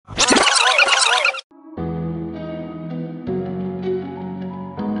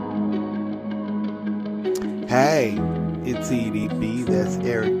Hey, it's EDB. That's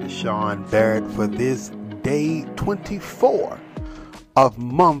Eric Deshaun Barrett for this day 24 of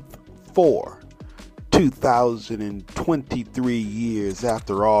month 4, 2023 years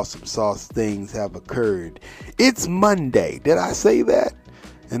after awesome sauce things have occurred. It's Monday. Did I say that?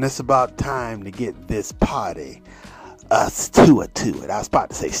 And it's about time to get this party to it. I was about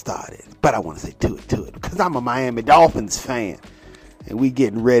to say started, but I want to say to it because I'm a Miami Dolphins fan. And we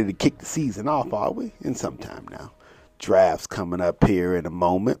getting ready to kick the season off, are we? In some time now. Draft's coming up here in a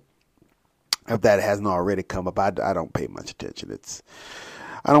moment. If that hasn't already come up, I don't pay much attention.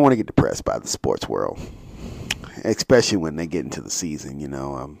 I don't want to get depressed by the sports world, especially when they get into the season.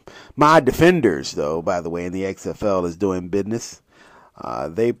 My Defenders, though, by the way, in the XFL is doing business.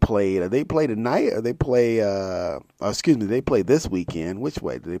 They play tonight, or they play this weekend. Which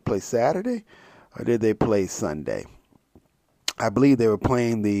way? Did they play Saturday, or did they play Sunday? I believe they were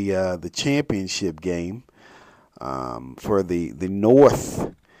playing the championship game for the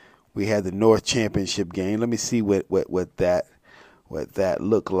North. We had the North championship game. Let me see what that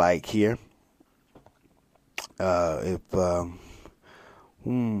looked like here. Let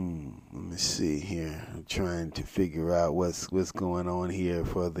me see here. I'm trying to figure out what's going on here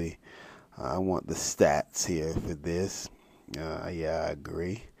for the. I want the stats here for this. Yeah, I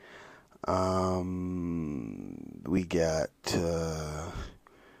agree. We got,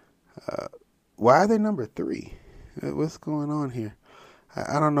 why are they number 3? What's going on here?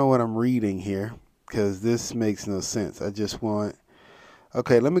 I don't know what I'm reading here because this makes no sense.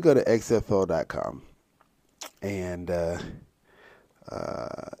 Okay, let me go to XFL.com and, they're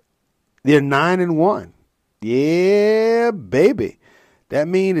 9-1. Yeah, baby. That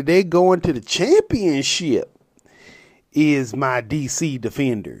means that they going to the championship. Is my DC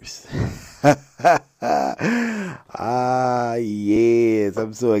Defenders. Yes,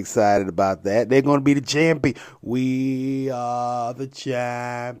 I'm so excited about that. They're going to be the champion. We are the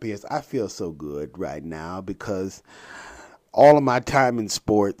champions. I feel so good right now because all of my time in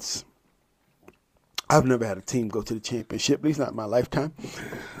sports, I've never had a team go to the championship, at least not in my lifetime.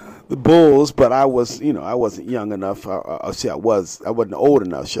 The Bulls, but I wasn't young enough. I wasn't old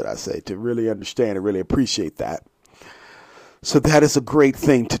enough, should I say, to really understand and really appreciate that. So that is a great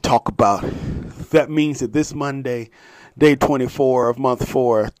thing to talk about. That means that this Monday, day 24 of month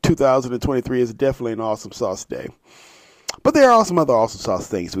 4, 2023 is definitely an awesome sauce day. But there are some other awesome sauce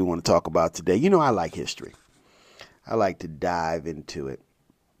things we want to talk about today. I like history. I like to dive into it.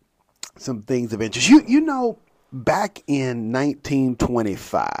 Some things of interest. Back in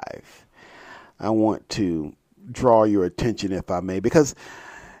 1925, I want to draw your attention, if I may, because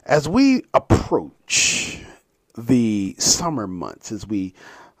as we approach the summer months, as we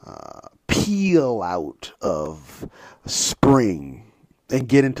peel out of spring and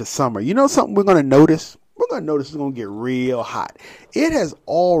get into summer, something we're going to notice? We're going to notice it's going to get real hot. It has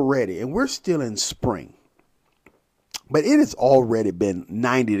already, and we're still in spring, but it has already been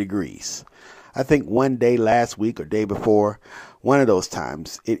 90 degrees. I think one day last week or day before, one of those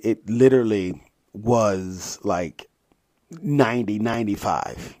times, it literally was like 90,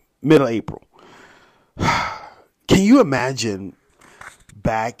 95, middle April. Can you imagine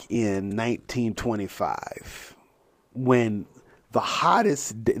back in 1925 when the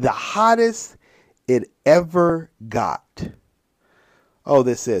hottest it ever got? Oh,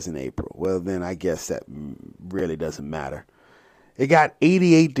 this says in April. Well, then I guess that really doesn't matter. It got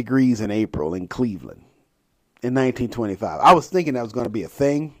 88 degrees in April in Cleveland in 1925. I was thinking that was going to be a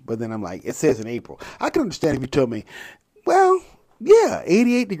thing, but then I'm like, it says in April. I can understand if you told me, well, yeah,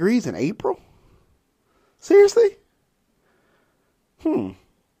 88 degrees in April? Seriously?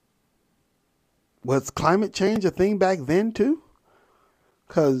 Was climate change a thing back then too?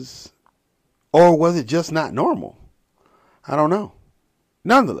 Or was it just not normal? I don't know.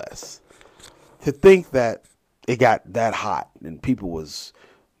 Nonetheless, to think that it got that hot and people was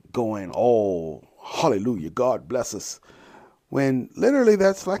going, oh, hallelujah, God bless us, when literally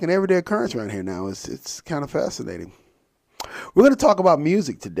that's like an everyday occurrence around here now. It's kind of fascinating. We're going to talk about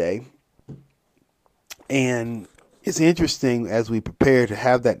music today. And it's interesting as we prepare to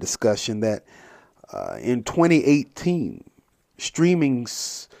have that discussion that in 2018, streaming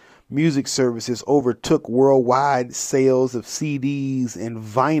music services overtook worldwide sales of CDs and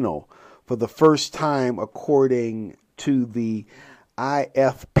vinyl for the first time, according to the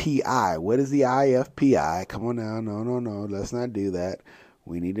IFPI. What is the IFPI? Come on now. No. Let's not do that.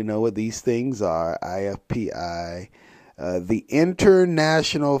 We need to know what these things are. IFPI. The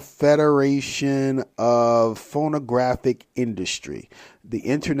International Federation of Phonographic Industry. The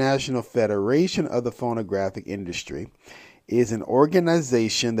International Federation of the Phonographic Industry is an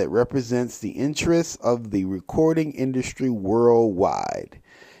organization that represents the interests of the recording industry worldwide.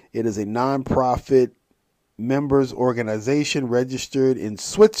 It is a nonprofit members organization registered in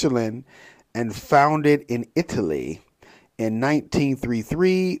Switzerland and founded in Italy in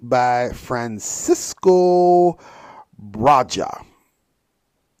 1933 by Francisco Braga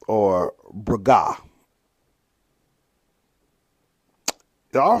or Braga.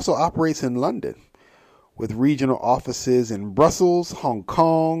 It also operates in London with regional offices in Brussels, Hong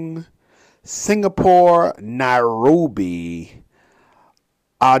Kong, Singapore, Nairobi,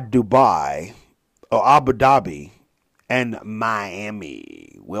 Abu Dhabi, and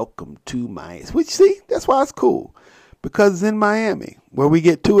Miami. Welcome to Miami. Which, see, that's why it's cool. Because it's in Miami, where we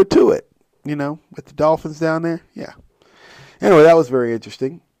get to it, you know, with the Dolphins down there. Yeah. Anyway, that was very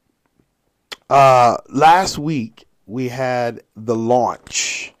interesting. Last week, we had the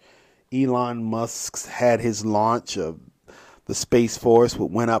launch. Elon Musk's had his launch of the Space Force, which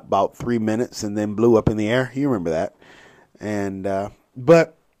went up about 3 minutes and then blew up in the air. You remember that. And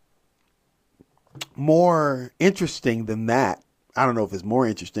but more interesting than that, I don't know if it's more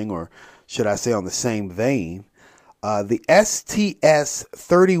interesting or should I say on the same vein, the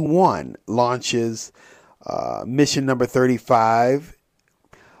STS-31 launches mission number 35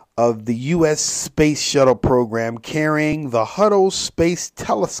 of the U.S. Space Shuttle program carrying the Hubble Space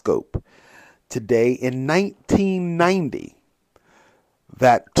Telescope today in 1990.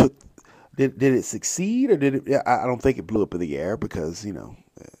 That took, did it succeed or did it? I don't think it blew up in the air because, you know,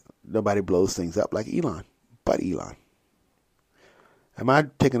 nobody blows things up like Elon, but Elon. Am I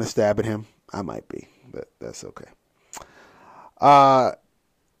taking a stab at him? I might be, but that's okay.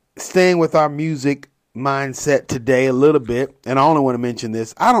 Staying with our music mindset today a little bit, and I only want to mention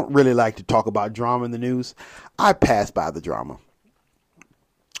this. I don't really like to talk about drama in the news. I pass by the drama.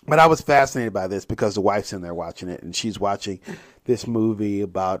 But I was fascinated by this because the wife's in there watching it, and she's watching this movie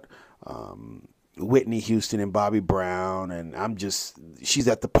about Whitney Houston and Bobby Brown, and she's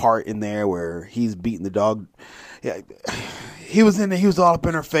at the part in there where he's beating the dog. Yeah, he was in there, he was all up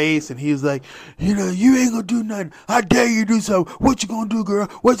in her face, and he was like, you know, you ain't gonna do nothing. I dare you to do something. What you gonna do, girl?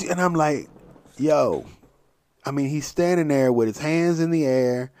 And I'm like, yo, I mean, he's standing there with his hands in the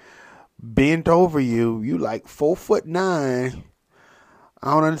air, bent over you. You like 4'9".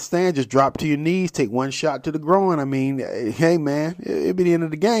 I don't understand. Just drop to your knees, take one shot to the groin. I mean, hey, man, it'll be the end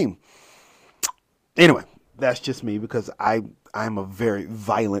of the game. Anyway, that's just me because I'm a very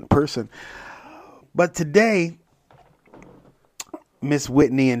violent person. But today, Miss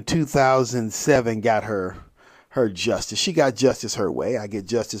Whitney in 2007 got her justice. She got justice her way. I get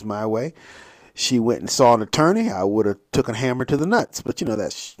justice my way. She went and saw an attorney. I would have took a hammer to the nuts. But, you know,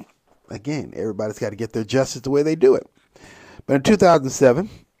 that's, again, everybody's got to get their justice the way they do it. But in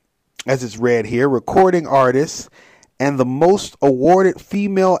 2007, as it's read here, recording artist and the most awarded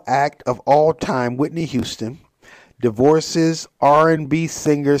female act of all time, Whitney Houston, divorces R&B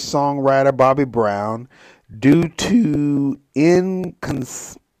singer-songwriter Bobby Brown due to you're going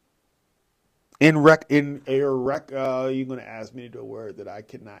to ask me to do a word that I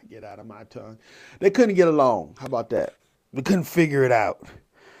cannot get out of my tongue. They couldn't get along. How about that? They couldn't figure it out.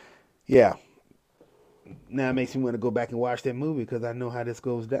 Yeah. Now it makes me want to go back and watch that movie because I know how this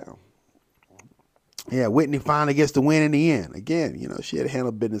goes down. Yeah, Whitney finally gets the win in the end. Again, you know, she had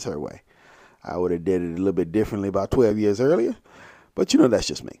handled business her way. I would have did it a little bit differently about 12 years earlier. But, you know, that's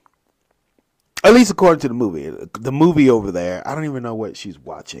just me. At least according to the movie. The movie over there, I don't even know what she's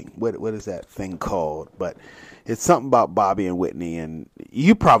watching. What is that thing called? But it's something about Bobby and Whitney, and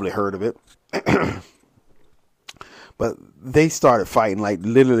you probably heard of it. But they started fighting like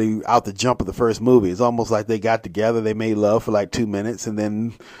literally out the jump of the first movie. It's almost like they got together, they made love for like 2 minutes, and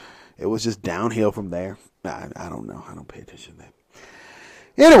then it was just downhill from there. I don't know. I don't pay attention to that.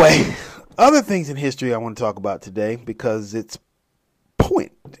 Anyway, other things in history I want to talk about today because it's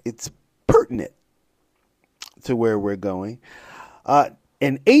pertinent to where we're going.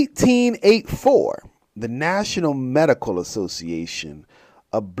 In 1884, the National Medical Association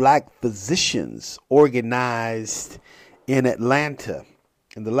of Black Physicians organized in Atlanta.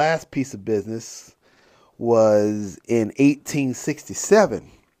 And the last piece of business was in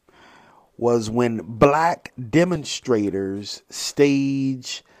 1867, was when black demonstrators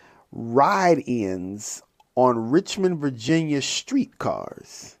staged ride-ins on Richmond, Virginia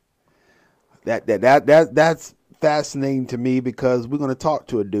streetcars. That's fascinating to me because we're going to talk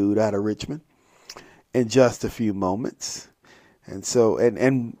to a dude out of Richmond in just a few moments. And so,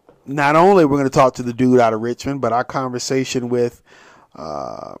 and not only we're going to talk to the dude out of Richmond, but our conversation with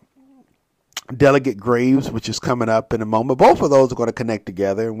Delegate Graves, which is coming up in a moment. Both of those are going to connect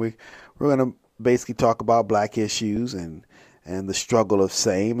together, and we're going to basically talk about black issues and the struggle of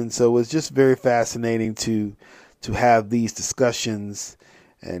same. And so it's just very fascinating to have these discussions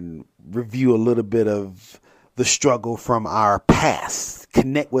and review a little bit of the struggle from our past,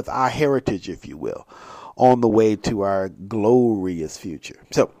 connect with our heritage, if you will, on the way to our glorious future.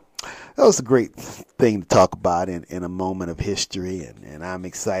 So that was a great thing to talk about in a moment of history, and I'm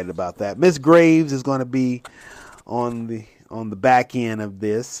excited about that. Miss Graves is going to be on the back end of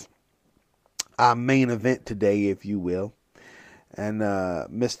this, our main event today, if you will. And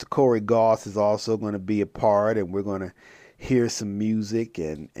Mr. Corey Goss is also going to be a part, and we're going to hear some music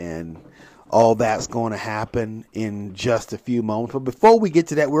and all that's going to happen in just a few moments. But before we get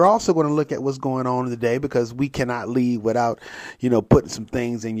to that, we're also going to look at what's going on today, because we cannot leave without, putting some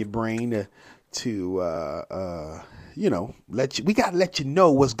things in your brain to we got to let you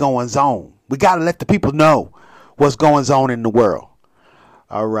know what's going on. We got to let the people know what's going on in the world.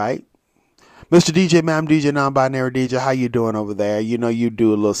 All right. Mr. DJ, ma'am, DJ, non-binary DJ, how you doing over there? You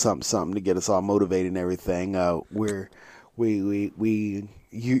do a little something to get us all motivated and everything.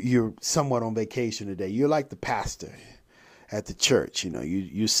 You're somewhat on vacation today. You're like the pastor at the church.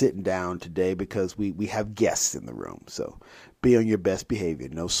 You're sitting down today because we have guests in the room. So be on your best behavior.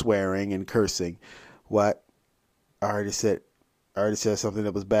 No swearing and cursing. What? I already said something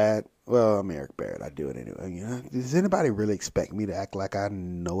that was bad. Well, I'm Eric Barrett. I do it anyway. Does anybody really expect me to act like I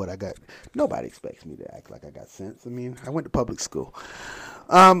know what I got? Nobody expects me to act like I got sense. I mean, I went to public school.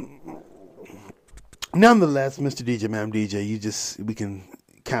 Nonetheless, Mr. DJ, ma'am, DJ, we can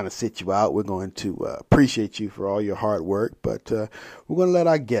kind of sit you out. We're going to appreciate you for all your hard work, but we're going to let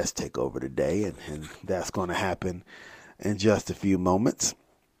our guest take over today, and that's going to happen in just a few moments.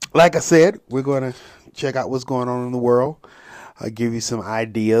 Like I said, we're going to check out what's going on in the world. I'll give you some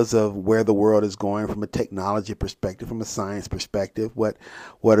ideas of where the world is going from a technology perspective, from a science perspective. What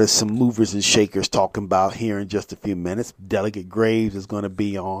are some movers and shakers talking about here in just a few minutes? Delegate Graves is going to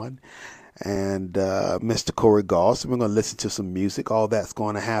be on, and Mr. Corey Goss. We're going to listen to some music. All that's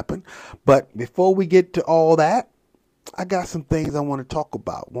going to happen. But before we get to all that, I got some things I want to talk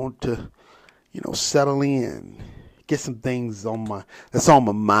about. Want to, settle in, get some things that's on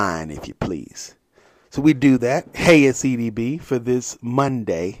my mind, if you please. So we do that. Hey, it's EDB for this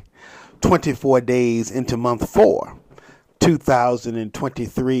Monday, 24 days into month 4.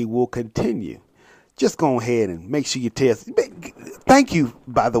 2023 will continue. Just go ahead and make sure you test. Thank you,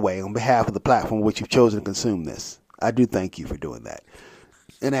 by the way, on behalf of the platform which you've chosen to consume this. I do thank you for doing that.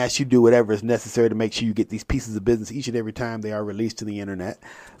 And as you do whatever is necessary to make sure you get these pieces of business each and every time they are released to the internet,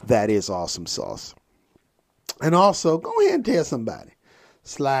 that is awesome sauce. And also, go ahead and tell somebody.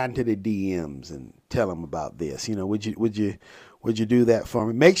 Slide into the DMs and tell them about this. Would you do that for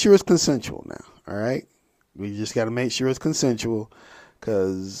me? Make sure it's consensual now. All right. We just got to make sure it's consensual,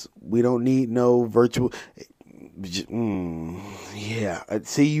 because we don't need no virtual. Yeah.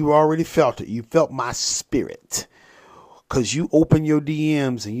 See, you already felt it. You felt my spirit, because you open your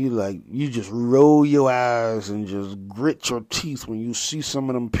DMs and you just roll your eyes and just grit your teeth when you see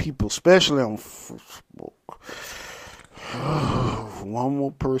some of them people, especially on Facebook. One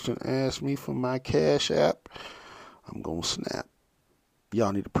more person asked me for my Cash App, I'm going to snap.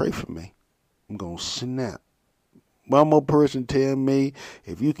 Y'all need to pray for me. I'm going to snap. One more person tell me,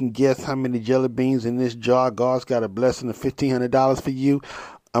 if you can guess how many jelly beans in this jar, God's got a blessing of $1,500 for you,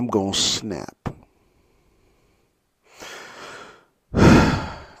 I'm going to snap.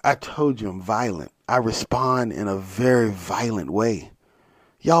 I told you I'm violent. I respond in a very violent way.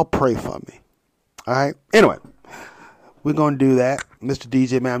 Y'all pray for me. All right? Anyway. We're going to do that. Mr.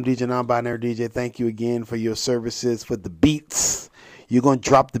 DJ, ma'am, DJ, non-binary DJ, thank you again for your services for the beats. You're going to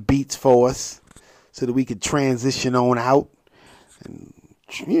drop the beats for us so that we can transition on out. And,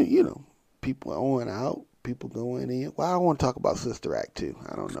 people on out, people going in. Well, I want to talk about Sister Act, too.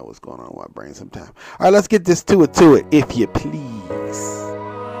 I don't know what's going on in my brain sometimes. All right, let's get this to it, if you please.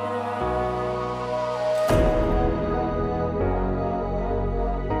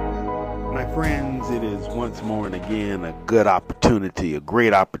 Friends, it is once more and again a good opportunity, a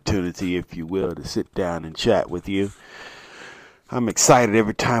great opportunity, if you will, to sit down and chat with you. I'm excited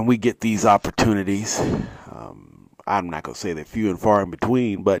every time we get these opportunities. I'm not going to say they're few and far in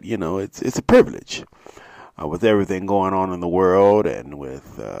between, but, it's a privilege. With everything going on in the world and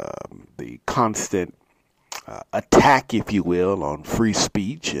with the constant attack, if you will, on free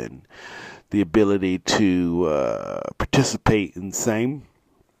speech and the ability to participate in same.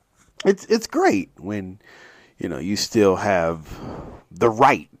 It's great when, you still have the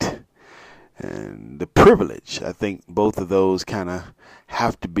right and the privilege. I think both of those kind of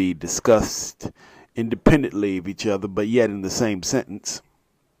have to be discussed independently of each other, but yet in the same sentence.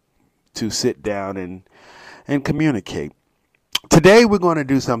 to sit down and communicate. Today we're going to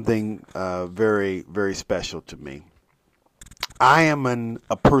do something very, very special to me. I am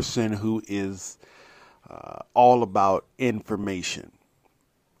a person who is all about information.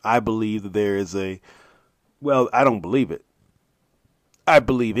 I believe that there is I don't believe it. I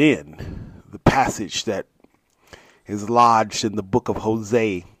believe in the passage that is lodged in the book of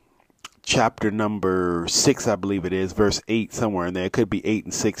Hosea, chapter number 6, I believe it is, verse 8, somewhere in there. It could be 8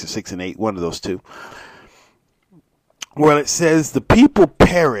 and 6 or 6 and 8, one of those two. Well, it says, the people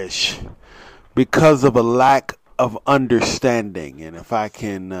perish because of a lack of understanding. And if I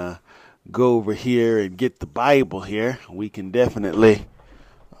can go over here and get the Bible here, we can definitely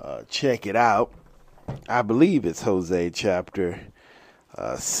check it out. I believe it's Hosea chapter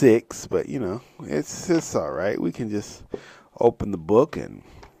 6, but it's all right. We can just open the book and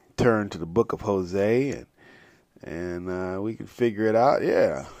turn to the book of Hosea, and we can figure it out.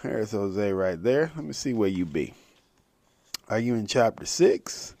 Yeah, there's Hosea right there. Let me see where you be. Are you in chapter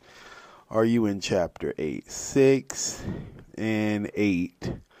 6? Are you in chapter 8? 6 and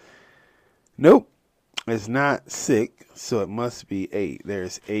 8. Nope, it's not 6, so it must be 8.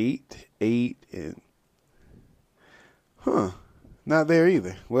 There's 8, and not there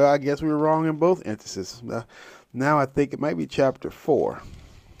either. Well, I guess we were wrong in both instances. Now I think it might be chapter 4.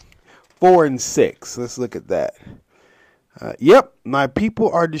 4 and 6. Let's look at that. Yep, my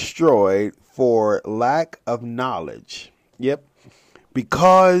people are destroyed for lack of knowledge. Yep,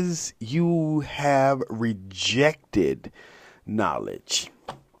 because you have rejected knowledge.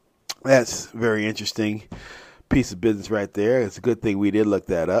 That's very interesting piece of business right there. It's a good thing we did look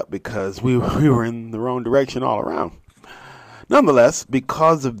that up because we were in the wrong direction all around. Nonetheless,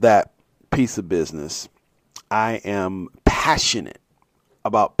 because of that piece of business, I am passionate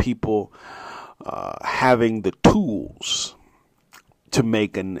about people having the tools to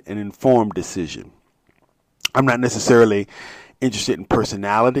make an informed decision. I'm not necessarily interested in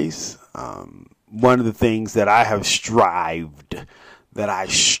personalities. One of the things that I have strive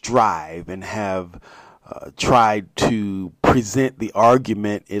and have tried to present the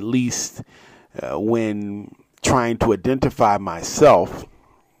argument, at least when trying to identify myself,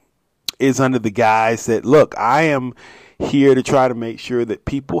 is under the guise that, look, I am here to try to make sure that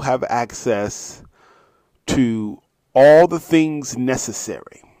people have access to all the things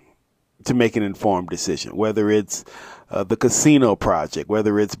necessary to make an informed decision, whether it's the casino project,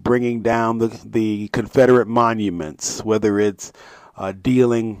 whether it's bringing down the Confederate monuments, whether it's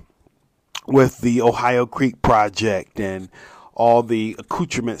dealing with the Ohio Creek project and all the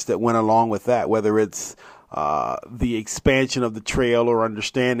accoutrements that went along with that, whether it's the expansion of the trail or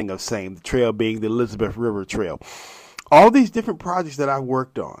understanding of same, the trail being the Elizabeth River Trail. All these different projects that I've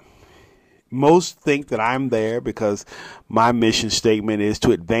worked on. Most think that I'm there because my mission statement is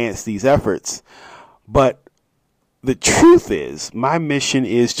to advance these efforts. But the truth is, my mission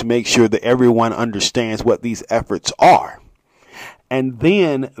is to make sure that everyone understands what these efforts are. And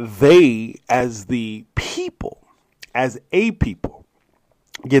then they, as a people,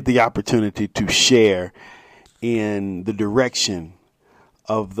 get the opportunity to share in the direction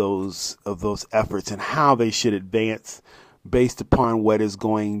of those efforts and how they should advance based upon what is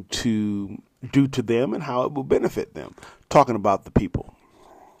going to do to them and how it will benefit them. Talking about the people.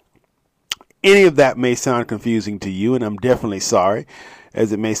 Any of that may sound confusing to you, and I'm definitely sorry,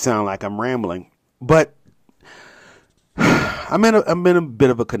 as it may sound like I'm rambling. But I'm in a bit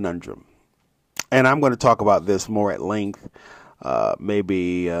of a conundrum, and I'm going to talk about this more at length,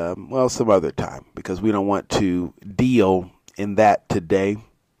 maybe some other time, because we don't want to deal in that today.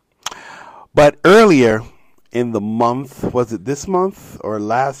 But earlier in the month, was it this month or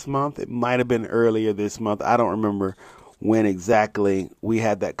last month? It might have been earlier this month. I don't remember when exactly we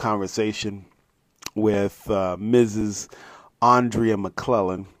had that conversation with Mrs. Andrea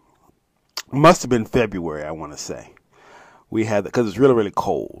McClellan. Must have been February, I want to say. We had, because it's really, really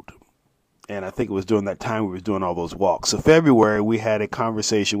cold. And I think it was during that time we were doing all those walks. So February, we had a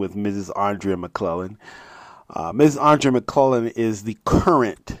conversation with Mrs. Andrea McClellan. Mrs. Andrea McClellan is the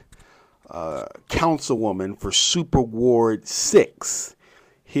current councilwoman for Super Ward 6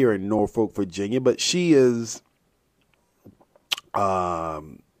 here in Norfolk, Virginia. But she is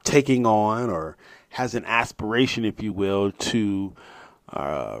taking on, or has an aspiration, if you will, to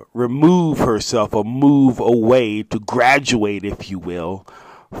remove herself or move away, to graduate, if you will,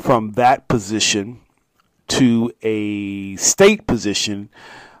 from that position to a state position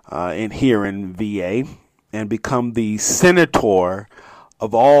here in VA and become the senator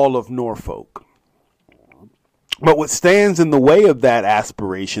of all of Norfolk. But what stands in the way of that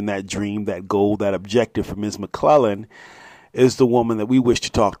aspiration, that dream, that goal, that objective for Ms. McClellan is the woman that we wish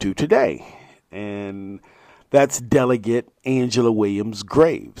to talk to today. And that's Delegate Angela Williams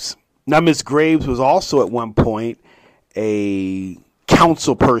Graves. Now, Miss Graves was also at one point a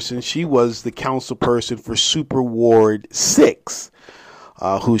council person. She was the council person for Super Ward 6,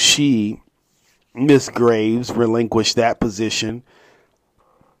 Miss Graves, relinquished that position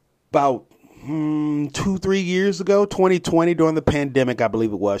about 2-3 years ago, 2020, during the pandemic, I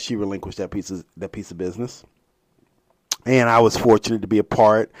believe it was. She relinquished that piece of business. And I was fortunate to be a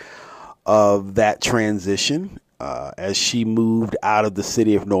part of that transition as she moved out of the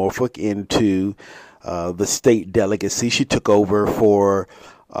city of Norfolk into the state delegacy. She took over for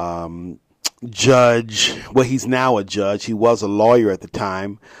he's now a judge. He was a lawyer at the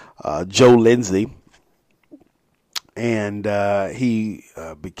time, Joe Lindsay. And he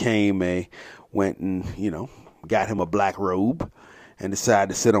went and, got him a black robe and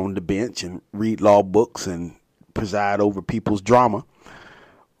decided to sit on the bench and read law books and preside over people's drama.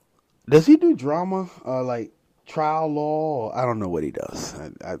 Does he do drama, like trial law? I don't know what he does.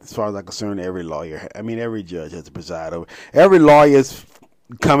 As far as I'm concerned, every judge has to preside over. Every lawyer is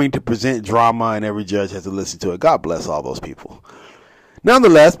coming to present drama, and every judge has to listen to it. God bless all those people.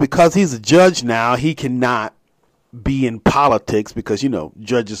 Nonetheless, because he's a judge now, he cannot be in politics because,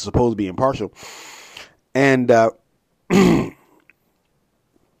 judges are supposed to be impartial. And I'm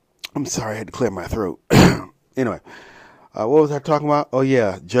sorry, I had to clear my throat. Anyway, what was I talking about? Oh,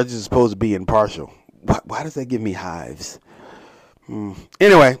 yeah, judges are supposed to be impartial. Why does that give me hives?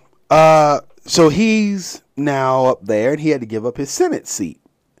 Anyway, so he's now up there, and he had to give up his Senate seat,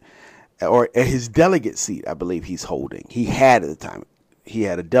 or his delegate seat, I believe he's holding. He had at the time. He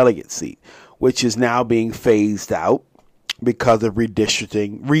had a delegate seat, which is now being phased out because of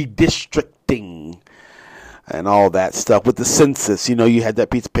redistricting, and all that stuff with the census. You had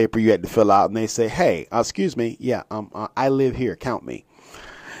that piece of paper you had to fill out, and they say, "Hey, excuse me, yeah, I live here, count me."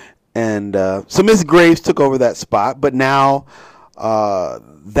 And so Ms. Graves took over that spot, but now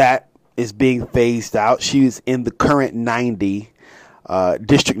that is being phased out. She's in the current 90,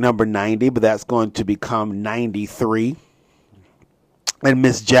 district number 90, but that's going to become 93. And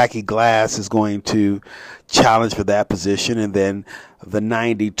Miss Jackie Glass is going to challenge for that position. And then the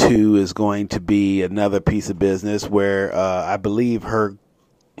 92 is going to be another piece of business where I believe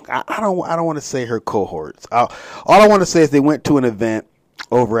I don't want to say her cohorts. All I want to say is they went to an event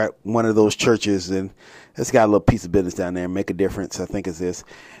over at one of those churches, and it's got a little piece of business down there, Make a Difference, I think is this.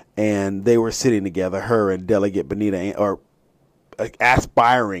 And they were sitting together, her and Delegate Benita, or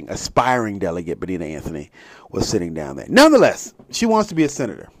aspiring delegate Benita Anthony was sitting down there. Nonetheless, she wants to be a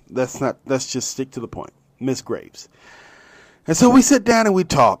senator. Let's just stick to the point. Miss Graves. And so we sit down and we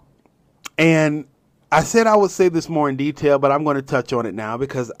talk. And I said I would say this more in detail, but I'm going to touch on it now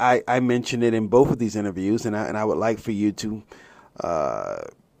because I mentioned it in both of these interviews, and I would like for you to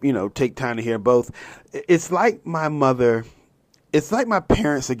take time to hear both. It's like my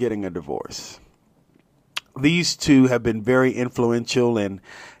parents are getting a divorce. These two have been very influential in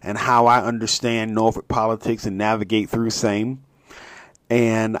how I understand Norfolk politics and navigate through same.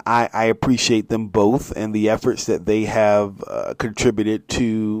 And I appreciate them both and the efforts that they have contributed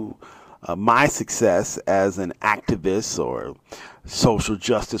to my success as an activist or social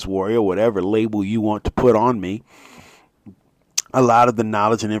justice warrior, whatever label you want to put on me. A lot of the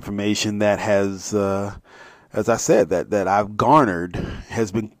knowledge and information that has, as I said, that I've garnered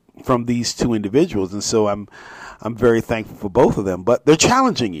has been from these two individuals, and so I'm very thankful for both of them. But they're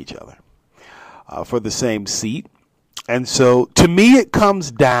challenging each other for the same seat, and so to me, it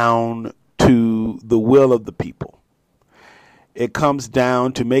comes down to the will of the people. It comes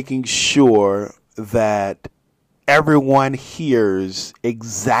down to making sure that everyone hears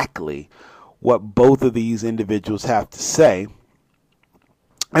exactly what both of these individuals have to say,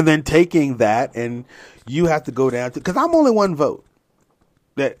 and then taking that, and you have to go down to, because I'm only one vote.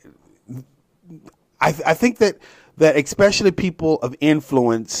 That I think that especially people of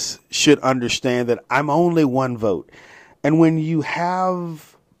influence should understand that I'm only one vote. And when you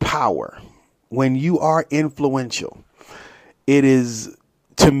have power, when you are influential, it is,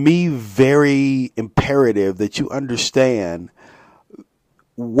 to me, very imperative that you understand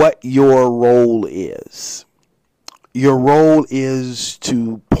what your role is. Your role is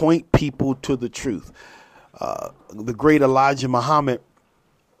to point people to the truth. The great Elijah Muhammad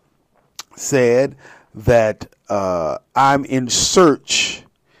said that I'm in search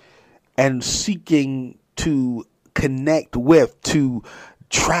and seeking to connect with, to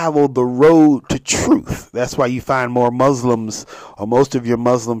travel the road to truth. That's why you find more Muslims, or most of your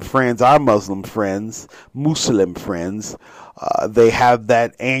Muslim friends are Muslim friends, Muslim friends. They have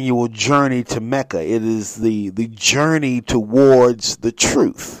that annual journey to Mecca. It is the journey towards the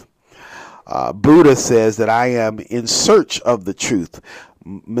truth. Buddha says that I am in search of the truth.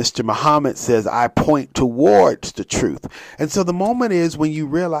 Mr. Muhammad says I point towards the truth. And so the moment is when you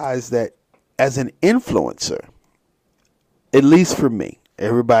realize that as an influencer, at least for me,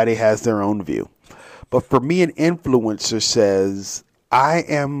 everybody has their own view. But for me, an influencer says I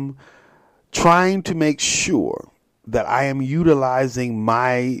am trying to make sure that I am utilizing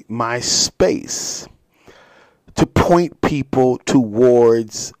my space to point people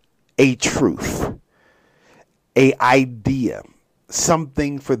towards a truth, a idea,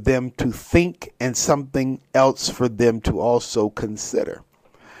 something for them to think and something else for them to also consider.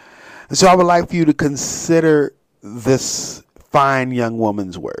 And so I would like for you to consider this fine young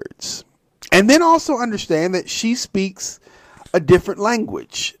woman's words. And then also understand that she speaks a different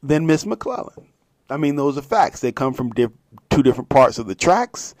language than Miss McClellan. I mean, those are facts. They come from two different parts of the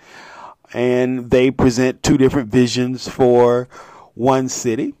tracks, and they present two different visions for one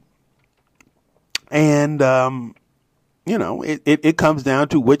city. And, it comes down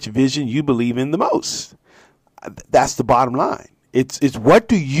to which vision you believe in the most. That's the bottom line. It's what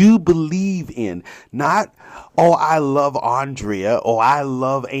do you believe in? Not, oh, I love Andrea, or I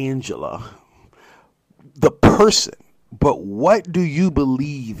love Angela, the person, but what do you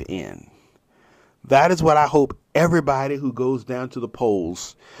believe in? That is what I hope everybody who goes down to the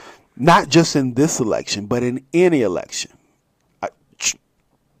polls, not just in this election, but in any election.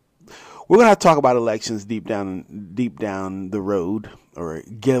 We're going to talk about elections deep down the road, or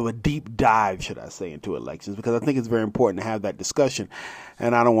give a deep dive, should I say, into elections, because I think it's very important to have that discussion.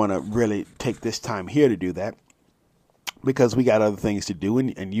 And I don't want to really take this time here to do that, because we got other things to do.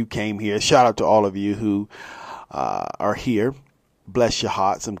 And you came here. Shout out to all of you who are here. Bless your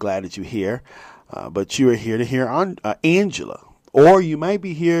hearts. I'm glad that you're here. But you are here to hear Angela, or you might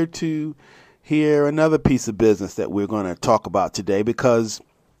be here to hear another piece of business that we're going to talk about today, because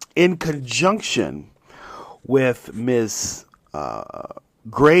in conjunction with Ms.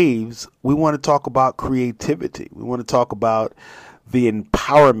 Graves, we want to talk about creativity. We want to talk about the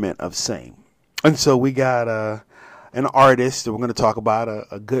empowerment of same. And so we got an artist that we're going to talk about,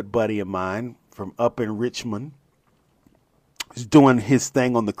 a good buddy of mine from up in Richmond. He's doing his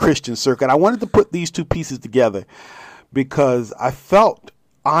thing on the Christian circuit. I wanted to put these two pieces together because I felt,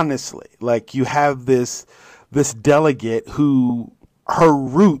 honestly, like you have this delegate who her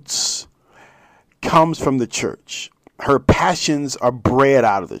roots comes from the church. Her passions are bred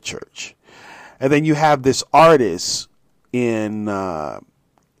out of the church. And then you have this artist in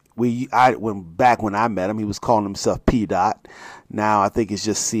when I met him, he was calling himself P. Dot. Now I think it's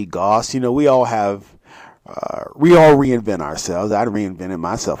just C. Goss. We all reinvent ourselves. I reinvented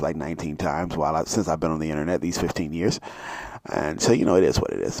myself like 19 times since I've been on the internet these 15 years. And so, it is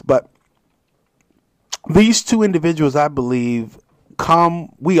what it is. But these two individuals, I believe,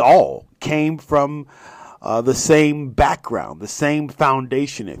 we all came from the same background, the same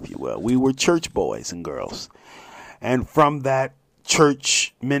foundation, if you will. We were church boys and girls. And from that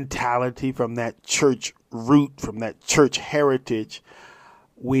church mentality, from that church root, from that church heritage,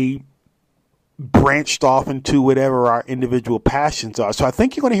 we branched off into whatever our individual passions are. So I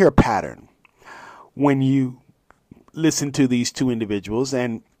think you're going to hear a pattern when you listen to these two individuals.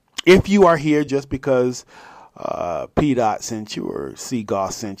 And if you are here just because P. Dot sent you or C.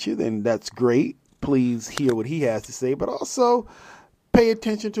 Goss sent you, then that's great. Please hear what he has to say, but also pay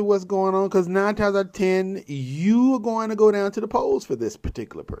attention to what's going on, because 9 times out of 10, you are going to go down to the polls for this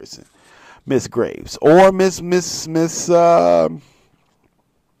particular person, Miss Graves or Miss McClellan.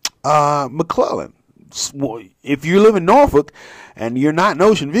 If you live in Norfolk and you're not in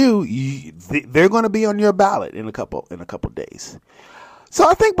Ocean View, they're going to be on your ballot in a couple days. So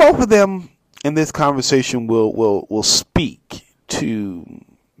I think both of them in this conversation will speak to.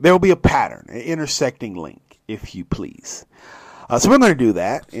 There will be a pattern, an intersecting link, if you please. So we're going to do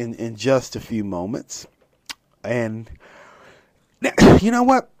that in just a few moments. And you know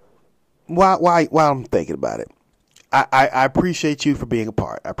what? While I'm thinking about it, I appreciate you for being a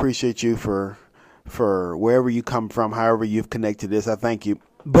part. I appreciate you for wherever you come from, however you've connected this. I thank you.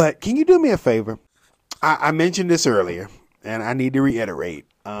 But can you do me a favor? I mentioned this earlier, and I need to reiterate.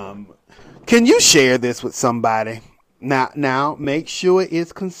 Can you share this with somebody? Now, make sure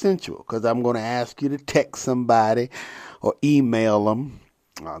it's consensual, because I'm going to ask you to text somebody or email them.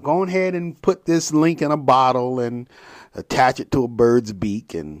 Go ahead and put this link in a bottle and attach it to a bird's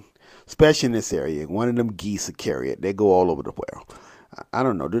beak, and especially in this area, one of them geese will carry it. They go all over the world. I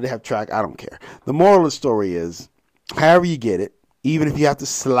don't know. Do they have track? I don't care. The moral of the story is, however you get it, even if you have to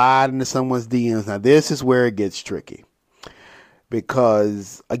slide into someone's DMs. Now, this is where it gets tricky.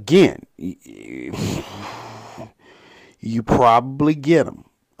 Because, again, you probably get them.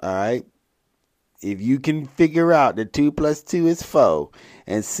 All right? If you can figure out that 2 + 2 is 4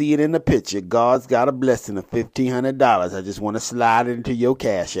 and see it in the picture, God's got a blessing of $1,500. I just want to slide it into your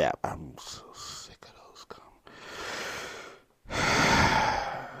Cash App. I'm so sick of those comments.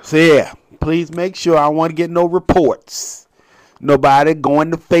 So yeah, please make sure. I want to get no reports. Nobody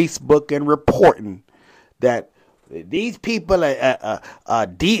going to Facebook and reporting that these people are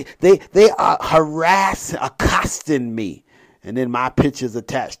accosting me. And then my picture's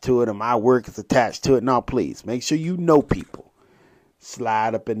attached to it and my work is attached to it. No, please, make sure you know people.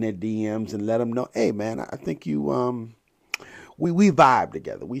 Slide up in their DMs and let them know, hey, man, I think you, we vibe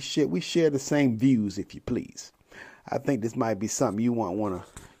together. We share the same views, if you please. I think this might be something you might want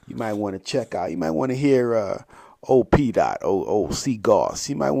to check out. You might want to hear OP C Goss.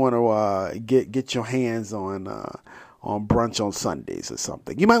 You might want to get your hands on Brunch on Sundays or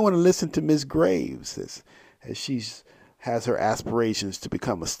something. You might want to listen to Miss Graves as she's has her aspirations to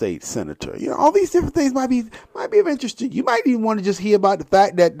become a state senator. You know, all these different things might be of interest to you. You might even want to just hear about the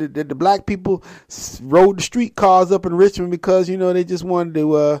fact that the black people rode the streetcars up in Richmond because, you know, they just wanted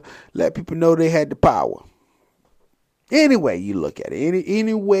to let people know they had the power. Any way you look at it,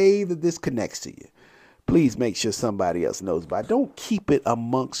 any way that this connects to you, please make sure somebody else knows about it. Don't keep it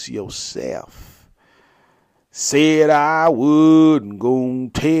amongst yourself. Said I wouldn't go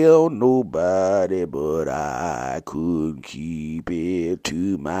tell nobody, but I couldn't keep it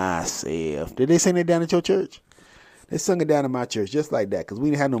to myself. Did they sing that down at your church? They sung it down at my church just like that because we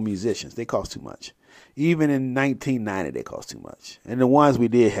didn't have no musicians. They cost too much. Even in 1990, they cost too much. And the ones we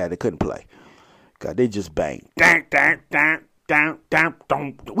did have, they couldn't play. God, they just banged.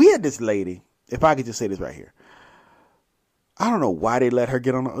 We had this lady, if I could just say this right here. I don't know why they let her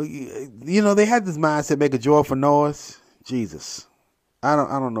get on. You know, they had this mindset, make a joyful noise. Jesus, I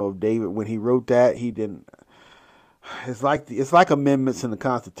don't know if David, when he wrote that, he didn't. It's like amendments in the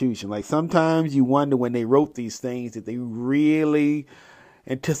Constitution. Like sometimes you wonder when they wrote these things that they really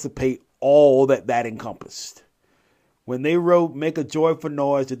anticipate all that encompassed. When they wrote "Make a Joyful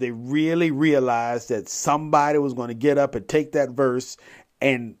Noise," did they really realize that somebody was going to get up and take that verse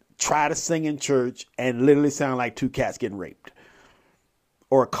and try to sing in church and literally sound like two cats getting raped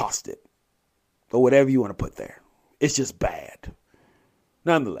or accosted or whatever you want to put there? It's just bad.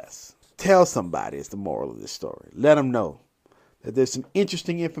 Nonetheless, tell somebody is the moral of this story. Let them know that there's some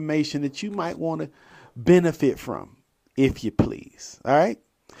interesting information that you might want to benefit from, if you please. All right?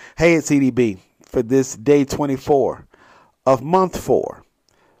 Hey, it's EDB for this day 24 of month 4,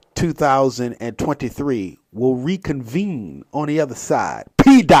 2023. We'll reconvene on the other side.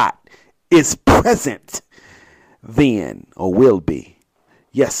 P. Dot is present then, or will be.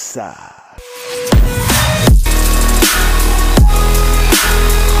 Yes, sir.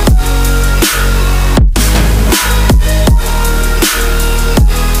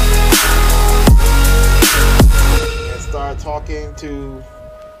 And start talking to.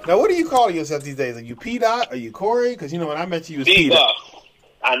 Now, what do you call yourself these days? Are you P. Dot? Are you Corey? Because, you know, when I met you, was P. Dot.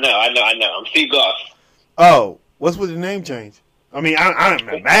 I know. I'm C. Goss. Oh, what's with the name change? I mean, I'm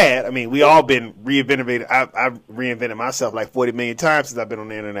not mad. I mean, we all been reinvented. I've reinvented myself like 40 million times since I've been on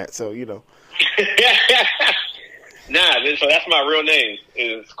the internet. So, you know. Nah, so that's my real name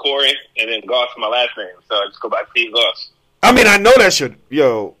is Corey, and then Goss is my last name. So I just go by C. Goss. I mean, I know that should.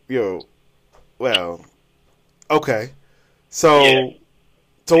 Well, okay. So, yeah.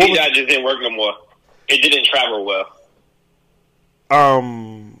 So what just didn't work no more. It didn't travel well.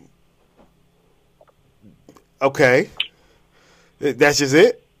 Okay. That's just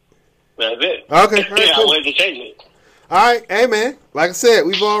it? That's it. Okay. Right, yeah, cool. I wanted to change it. All right. Hey, man. Like I said,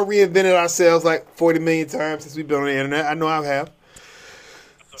 we've all reinvented ourselves like 40 million times since we've been on the internet. I know I have.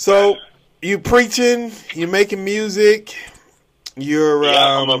 So, you preaching, you're making music, you're...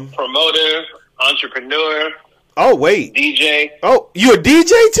 I'm a promoter, entrepreneur. Oh, wait. DJ. Oh, you a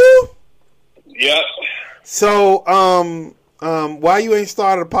DJ too? Yep. So, why you ain't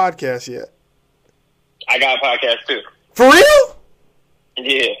started a podcast yet? I got a podcast too. For real?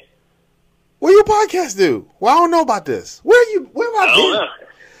 Yeah. What your podcast do? Well, I don't know about this. Where have I been? Know.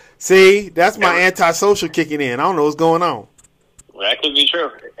 See, that's my antisocial kicking in. I don't know what's going on. Well, that could be true.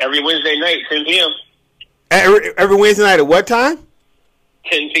 Every Wednesday night, 10 p.m. Every Wednesday night at what time?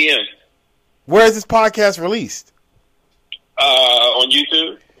 10 p.m. Where is this podcast released? On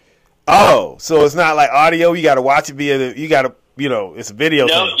YouTube. Oh, so it's not like audio. You got to watch it via it's a video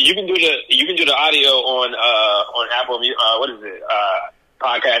No, thing. you can do the audio on Apple. What is it?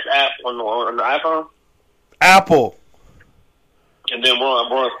 Podcast app on the iPhone. Apple. And then we're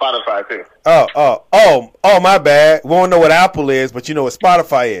on Spotify too. Oh, my bad. We don't know what Apple is, but you know what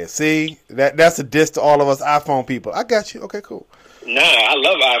Spotify is. See, that's a diss to all of us iPhone people. I got you. Okay, cool. Nah, I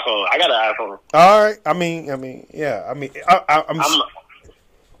love iPhone. I got an iPhone. All right. I mean, yeah.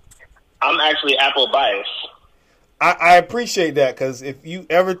 I'm actually Apple biased. I appreciate that, because if you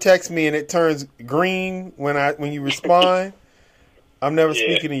ever text me and it turns green when you respond, I'm never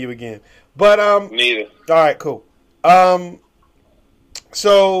speaking to you again. But neither. All right, cool.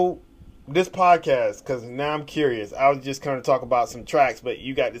 So this podcast, because now I'm curious. I was just kind of talk about some tracks, but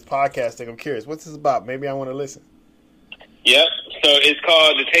you got this podcast thing. I'm curious. What's this about? Maybe I want to listen. Yep. So it's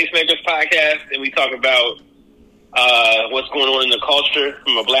called the Tastemakers Podcast, and we talk about what's going on in the culture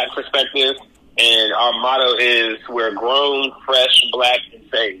from a black perspective. And our motto is, we're grown, fresh, black, and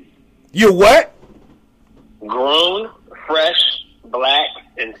saved. You what? Grown, fresh, black,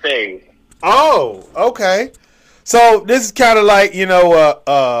 and saved. Oh, okay. So this is kind of like,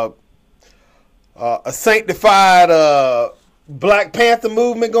 a sanctified Black Panther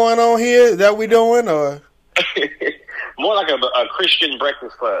movement going on here. Is that what we doing, or? More like a Christian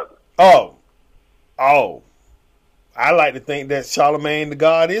breakfast club. Oh. I like to think that Charlemagne the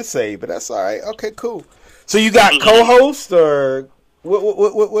God is saved, but that's all right. Okay, cool. So you got co-hosts, or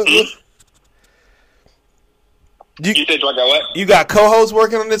what? You said do I got what? You got co-hosts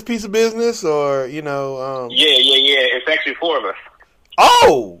working on this piece of business, or Yeah. It's actually 4 of us.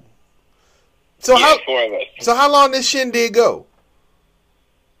 Oh. So yeah, 4 of us. So how long this shindig go?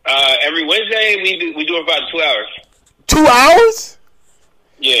 Every Wednesday we do about 2 hours. 2 hours?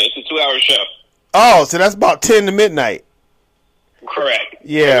 Yeah, it's a 2-hour show. Oh, so that's about 10 to midnight. Correct.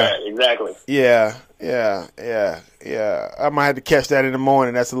 Yeah. Correct. Exactly. Yeah. I might have to catch that in the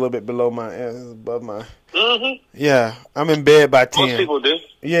morning. That's a little bit above my. Mm-hmm. Yeah, I'm in bed by 10. Most people do.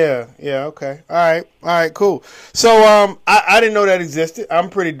 Yeah. Okay. All right. Cool. So, I didn't know that existed. I'm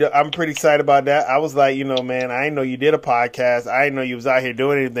pretty excited about that. I was like, man, I didn't know you did a podcast. I didn't know you was out here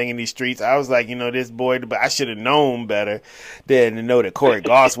doing anything in these streets. I was like, this boy, but I should have known better than to know that Corey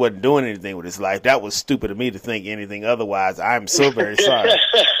Goss wasn't doing anything with his life. That was stupid of me to think anything otherwise. I'm so very sorry.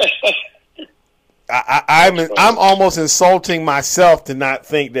 I'm almost insulting myself to not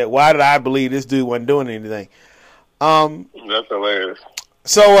think that. Why did I believe this dude wasn't doing anything? That's hilarious.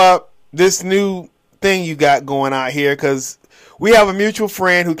 So this new thing you got going out here, because we have a mutual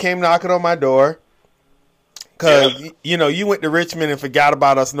friend who came knocking on my door. Because you went to Richmond and forgot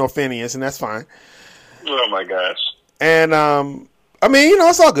about us, no Phineas, and that's fine. Oh my gosh. And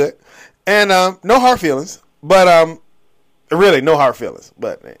it's all good, and no hard feelings, but really no hard feelings,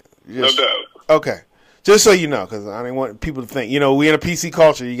 but just, no doubt. Okay. Just so you know, because I didn't want people to think, we in a PC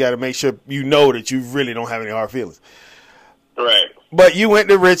culture, you got to make sure that you really don't have any hard feelings. Right. But you went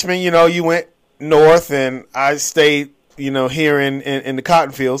to Richmond, you went north, and I stayed, here in the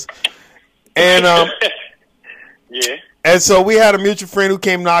cotton fields. And yeah. And so we had a mutual friend who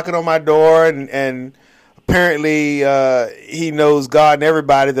came knocking on my door, and apparently he knows God and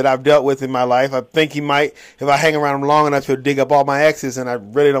everybody that I've dealt with in my life. I think he might, if I hang around him long enough, he'll dig up all my exes, and I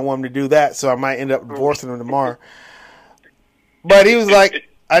really don't want him to do that, so I might end up divorcing him tomorrow. But he was like,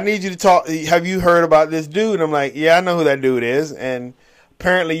 I need you to talk. Have you heard about this dude? And I'm like, yeah, I know who that dude is. And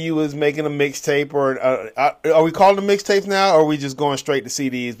apparently you was making a mixtape, or are we calling them mixtapes now, or are we just going straight to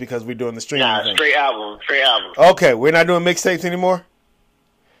CDs because we're doing the streaming thing? Straight album. Okay, we're not doing mixtapes anymore?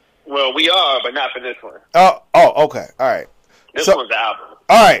 Well, we are, but not for this one. Oh, okay. All right. This one's the album.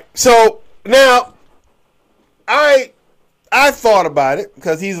 All right. So now, I thought about it,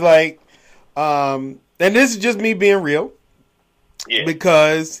 because he's like, and this is just me being real. Yeah.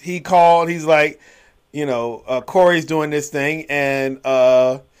 Because he called, he's like, Corey's doing this thing, and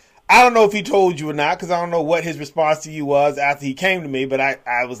I don't know if he told you or not, because I don't know what his response to you was after he came to me, but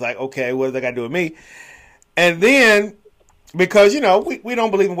I was like, okay, what does that got to do with me? And then, because, we don't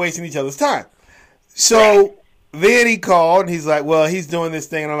believe in wasting each other's time. So then he called, and he's like, well, he's doing this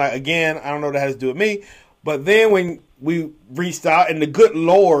thing. And I'm like, again, I don't know what that has to do with me. But then when we reached out, and the good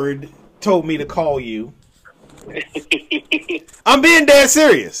Lord told me to call you, I'm being dead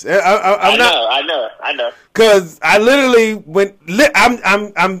serious. I know. Because I literally went,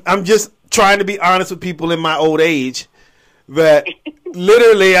 I'm just trying to be honest with people in my old age, that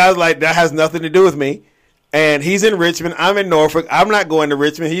literally I was like, that has nothing to do with me. And he's in Richmond. I'm in Norfolk. I'm not going to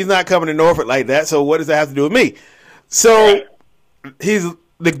Richmond. He's not coming to Norfolk like that. So what does that have to do with me? So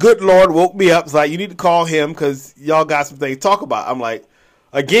the good Lord woke me up. It's like, you need to call him because y'all got some things to talk about. I'm like,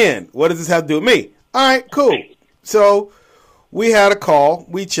 again, what does this have to do with me? All right, cool. So we had a call.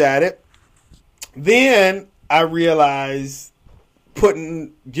 We chatted. Then I realized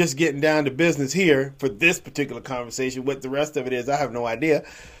just getting down to business here for this particular conversation. What the rest of it is, I have no idea.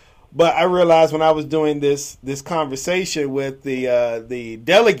 But I realized when I was doing this conversation with the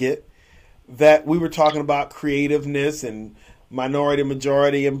delegate that we were talking about creativeness and minority,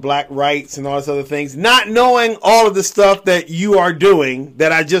 majority, and black rights and all those other things, not knowing all of the stuff that you are doing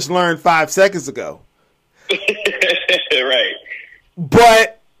that I just learned 5 seconds ago. Right.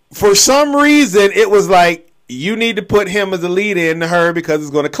 But for some reason, it was like, you need to put him as a lead in to her because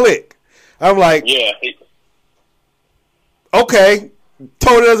it's going to click. I'm like, yeah. Okay,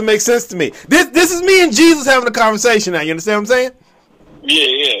 totally doesn't make sense to me. This is me and Jesus having a conversation now. You understand what I'm saying?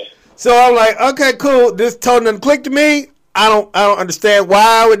 Yeah. So I'm like, okay, cool. This totally doesn't click to me. I don't understand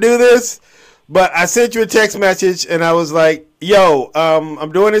why I would do this, but I sent you a text message and I was like, yo,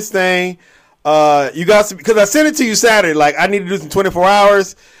 I'm doing this thing. You got some, because I sent it to you Saturday. Like, I need to do some 24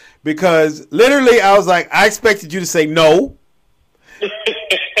 hours because literally I was like, I expected you to say no.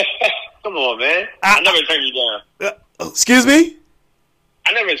 Come on, man. I never turn you down. Excuse me?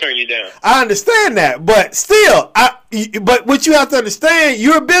 I never turn you down. I understand that, but still, but what you have to understand,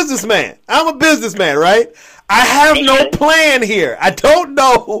 you're a businessman. I'm a businessman, right? I have no plan here. I don't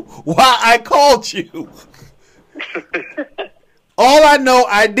know why I called you. All I know,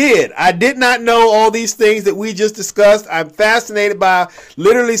 I did. I did not know all these things that we just discussed. I'm fascinated by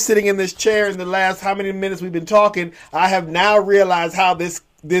literally sitting in this chair in the last how many minutes we've been talking. I have now realized how this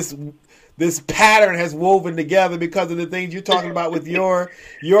pattern has woven together because of the things you're talking about with your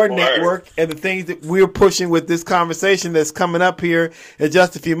network and the things that we're pushing with this conversation that's coming up here in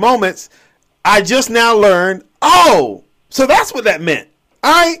just a few moments. I just now learned, so that's what that meant.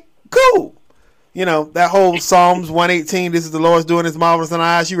 All right, cool. You know, that whole Psalms 118, this is the Lord's doing his marvelous in our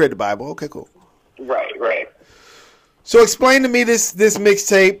eyes. You read the Bible. Okay, cool. Right. So explain to me this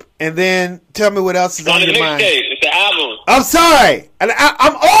mixtape and then tell me what else is on your mind. It's the album. I'm sorry.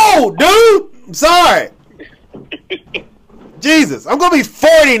 I'm old, dude. I'm sorry. Jesus, I'm going to be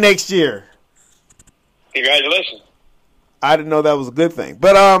 40 next year. Congratulations. I didn't know that was a good thing.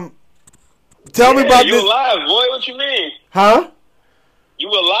 But tell me about this. You alive, boy. What you mean? Huh? You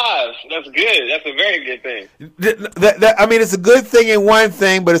alive. That's good. That's a very good thing. I mean, it's a good thing in one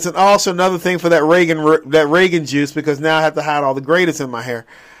thing, but it's also another thing for that Reagan juice because now I have to hide all the greatest in my hair.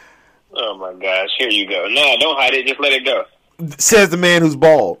 Oh, my gosh. Here you go. No, don't hide it. Just let it go. Says the man who's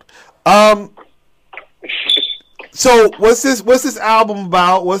bald. So what's this album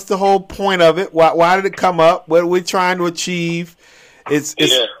about? What's the whole point of it? Why did it come up? What are we trying to achieve? Yeah.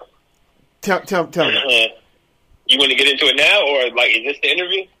 Tell me. You want to get into it now, or like is this the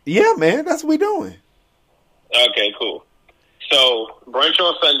interview? Yeah, man, that's what we doing. Okay, cool. So, Brunch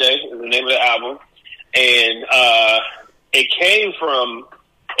on Sunday is the name of the album, and it came from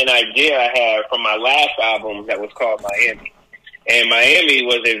an idea I had from my last album that was called Miami. And Miami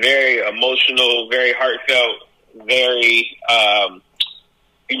was a very emotional, very heartfelt, very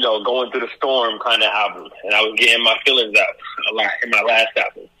going through the storm kind of album, and I was getting my feelings out a lot in my last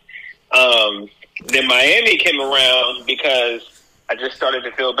album. Then Miami came around because I just started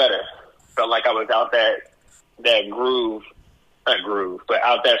to feel better. Felt like I was out that groove, but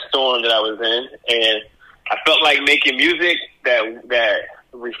out that storm that I was in, and I felt like making music that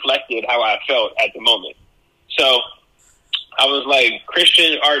reflected how I felt at the moment. So I was like,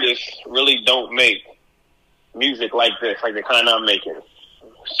 Christian artists really don't make music like this, like the kind I'm making.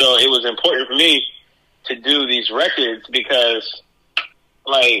 So it was important for me to do these records because,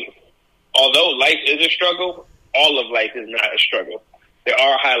 like, although life is a struggle, all of life is not a struggle. There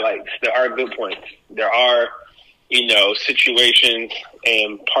are highlights. There are good points. There are, situations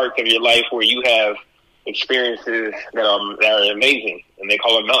and parts of your life where you have experiences that are amazing, and they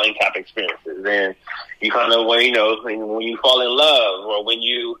call them mountaintop experiences. And you kind of, when you fall in love, or when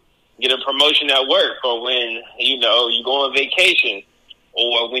you get a promotion at work, or when, you go on vacation,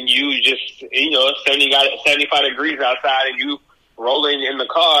 or when you just, 75 degrees outside and you rolling in the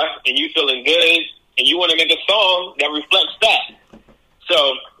car and you feeling good and you want to make a song that reflects that.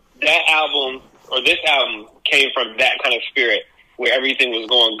 So that album, or this album, came from that kind of spirit where everything was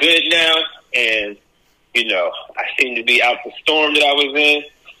going good now, and I seemed to be out the storm that I was in,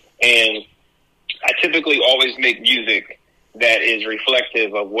 and I typically always make music that is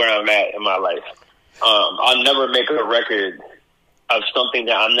reflective of where I'm at in my life. I'll never make a record of something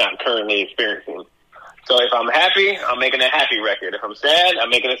that I'm not currently experiencing. So if I'm happy, I'm making a happy record. If I'm sad, I'm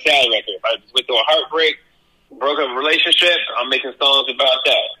making a sad record. If I went through a heartbreak, broke up a relationship, I'm making songs about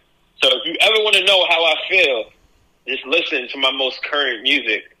that. So if you ever want to know how I feel, just listen to my most current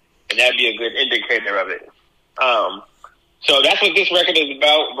music, and that'd be a good indicator of it. So that's what this record is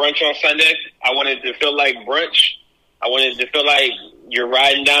about, Brunch on Sunday. I wanted to feel like brunch. I wanted to feel like you're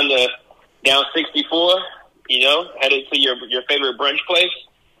riding down 64, headed to your favorite brunch place,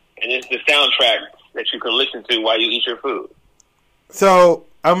 and it's the soundtrack that you can listen to while you eat your food. So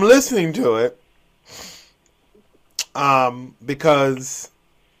I'm listening to it because,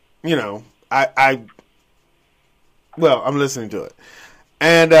 I'm listening to it.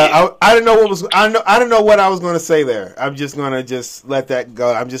 And I didn't know I didn't know what I was going to say there. I'm just going to let that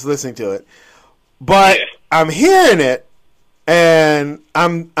go. I'm just listening to it. But I'm hearing it, and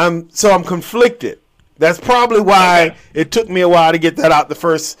I'm conflicted. That's probably why it took me a while to get that out the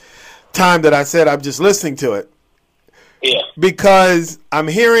first time that I said I'm just listening to it. Yeah. Because I'm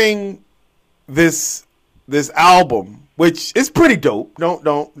hearing this album, which is pretty dope. Don't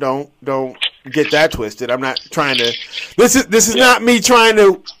get that twisted. I'm not trying to. This is not me trying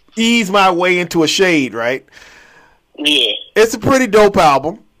to ease my way into a shade, right? Yeah. It's a pretty dope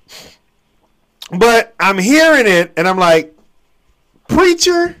album. But I'm hearing it, and I'm like,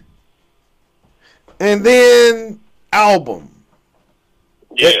 preacher, and then album.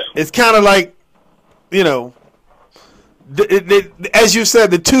 Yeah. It's kind of like, as you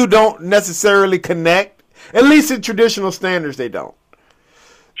said, the two don't necessarily connect. At least in traditional standards, they don't.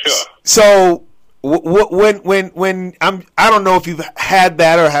 Sure. So when I don't know if you've had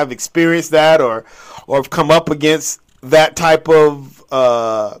that or have experienced that or have come up against that type of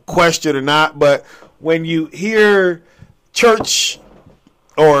question or not, but when you hear church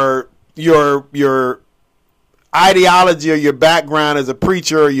or your ideology or your background as a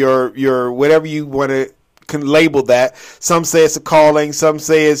preacher or your whatever you want to can label that, some say it's a calling, some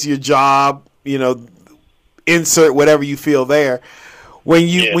say it's your job, insert whatever you feel there. When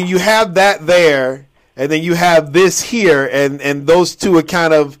you have that there, and then you have this here, and those two are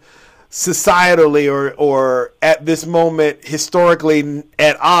kind of societally or at this moment historically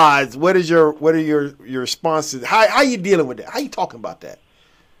at odds. What are your responses? How you dealing with that? How you talking about that?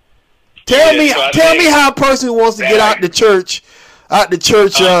 Tell me how a person who wants to get out the church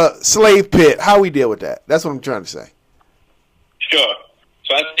slave pit, how we deal with that. That's what I'm trying to say. Sure.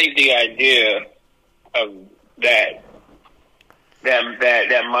 So I think the idea of that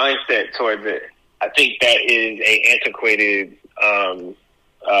mindset towards it, I think that is a antiquated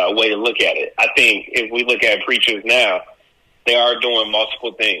way to look at it. I think if we look at preachers now, they are doing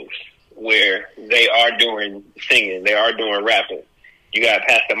multiple things where they are doing singing, they are doing rapping. You got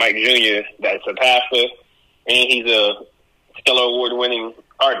Pastor Mike Jr., that's a pastor, and he's a Stellar Award-winning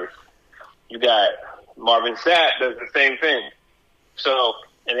artist. You got Marvin Sapp, does the same thing. So,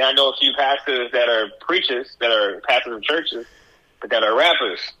 and I know a few pastors that are preachers, that are pastors of churches, but that are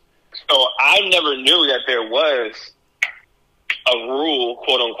rappers. So I never knew that there was a rule,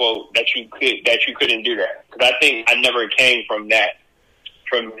 quote unquote, that you couldn't do that. Because I think I never came from that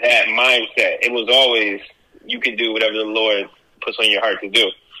mindset. It was always you can do whatever the Lord puts on your heart to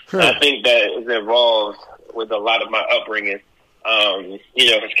do. Sure. I think that is involved with a lot of my upbringing.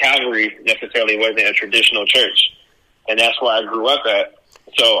 Because Calvary necessarily wasn't a traditional church, and that's where I grew up at.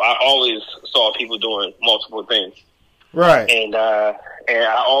 So I always saw people doing multiple things. Right. And I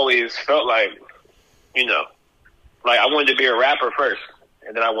always felt like, like I wanted to be a rapper first,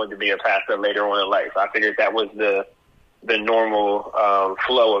 and then I wanted to be a pastor later on in life. I figured that was the normal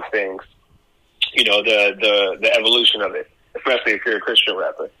flow of things, the evolution of it, especially if you're a Christian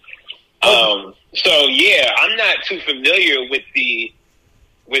rapper. So yeah, I'm not too familiar with the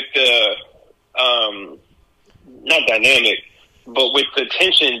not dynamic, but with the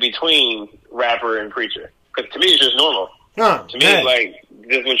tension between rapper and preacher. Because to me, it's just normal. To me, it's like,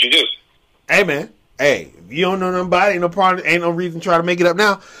 this is what you do. Hey, man. Hey, if you don't know nothing about it, ain't no problem, ain't no reason to try to make it up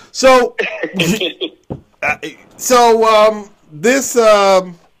now. So, this,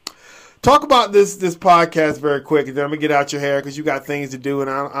 talk about this podcast very quick, and then I'm going to get out your hair because you got things to do, and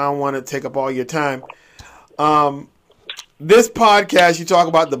I don't want to take up all your time. This podcast, you talk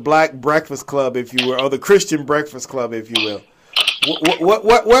about the Black Breakfast Club, if you will, or the Christian Breakfast Club, if you will.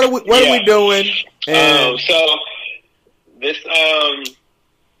 What are we doing? And so this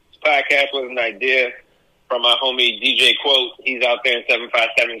podcast was an idea from my homie DJ Quote. He's out there in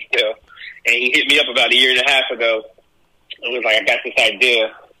 757 still, and he hit me up about a year and a half ago. It was like, I got this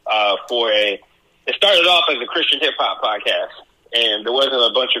idea it started off as a Christian hip hop podcast, and there wasn't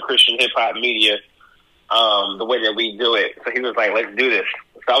a bunch of Christian hip hop media the way that we do it. So he was like, let's do this.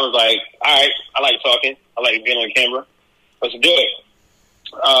 So I was like, all right, I like talking. I like being on camera. Let's do it.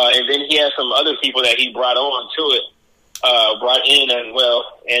 And then he had some other people that he brought in as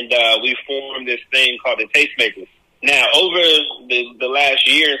well. And we formed this thing called the Tastemakers. Now, over the last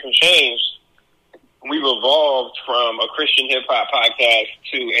year and some change, we've evolved from a Christian hip hop podcast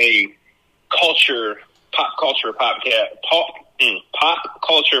to a pop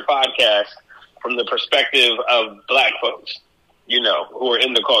culture podcast from the perspective of Black folks, who are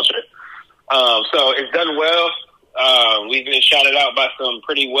in the culture. So it's done well. We've been shouted out by some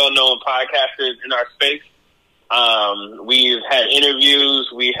pretty well-known podcasters in our space. We've had interviews.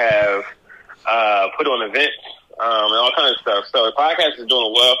 We have put on events and all kinds of stuff. So the podcast is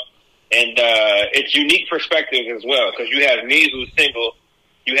doing well. And it's unique perspectives as well, because you have me who's single.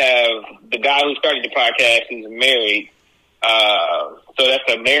 You have the guy who started the podcast who's married. So that's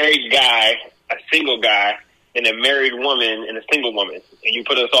a married guy, a single guy, and a married woman and a single woman. And you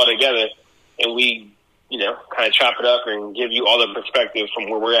put us all together, and we, kind of chop it up and give you all the perspectives from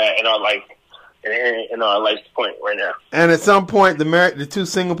where we're at in our life, in our life's point right now. And at some point, the two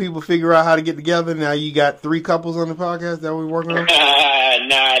single people figure out how to get together. Now you got 3 couples on the podcast that we're working on?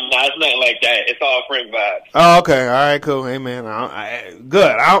 Nah, it's nothing like that. It's all friend vibes. Oh, okay. All right, cool. Hey, man.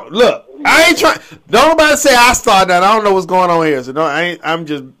 Good. Look, I ain't trying. Don't nobody say I started that. I don't know what's going on here. So I'm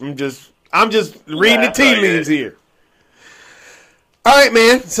just reading the tea leaves here. All right,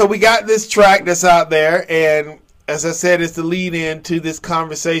 man. So we got this track that's out there, and as I said, it's the lead in to this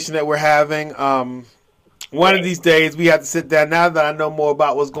conversation that we're having. One of these days, we have to sit down. Now that I know more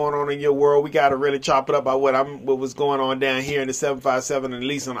about what's going on in your world, we got to really chop it up about what was going on down here in the 757, at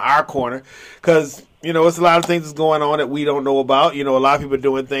least on our corner. Because, it's a lot of things that's going on that we don't know about. A lot of people are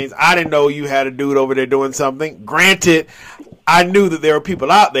doing things. I didn't know you had a dude over there doing something. Granted, I knew that there were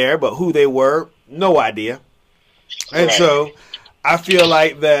people out there, but who they were, no idea. And so I feel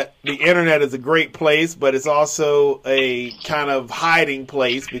like that the internet is a great place, but it's also a kind of hiding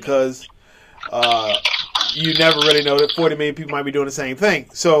place because you never really know that 40 million people might be doing the same thing.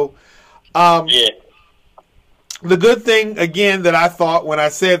 So, the good thing, again, that I thought when I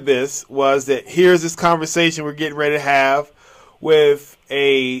said this was that here's this conversation we're getting ready to have with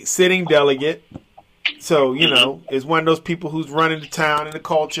a sitting delegate. So, is one of those people who's running the town and the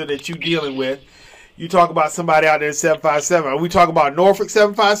culture that you're dealing with. You talk about somebody out there in 757. Are we talking about Norfolk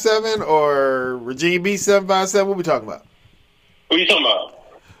 757 or Virginia Beach 757? What are we talking about? What are you talking about?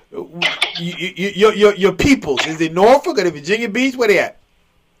 Your peoples. Is it Norfolk or the Virginia Beach? Where they at?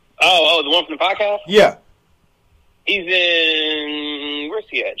 Oh, the one from the podcast? Yeah. He's in, where's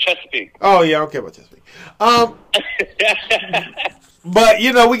he at? Chesapeake. Oh, yeah, I don't care about Chesapeake. But,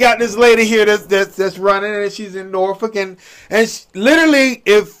 we got this lady here that's running, and she's in Norfolk. And she, literally,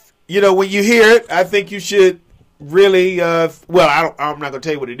 if, when you hear it, I think you should really, I'm not going to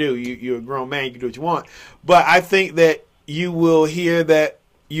tell you what to do. You're a grown man. You can do what you want. But I think that you will hear that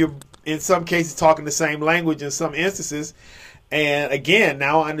you're, in some cases, talking the same language in some instances. And again,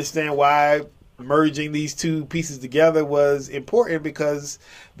 now I understand why merging these two pieces together was important, because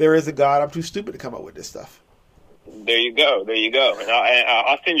there is a God. I'm too stupid to come up with this stuff. There you go. And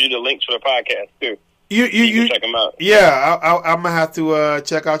I'll send you the links for the podcast, too. You can check them out. Yeah, I'm going to have to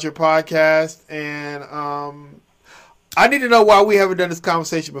check out your podcast. And I need to know why we haven't done this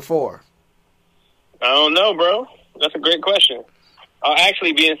conversation before. I don't know, bro. That's a great question. I'll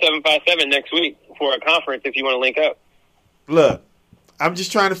actually be in 757 next week for a conference if you want to link up. Look, I'm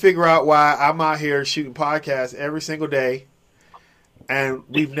just trying to figure out why I'm out here shooting podcasts every single day, and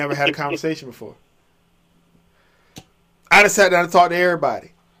we've never had a conversation before. I just sat down and talked to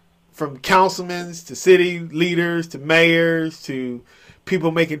everybody, from councilmen to city leaders to mayors to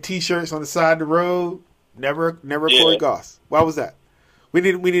people making T-shirts on the side of the road. Never Corey Goss. Why was that? We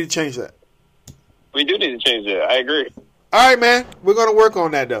need to change that. We do need to change that. I agree. All right, man. We're gonna work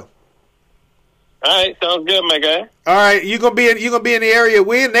on that though. All right, sounds good, my guy. All right, you gonna be in the area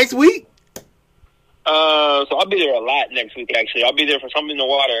when next week? So I'll be there a lot next week. Actually, I'll be there for Something in the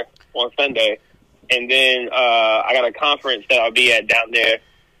Water on Sunday, and then I got a conference that I'll be at down there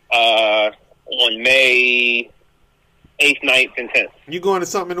on May 8th, 9th, and 10th. You going to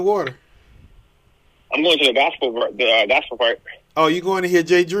Something in the Water? I'm going to the gospel part. Oh, you going to hear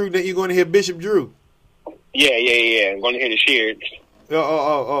Jay Drew? You going to hear Bishop Drew? Yeah. I'm going to hear the Sheards.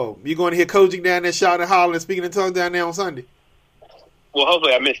 Oh. You going to hear Kojic down there shouting, hollering, and speaking in tongues down there on Sunday? Well,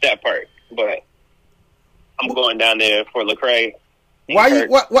 hopefully I missed that part, but I'm going down there for Lecrae. Why you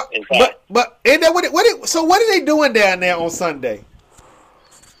what? But ain't that what? So what are they doing down there on Sunday?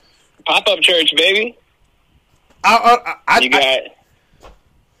 Pop-up church, baby. You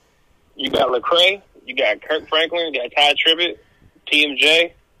got Lecrae, you got Kirk Franklin, you got Ty Tribbett,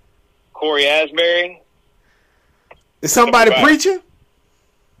 TMJ, Corey Asbury. Is somebody preaching?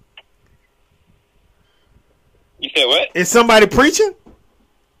 You said what? Is somebody preaching?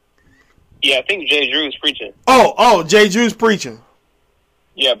 Yeah, I think Jay Drew's preaching. Oh, Jay Drew's preaching.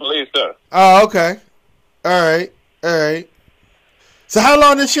 Yeah, I believe so. Oh, okay. All right. All right. So how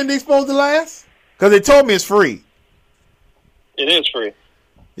long this shindig supposed to last? Because they told me it's free. It is free.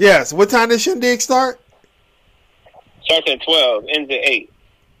 Yes. What time does shindig start? Starts at 12, ends at 8.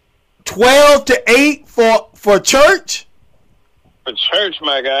 12 to 8 for church? For church,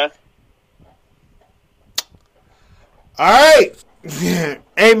 my guy. All right.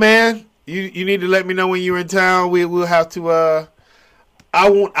 Hey, man. You need to let me know when you're in town. We'll have to. I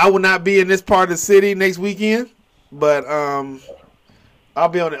will not be in this part of the city next weekend, but I'll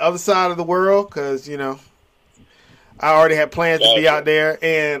be on the other side of the world because I already had plans to be out there,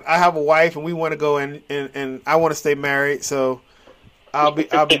 and I have a wife, and we want to go and I want to stay married, so I'll be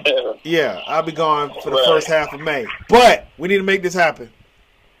gone for the first half of May. But we need to make this happen.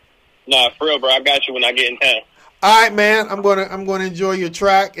 Nah, for real, bro. I got you when I get in town. All right, man. I'm gonna enjoy your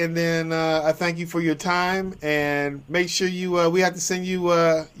track, and then I thank you for your time. And make sure we have to send you.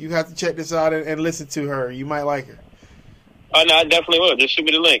 You have to check this out and listen to her. You might like her. Oh no, I definitely will. Just shoot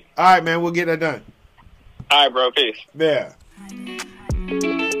me the link. All right, man. We'll get that done. All right, bro. Peace. Yeah.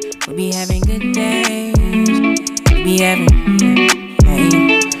 We be having good days. We be having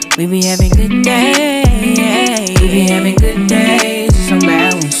good days. We be having good days. Some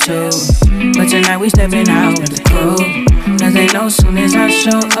bad ones too. But tonight we stepping out with the crew. Cause they know soon as I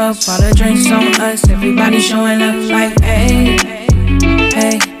show up, all the drinks on us. Everybody showing up like, hey,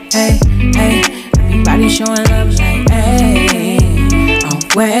 hey, hey, hey. Everybody showing up like, hey,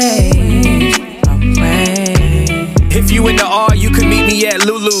 always, always. If you in the R, you can meet me at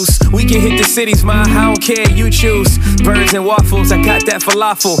Lulu's. We can hit the cities, ma, I don't care, you choose. Birds and waffles, I got that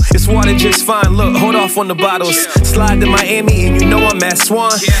falafel. It's water just fine, look, hold off on the bottles. Slide to Miami and you know I'm at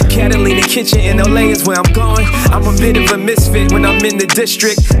Swan. Catalina Kitchen in LA is where I'm going. I'm a bit of a misfit when I'm in the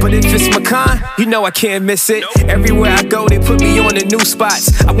district, but if it's Macan, you know I can't miss it. Everywhere I go, they put me on the new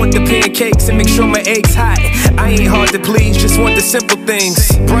spots. I want the pancakes and make sure my eggs hot. I ain't hard to please, just want the simple things.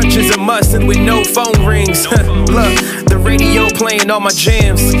 Brunch is a must and with no phone rings. Look, the radio playing all my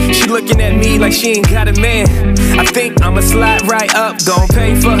jams. She looking at me like she ain't got a man. I think I'ma slide right up, gon'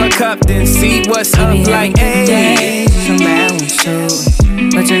 pay for her cup, then see what's up like, hey. Some bad ones too.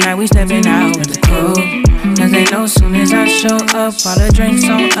 But tonight we stepping out with the crew. Cause they know soon as I show up, all the drinks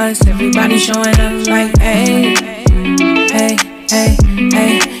on us. Everybody showing up like, hey, hey, hey,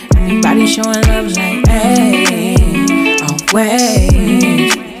 hey. Everybody showing up like, hey,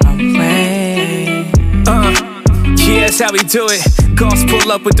 always, always. Yeah, that's how we do it. Goss pull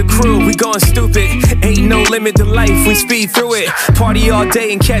up with the crew, we going stupid. Ain't no limit to life, we speed through it. Party all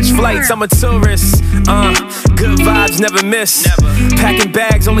day and catch flights, I'm a tourist. Good vibes, never miss. Packing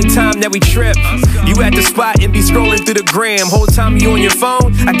bags, only time that we trip. You at the spot and be scrolling through the gram. Whole time you on your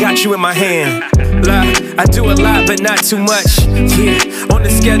phone, I got you in my hand. I do a lot, but not too much. Yeah, on the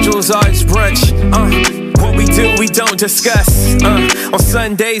schedule's always brunch. What we do, we don't discuss. On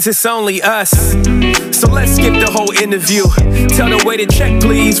Sundays, it's only us. So let's skip the whole interview. Tell the waiter check,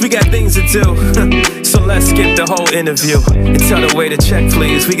 please, we got things to do. So let's skip the whole interview and tell the waiter check,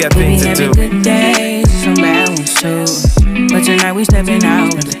 please, we got things to do. We having good days, some bad ones too. But tonight we stepping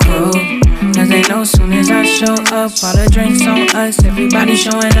out with the crew. Cause they know soon as I show up, all the drinks on us. Everybody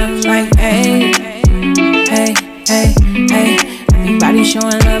showing up like, hey, hey, hey, hey. Everybody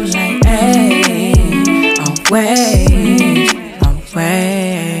showing up like, hey, always,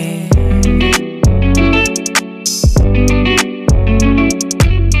 always.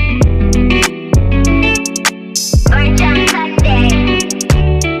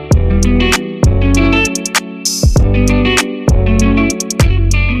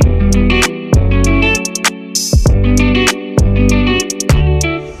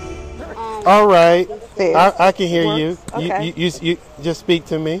 All right. This. I can hear you. Okay. You just speak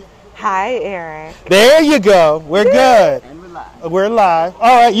to me. Hi, Eric. There you go. We're good. And we're live.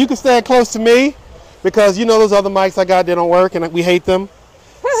 All right. You can stand close to me because you know those other mics I got, they don't work and we hate them.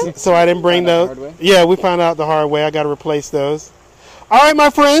 So I didn't bring those. Yeah, we found out the hard way. I got to replace those. All right, my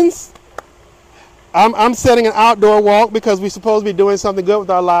friends. I'm setting an outdoor walk because we're supposed to be doing something good with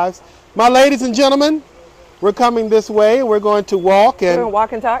our lives. My ladies and gentlemen, we're coming this way. We're going to walk and We're gonna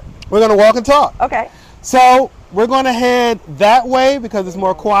walk and talk. we're going to walk and talk. Okay. So we're going to head that way because it's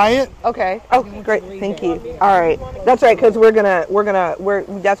more quiet. Okay. Oh, great. Thank you. All right. That's right. Because we're gonna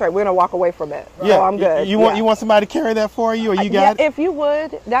that's right. We're gonna walk away from it. Yeah, So I'm good. You want somebody to carry that for you, or you got it? If you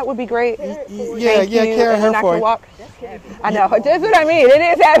would, that would be great. Yeah, Thank you. carry And her then I for can you. walk. I know. That's what I mean. It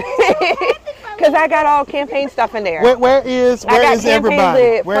is happening. Because I got all campaign stuff in there. Where is I got everybody? campaign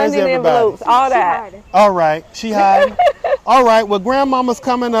lid, Where is funding everybody? envelopes, all that. All right, she hiding. All right, well, grandmama's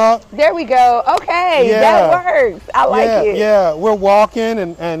coming up. There we go. Okay, Yeah. that works. I like it. Yeah, we're walking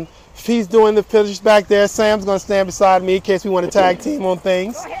and he's doing the pictures back there. Sam's going to stand beside me in case we want to tag team on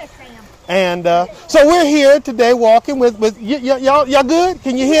things. Go ahead, Sam. And so we're here today walking with y'all good?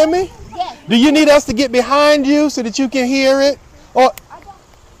 Can you hear me? Yes. Do you need us to get behind you so that you can hear it? Or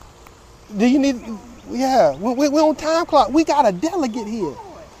do you need, yeah, we're on time clock. We got a delegate here.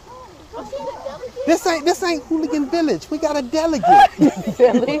 This ain't Hooligan Village. We got a delegate.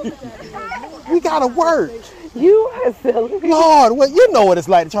 Silly. We got to work. You are silly. Lord, well, you know what it's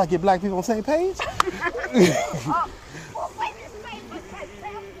like to try to get black people on the same page.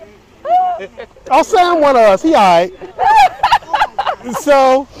 Oh, Sam one of us. He all right.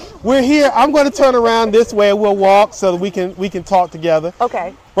 So we're here. I'm going to turn around this way and we'll walk so that we can talk together.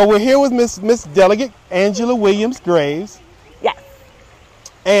 Okay. But we're here with Miss Delegate Angela Williams Graves. Yes.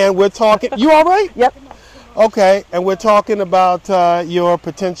 And we're talking. You all right? Yep. Okay. And we're talking about your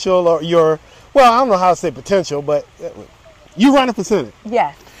potential or your, well, I don't know how to say potential, but you running for Senate.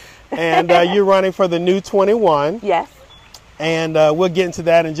 Yes. And you're running for the new 21. Yes. And we'll get into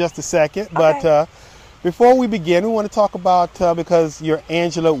that in just a second. Okay. But before we begin, we want to talk about, because you're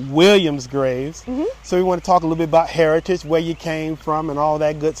Angela Williams Graves, so we want to talk a little bit about heritage, where you came from and all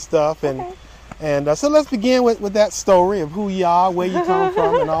that good stuff. And Okay. and so let's begin with that story of who you are, where you come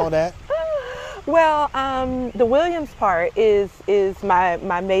from and all that. Well, the Williams part is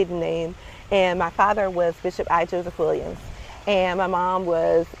my maiden name, and my father was Bishop I. Joseph Williams, and my mom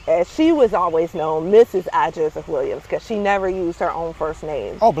was, as she was always known, Mrs. I. Joseph Williams, because she never used her own first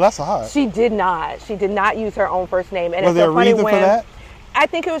name. Oh, bless her heart. She did not. She did not use her own first name. And Was it's there so a funny reason for when that? I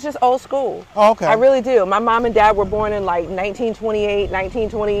think it was just old school. Oh, okay. I really do. My mom and dad were born in like 1928,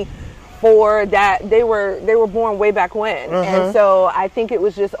 1924. That they were born way back when, and so I think it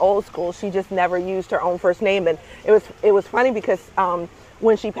was just old school. She just never used her own first name, and it was funny because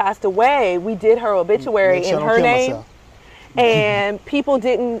when she passed away, we did her obituary Make sure in I don't her kill name. myself. And people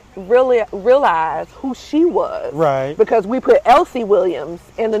didn't really realize who she was. Right. Because we put Elsie Williams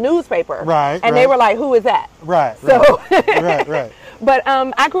in the newspaper. Right, And they right. were like, who is that? Right. So, right. But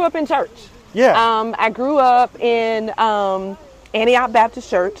I grew up in church. Yeah. I grew up in Antioch Baptist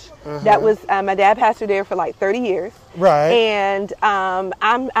Church. That was, my dad pastored there for like 30 years. Right. And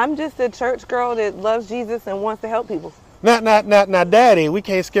I'm just a church girl that loves Jesus and wants to help people. Now, Daddy, we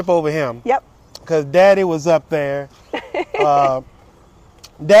can't skip over him. Yep. Because Daddy was up there.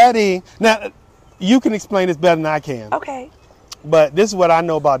 Daddy, now you can explain this better than I can. Okay. But this is what I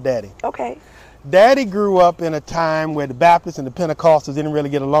know about Daddy. Okay. Daddy grew up in a time where the Baptists and the Pentecostals didn't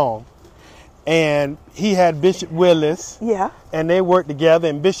really get along. And he had Bishop Willis. Yeah. And they worked together.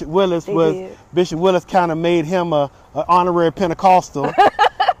 And Bishop Willis did. Bishop Willis kind of made him a honorary Pentecostal.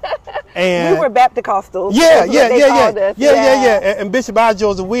 And We were Bapticostals. Yeah. That's what they called us. And Bishop I.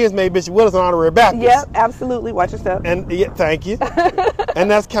 Joseph Williams made Bishop Willis an honorary Baptist. Yep, absolutely. Watch yourself. And yeah, thank you.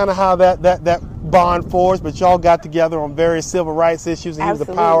 And that's kind of how that bond forged. But y'all got together on various civil rights issues, and he was a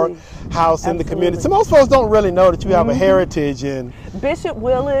powerhouse in the community. So most folks don't really know that you have a heritage in. Bishop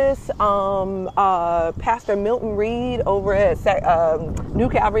Willis, Pastor Milton Reed over at New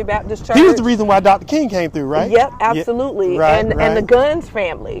Calvary Baptist Church. He was the reason why Dr. King came through, right? Yep, absolutely. Yeah. And the Guns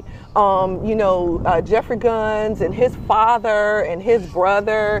family. Jeffrey Guns and his father and his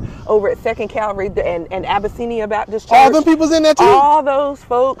brother over at Second Calvary and Abyssinia Baptist Church. All them people's in there too? All those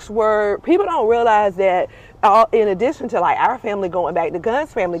folks were, people don't realize that in addition to like our family going back, the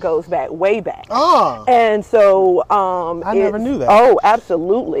Guns family goes back way back. Oh. And so I never knew that. Oh,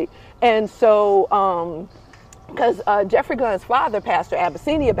 absolutely. And so because Jeffrey Gunn's father pastored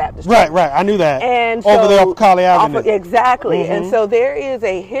Abyssinia Baptist Church. Right. I knew that. And over so, there off Colley Avenue. Exactly. And so there is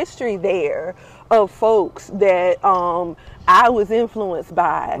a history there of folks that I was influenced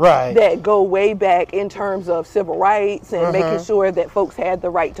by that go way back in terms of civil rights and making sure that folks had the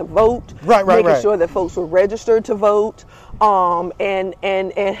right to vote. Making sure that folks were registered to vote, and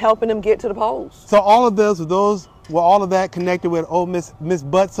helping them get to the polls. So all of those were all of that connected with Miss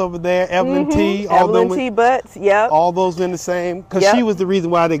Butts over there, Evelyn T. Evelyn T. Butts, yep. All those in the same, because she was the reason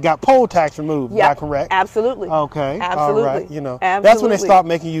why they got poll tax removed. Is that correct? Absolutely. Okay. Absolutely. All right. Absolutely. That's when they start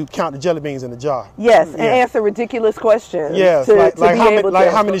making you count the jelly beans in the jar. Yes, and answer ridiculous questions. Yes,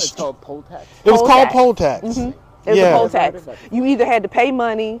 how many? It's called poll tax. It was called poll tax. It was a poll tax. You either had to pay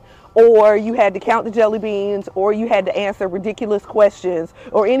money, or you had to count the jelly beans, or you had to answer ridiculous questions,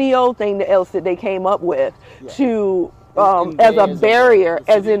 or any old thing else that they came up with to as a barrier,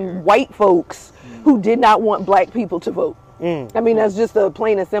 as in white folks who did not want black people to vote. I mean, that's just the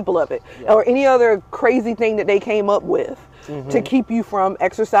plain and simple of it. Or any other crazy thing that they came up with to keep you from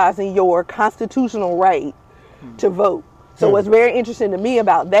exercising your constitutional right to vote. So what's very interesting to me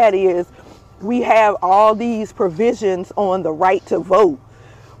about that is we have all these provisions on the right to vote,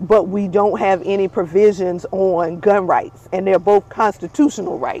 but we don't have any provisions on gun rights, and they're both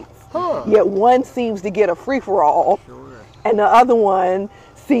constitutional rights. Yet one seems to get a free-for-all, and the other one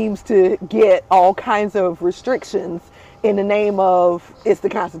seems to get all kinds of restrictions in the name of it's the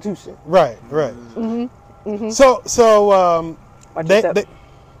Constitution. Right. So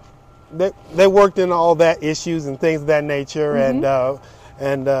they worked in all that issues and things of that nature,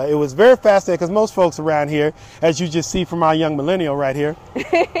 and it was very fascinating because most folks around here, as you just see from our young millennial right here,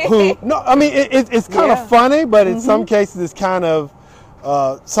 it's kind of funny, but in some cases it's kind of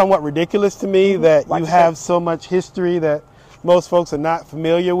somewhat ridiculous to me that you have so much history that most folks are not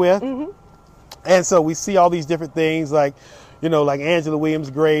familiar with. And so we see all these different things like Angela Williams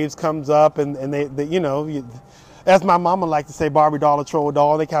Graves comes up and they as my mama liked to say, Barbie doll or troll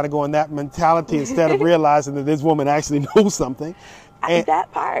doll, they kind of go in that mentality instead of realizing that this woman actually knows something. And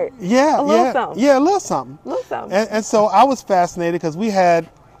that part. Yeah, a little something. Yeah, a little something. And so I was fascinated because we had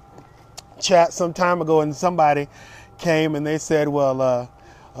chat some time ago and somebody came and they said, well,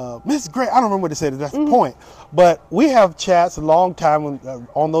 Miss Gray, I don't remember what they said, that's the point. But we have chats a long time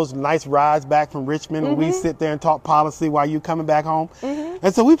on those nice rides back from Richmond when we sit there and talk policy while you coming back home.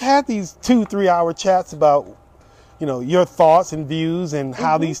 And so we've had these 2-3 hour chats about, your thoughts and views and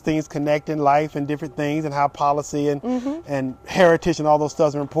how these things connect in life and different things and how policy and heritage and all those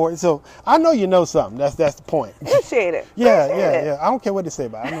stuff are important. So I know you know something. That's the point. Appreciate it. Yeah. I don't care what they say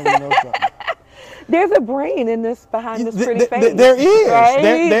about it. I know you know something. There's a brain in this behind this pretty face. There is. Right?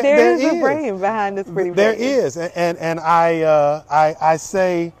 There is a brain behind this pretty face. There is. And I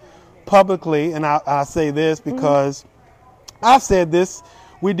say publicly, and I say this because I've said this.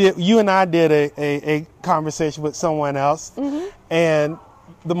 You and I did a conversation with someone else. And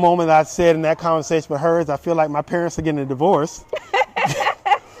the moment I said in that conversation with her is I feel like my parents are getting a divorce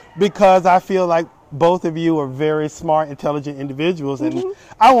because I feel like both of you are very smart, intelligent individuals, and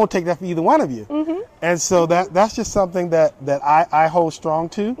I won't take that for either one of you. And so that's just something that I hold strong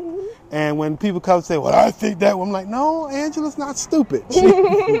to. And when people come and say, well, I think that, I'm like, no, Angela's not stupid.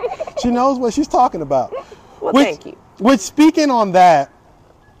 She knows what she's talking about. Well, thank you. Which, speaking on that,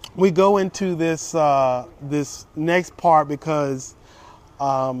 we go into this this next part because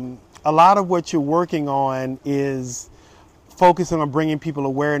a lot of what you're working on is focusing on bringing people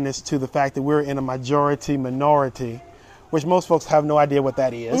awareness to the fact that we're in a majority minority, which most folks have no idea what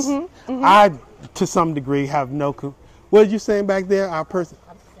that is. I, to some degree, have no. What did you saying back there? Our person.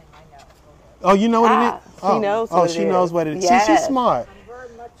 I'm saying I know. Oh, you know what it is? She knows. What she knows what it is. Yes. She's smart. I'm very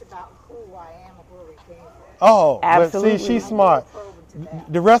much about who I am and where we came from. Oh, absolutely. But see, she's smart.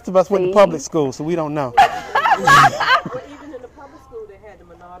 The rest of us went to public school, so we don't know. Well, even in the public school, they had the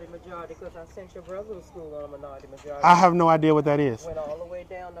minority majority because I sent your brother to school on a minority majority. I have no idea what that is. Went all the way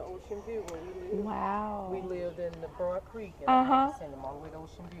down to Ocean View where we lived. Wow. We lived in the Broad Creek, and I sent them all the way to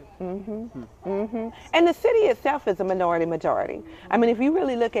Ocean View. And the city itself is a minority majority. I mean, if you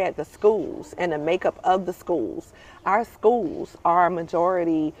really look at the schools and the makeup of the schools, our schools are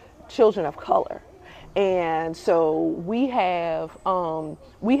majority children of color. And so we have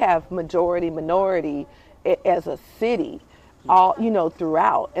majority minority as a city all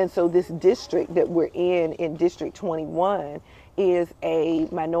throughout. And so this district that we're in District 21 is a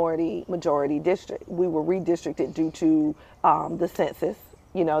minority majority district. We were redistricted due to the census.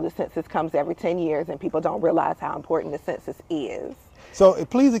 The census comes every 10 years and people don't realize how important the census is. So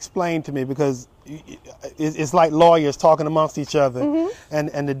please explain to me, because it's like lawyers talking amongst each other,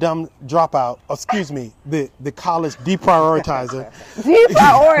 and the dumb dropout, the college deprioritizer.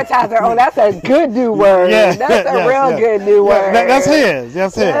 Deprioritizer, oh, that's a good new word. Yeah, that's a real good new word. That's his.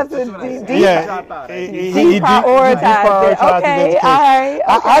 That's his. That's He deprioritized okay, education. All right,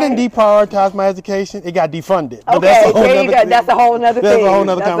 okay. I didn't deprioritize my education. It got defunded. But okay, there you go. That's a whole other thing. That's a whole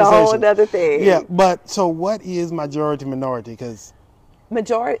other conversation. That's a whole other thing. Yeah, but so what is majority minority? Because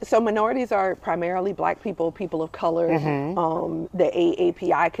minorities are primarily Black people, people of color, the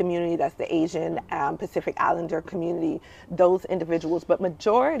AAPI community, that's the Asian Pacific Islander community, those individuals. But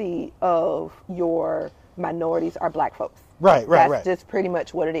majority of your minorities are Black folks. Right. That's just pretty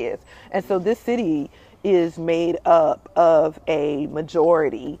much what it is. And so this city is made up of a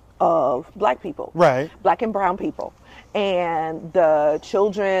majority of Black people. Right. Black and brown people. And the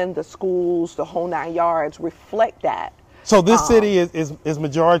children, the schools, the whole 9 yards reflect that. So this city is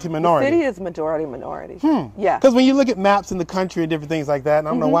majority minority? The city is majority minority. Yeah. Because when you look at maps in the country and different things like that, and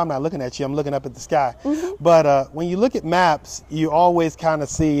I don't know why I'm not looking at you, I'm looking up at the sky. But when you look at maps, you always kind of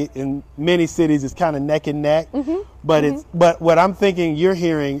see in many cities it's kind of neck and neck. But what I'm thinking you're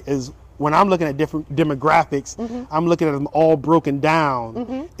hearing is when I'm looking at different demographics, I'm looking at them all broken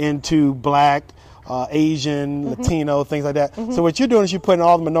down into Black, Asian, Latino, things like that. So what you're doing is you're putting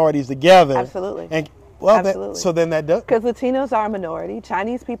all the minorities together. Absolutely. And well, Absolutely. so then that does. Because Latinos are a minority,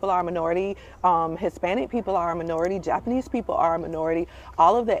 Chinese people are a minority, Hispanic people are a minority, Japanese people are a minority.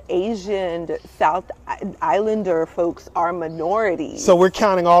 All of the Asian South Islander folks are minorities. So we're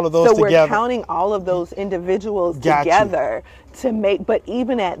counting all of those So together. we're counting all of those individuals Got you. together to make, but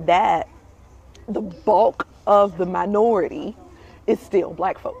even at that, the bulk of the minority is still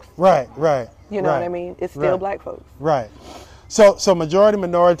Black folks. Right. You know right, what I mean? It's still right. Black folks. Right. So majority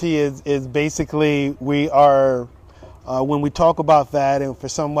minority is basically we are when we talk about that, and for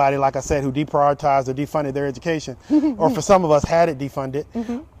somebody like I said who deprioritized or defunded their education, or for some of us had it defunded,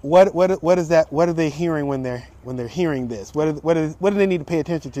 what is that? What are they hearing when they're hearing this? What do they need to pay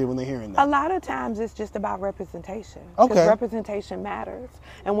attention to when they're hearing that? A lot of times it's just about representation. Because Okay. representation matters.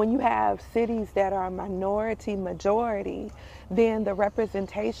 And when you have cities that are minority majority, then the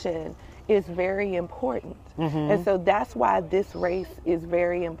representation is very important. And so that's why this race is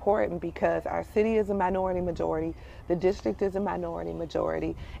very important, because our city is a minority majority, the district is a minority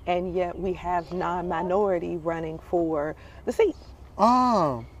majority, and yet we have non-minority running for the seat.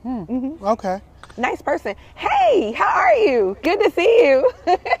 Oh, okay. Nice person. Hey, how are you? Good to see you.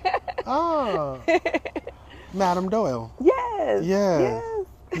 Oh, Madam Doyle. Yes. Yes.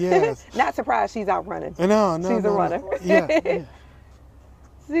 Yes. Not surprised she's out running. No, She's a runner. Yeah.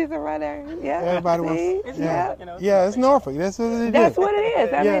 She's a runner. Yeah. Everybody See? wants. Yeah. Yeah, it's Norfolk. That's what it is. That's what it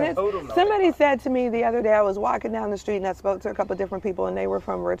is. I Yeah. mean, somebody said to me the other day, I was walking down the street and I spoke to a couple of different people, and they were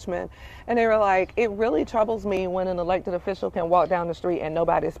from Richmond, and they were like, it really troubles me when an elected official can walk down the street and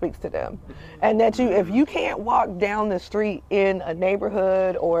nobody speaks to them. And that if you can't walk down the street in a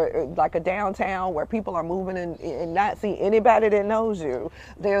neighborhood or like a downtown where people are moving and not see anybody that knows you,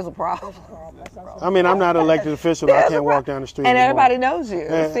 there's a problem. I mean, I'm not an elected official. But I can't walk down the street And anymore. everybody knows you.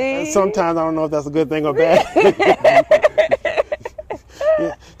 And See? sometimes I don't know if that's a good thing or bad.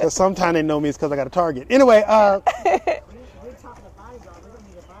 Because sometimes they know me it's because I got a target. Anyway,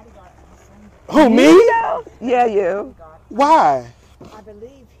 who, me? You? Yeah, you. Why? I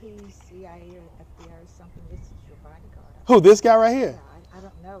believe he's CIA or FBI or something. This is your bodyguard. Who, this guy right here? I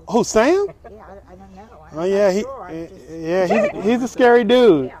don't know. Who, Sam? Yeah, I don't know. Oh yeah, he's a scary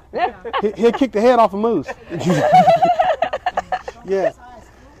dude. He'll kick the head off a moose. Yeah.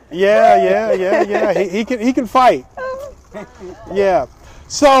 He can fight. Yeah.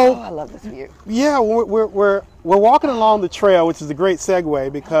 So I love this view. yeah, we're walking along the trail, which is a great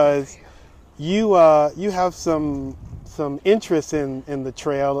segue because you have some interest in the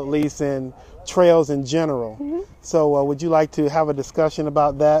trail, at least in trails in general. So would you like to have a discussion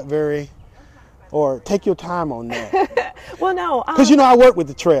about that or take your time on that? Well, no. Because I work with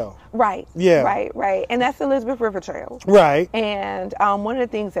the trail. Right. Yeah. Right. And that's the Elizabeth River Trail. Right. And one of the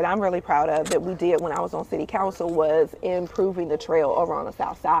things that I'm really proud of that we did when I was on city council was improving the trail over on the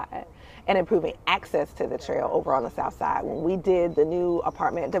south side and improving access to the trail over on the south side. When we did the new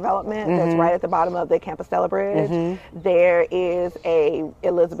apartment development that's right at the bottom of the Campostella Bridge, there is a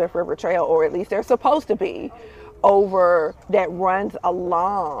Elizabeth River Trail, or at least there's supposed to be, over that runs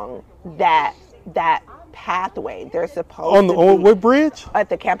along that pathway. They're supposed to be what bridge? at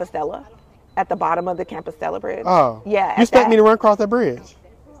the Campostella, at the bottom of the Campostella Bridge. Oh, yeah. You expect me to run across that bridge?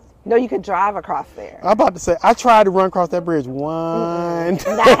 No, you could drive across there. I'm about to say I tried to run across that bridge one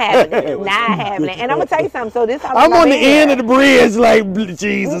time. Not happening. And I'm gonna tell you something. So this I'm on the end of the bridge, like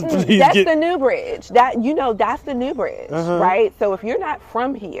Jesus, please That's get. the new bridge. That's the new bridge, right? So if you're not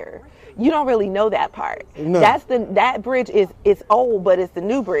from here, you don't really know that part. No. That bridge is old, but it's the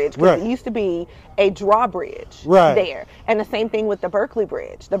new bridge because Right. it used to be a drawbridge Right. there. And the same thing with the Berkeley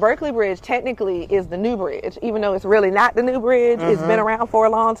Bridge. The Berkeley Bridge technically is the new bridge, even though it's really not the new bridge. It's been around for a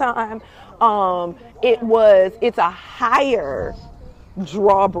long time. It's a higher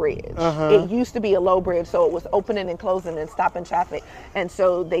drawbridge. It used to be a low bridge, so it was opening and closing and stopping traffic. And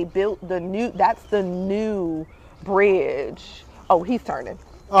so they built that's the new bridge. Oh, he's turning.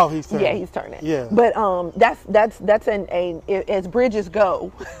 Oh, he's turning. Yeah, he's turning. Yeah. But that's as bridges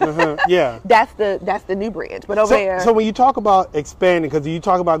go. Yeah. That's the new bridge. But over there. So when you talk about expanding, because you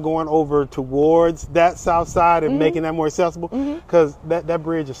talk about going over towards that south side and making that more accessible, because that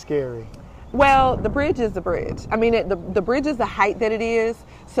bridge is scary. Well, the bridge is the bridge. I mean, the bridge is the height that it is,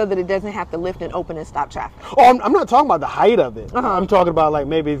 so that it doesn't have to lift and open and stop traffic. Oh, I'm not talking about the height of it. I'm talking about like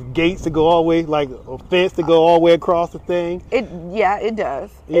maybe it's gates to go all the way, like a fence to go all the way across the thing. It does.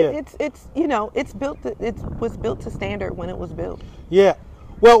 Yeah. It was built to standard when it was built. Yeah.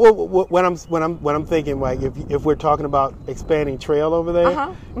 Well, when I'm thinking, like, if we're talking about expanding trail over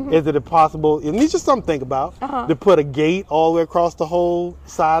there, is it a possible? And it's just something to think about. To put a gate all the way across the whole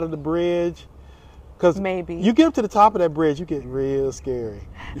side of the bridge, because maybe you get up to the top of that bridge, you get real scary.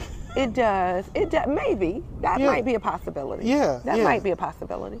 It does. Maybe that might be a possibility. Yeah, that might be a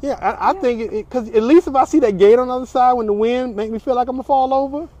possibility. Yeah, I think because at least if I see that gate on the other side when the wind make me feel like I'm gonna fall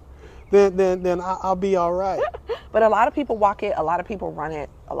over, then I'll be all right. But a lot of people walk it. A lot of people run it.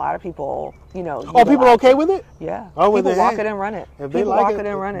 A lot of people, Oh, people are okay with it? Yeah. Oh, people walk it and run it. If they like it,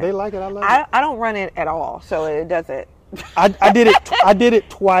 they like it. I love it. I don't run it at all, so it doesn't. I did it. I did it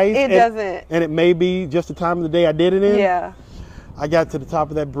twice. It doesn't. And it may be just the time of the day I did it in. Yeah. I got to the top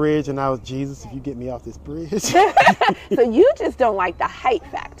of that bridge and I was, Jesus, if you get me off this bridge. So you just don't like the height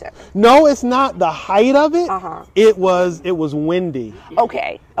factor. No, it's not the height of it. It was windy.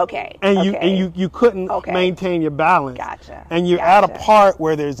 Okay. And you couldn't maintain your balance. Gotcha. And you're at a part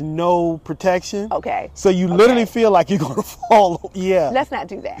where there's no protection. Okay. So you literally feel like you're gonna fall. Yeah. Let's not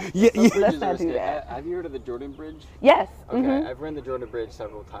do that. Yeah. Let's not do that. Have you heard of the Jordan Bridge? Yes. Okay. I've ridden the Jordan Bridge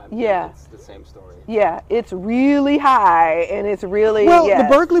several times. Yeah. It's the same story. Yeah. It's really high and it's really the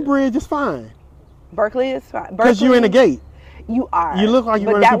Berkeley Bridge is fine. Berkeley is fine. Because you're in a gate. You are. You look like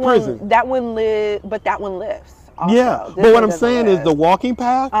you're running through prison. But that one lifts. Also. Yeah, but what I'm saying is the walking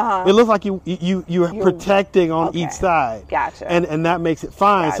path. It looks like you're protecting on each side. Gotcha. And that makes it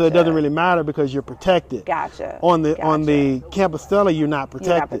fine. So it doesn't really matter because you're protected. Gotcha. On the Campostella, you're not protected.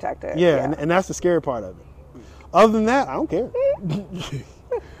 You're not protected. Yeah. And that's the scary part of it. Other than that, I don't care.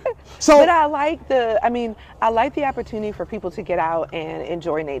 But I like the opportunity for people to get out and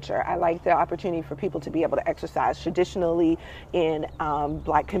enjoy nature. I like the opportunity for people to be able to exercise. Traditionally in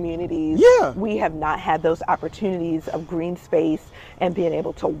Black communities, we have not had those opportunities of green space and being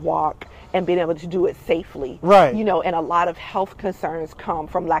able to walk and being able to do it safely. Right. And a lot of health concerns come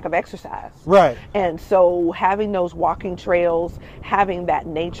from lack of exercise. Right. And so having those walking trails, having that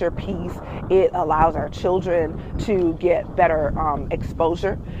nature piece, it allows our children to get better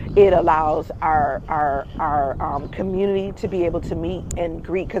exposure. It allows our community to be able to meet and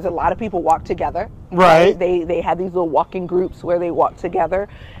greet, because a lot of people walk together. Right. They have these little walking groups where they walk together.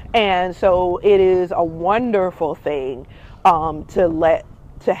 And so it is a wonderful thing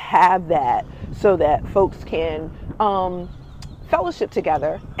to have that, so that folks can fellowship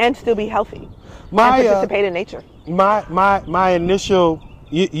together and still be healthy and participate in nature. My initial,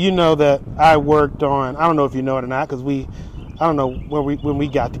 you know that I worked on, I don't know if you know it or not, because I don't know when we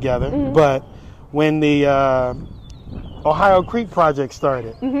got together, but when the Ohio Creek project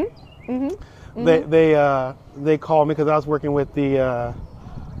started, they called me because I was working with the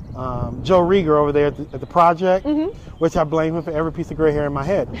Joe Rieger over there at the project, which I blame him for every piece of gray hair in my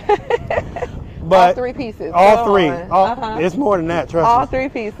head. But all three pieces. All three. It's more than that, trust me. All three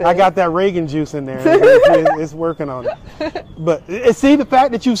pieces. I got that Reagan juice in there. It's working on it. But see, the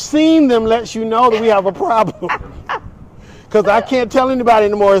fact that you've seen them lets you know that we have a problem. Because I can't tell anybody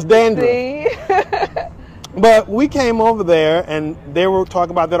anymore it's dandruff. But we came over there and they were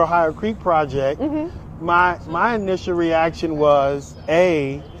talking about that Ohio Creek project. My initial reaction was,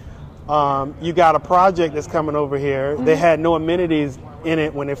 you got a project that's coming over here. They had no amenities in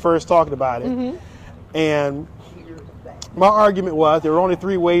it when they first talked about it. And my argument was there were only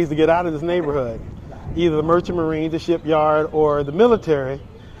 3 ways to get out of this neighborhood. Either the Merchant Marine, the shipyard, or the military.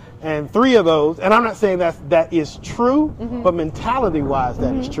 And 3 of those, and I'm not saying that is true, but mentality-wise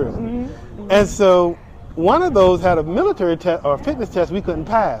that is true. And so one of those had a military test or a fitness test we couldn't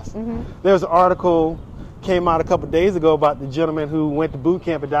pass. There's an article came out a couple of days ago about the gentleman who went to boot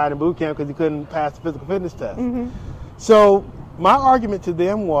camp and died in boot camp because he couldn't pass the physical fitness test. So my argument to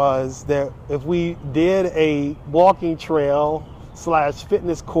them was that if we did a walking trail /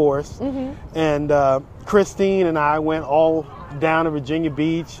 fitness course, and Christine and I went all down to Virginia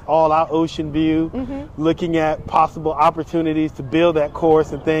Beach, all out Ocean View, looking at possible opportunities to build that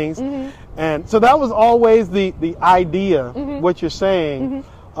course and things. And so that was always the idea, what you're saying,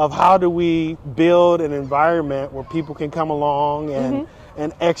 of how do we build an environment where people can come along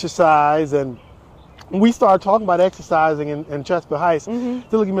and exercise. And we started talking about exercising in Chesapeake Heights. They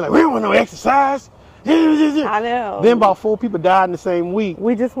look at me like, we don't want no exercise. I know. Then about 4 people died in the same week.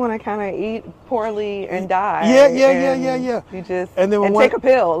 We just want to kind of eat poorly and die. Yeah. You just and take a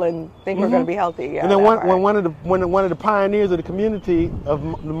pill and think we're going to be healthy. Yeah, and then when one of the pioneers of the community, of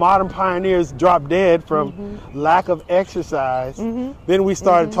the modern pioneers, dropped dead from lack of exercise, then we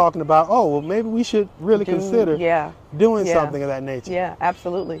started talking about, maybe we should really consider doing something of that nature. Yeah,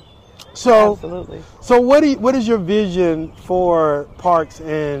 absolutely. So absolutely. So what is your vision for parks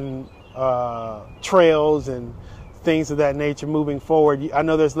and trails and things of that nature moving forward. I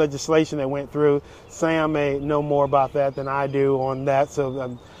know there's legislation that went through. Sam may know more about that than I do on that,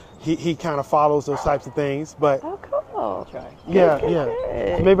 so he kind of follows those types of things. But oh, cool. Yeah.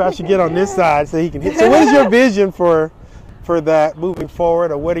 So maybe I should get on this side so he can hit. So what is your vision for that moving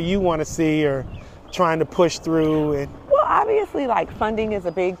forward, or what do you want to see or trying to push through? And well, obviously, like funding is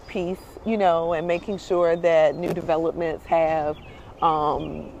a big piece, and making sure that new developments have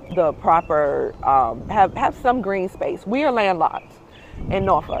the proper have some green space. We are landlocked in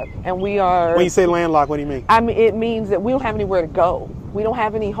Norfolk, and we are. When you say landlocked, what do you mean? I mean, it means that we don't have anywhere to go. We don't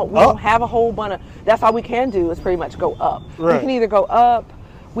have we don't have a whole bunch of. That's all we can do is pretty much go up. Right. We can either go up,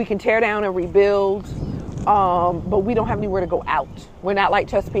 we can tear down and rebuild, but we don't have anywhere to go out. We're not like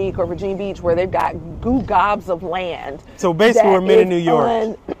Chesapeake or Virginia Beach where they've got gobs of land. So basically, we're mini New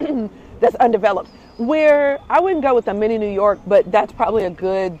York. That's undeveloped. Where I wouldn't go with a mini New York, but that's probably a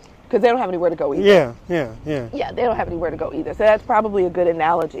good, because they don't have anywhere to go either. Yeah, they don't have anywhere to go either. So that's probably a good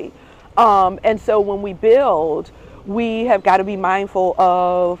analogy. And so when we build, we have got to be mindful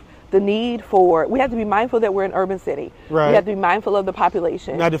of the need for, we have to be mindful that we're an urban city. Right. We have to be mindful of the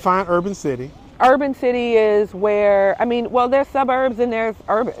population. Now define urban city. Urban city is where, there's suburbs and there's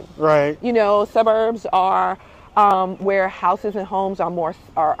urban. Right. Suburbs are where houses and homes are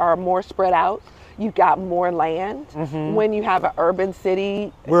more spread out. You've got more land. Mm-hmm. When you have an urban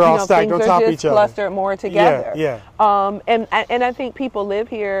city, we're all stacked on top of each other. Clustered more together. Yeah. And I think people live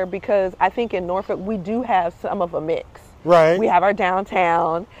here because I think in Norfolk we do have some of a mix. Right. We have our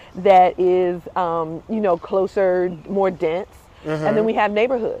downtown that is, closer, more dense. Mm-hmm. And then we have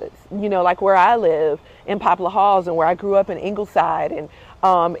neighborhoods, like where I live in Poplar Halls and where I grew up in Ingleside and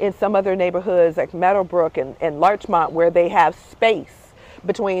in some other neighborhoods like Meadowbrook and Larchmont where they have space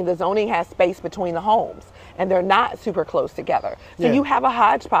between, the zoning has space between the homes and they're not super close together. So you have a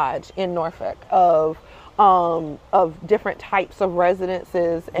hodgepodge in Norfolk of different types of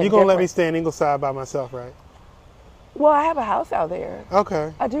residences. And you're going to let me stay in Ingleside by myself, right? Well, I have a house out there.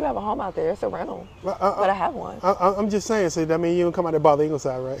 Okay. I do have a home out there. It's a rental, but I have one. I'm just saying, so that means you don't come out there and bother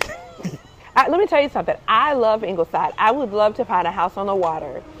Ingleside, right? Let me tell you something. I love Ingleside. I would love to find a house on the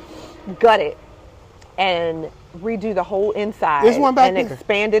water, gut it, and redo the whole inside. There's one back and there.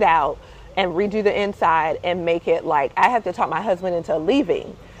 Expand it out and redo the inside and make it like, I have to talk my husband into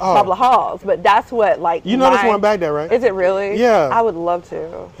leaving Poplar Halls, but that's what there's one back there, right? Is it really? Yeah. I would love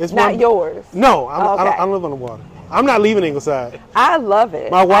to. It's not yours. No, I don't live on the water. I'm not leaving Ingleside. I love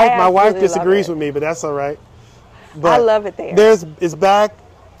it. My wife disagrees with me, but that's all right. But I love it there. It's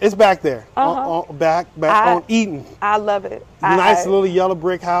back there. On Eaton. I love it. Nice little yellow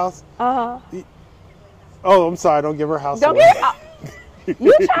brick house. Oh, I'm sorry. Don't give her house away. You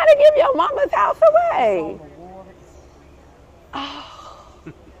trying to give your mama's house away? Oh.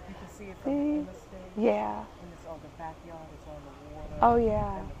 You can see it from the yeah. And it's on the backyard. It's on the water. Oh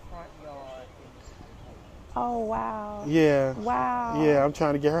yeah. And the front yard. Oh wow. Yeah. Wow. Yeah, I'm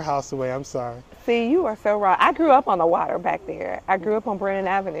trying to get her house away. I'm sorry. See, you are so right. I grew up on the water back there. I grew up on Brennan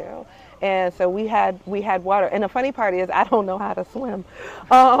Avenue. And so we had water. And the funny part is I don't know how to swim.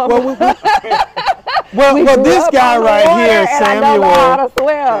 Well, this guy right here, Samuel. I don't know how to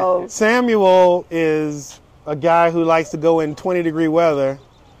swim. Samuel is a guy who likes to go in 20-degree weather.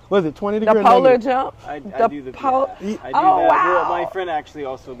 Was it 20 degree? The polar jump. I do that. I do that. Wow. My friend actually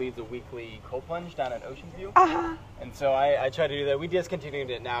also leads a weekly cold plunge down at Ocean View. And so I try to do that. We discontinued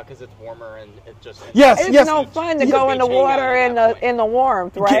it now because it's warmer and it just. It's no fun to go in the water in the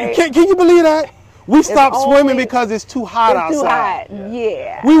warmth, right? Can you believe that? We stopped swimming because it's too hot outside. Too hot.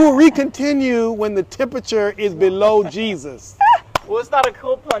 Yeah. We will recontinue when the temperature is below Jesus. Well, it's not a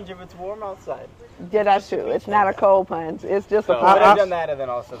cold plunge if it's warm outside. Yeah, that's true. It's not a cold plunge. It's just a plunge. I've done that, and then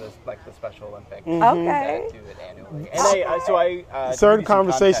also this the Special Olympics. Okay. I do it annually. And certain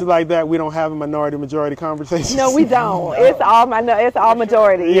conversations like that, we don't have a minority-majority conversation. No, we don't. It's all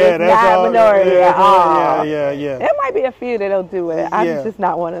majority. Yeah, it's that's not all. minority at all. Yeah. There might be a few that'll do it. I'm just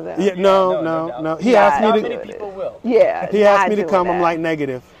not one of them. Yeah, no. He asked me to. Many people will. Yeah. He asked me to come. I'm like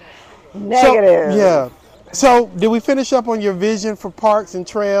negative. Negative. So, did we finish up on your vision for parks and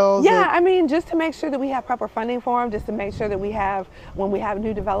trails? Yeah, just to make sure that we have proper funding for them, just to make sure that we have, when we have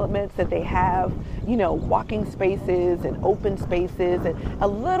new developments, that they have, walking spaces and open spaces and a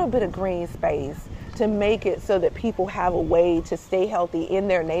little bit of green space to make it so that people have a way to stay healthy in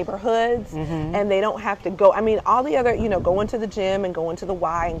their neighborhoods and they don't have to go. All the other, going to the gym and going to the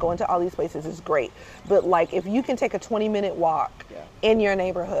Y and going to all these places is great. But if you can take a 20-minute walk in your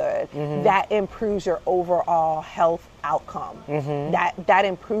neighborhood, that improves your overall health outcome. That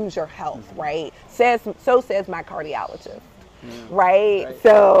improves your health, right? So says my cardiologist. right?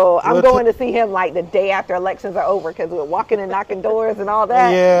 So I'm Well, going to see him like the day after elections are over because we're walking and knocking doors and all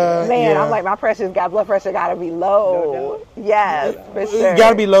that. Yeah, man, yeah. I'm like, my blood pressure got to be low. Yes, for sure. You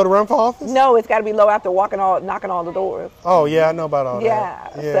got to be low to run for office? No, it's got to be low after knocking all the doors. Oh, yeah, I know about all Yeah,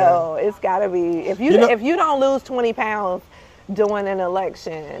 that. Yeah. so it's got to be, if you don't lose 20 pounds during an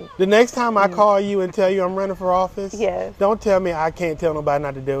election. The next time I call you and tell you I'm running for office, Yes. don't tell me I can't tell nobody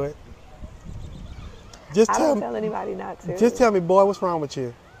not to do it. I don't tell anybody not to. Just tell me, boy, what's wrong with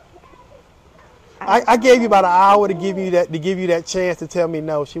you? I gave you about an hour to give you that chance to tell me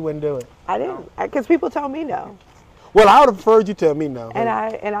no. She wouldn't do it. I didn't, because people told me no. Well, I would have preferred you tell me no. And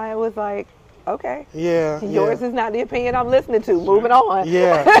I was like, okay. Yeah. Yours is not the opinion I'm listening to. Moving on.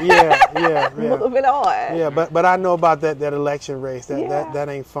 Yeah. Moving on. Yeah, but I know about that election race. That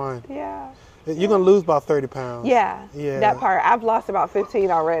ain't fun. Yeah. You're gonna lose about 30 pounds. Yeah. That part. I've lost about 15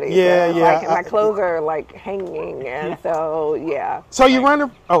 already. Yeah, so, yeah. Like, my clothes are like hanging, and so yeah. So you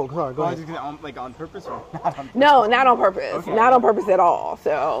running? Oh, go ahead. Like on purpose or not on purpose? No, not on purpose. Okay. Not on purpose at all.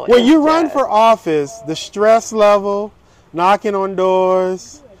 So. When you run for office, the stress level, knocking on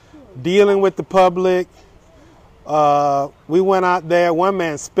doors, dealing with the public. We went out there. One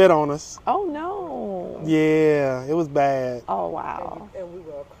man spit on us. Oh no. Yeah, it was bad. Oh wow. And we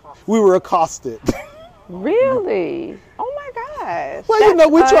were accosted. We were accosted. Really? Oh my gosh.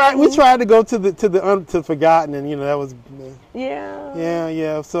 Well, we tried to go to the forgotten, and that was. Yeah.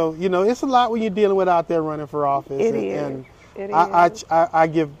 Yeah. So it's a lot when you're dealing with out there running for office. It and is. I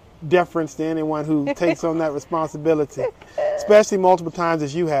give deference to anyone who takes on that responsibility, especially multiple times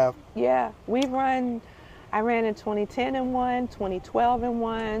as you have. Yeah, I ran in 2010 and won, 2012 and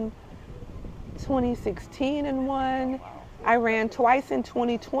won, 2016 and won. I ran twice in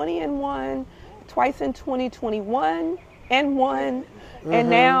 2020 and won, twice in 2021 and won, and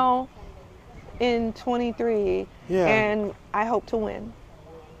now in 23. Yeah. And I hope to win.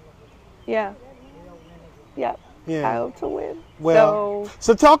 Yeah. Yep. Yeah. I hope to win. Well,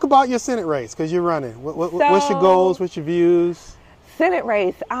 so talk about your Senate race because you're running. What's your goals? What's your views? Senate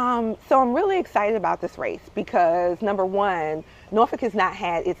race. So I'm really excited about this race because number one, Norfolk has not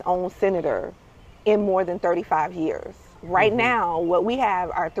had its own senator in more than 35 years. Right now, what we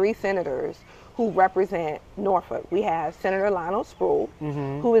have are 3 senators who represent Norfolk. We have Senator Lionel Spruill,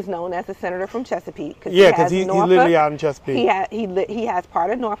 who is known as a senator from Chesapeake. Yeah, because he's literally out in Chesapeake. He has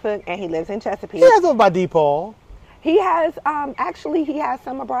part of Norfolk and he lives in Chesapeake. He has over by DePaul. He has, actually, he has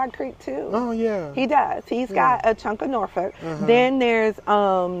some of Broad Creek too. Oh, yeah. He does. He's got a chunk of Norfolk. Then there's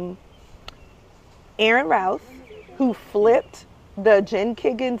Aaron Rouse, who flipped the Jen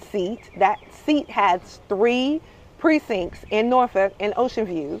Kiggin seat. That seat has 3 precincts in Norfolk and Ocean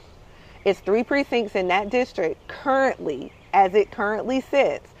View. It's 3 precincts in that district currently, as it currently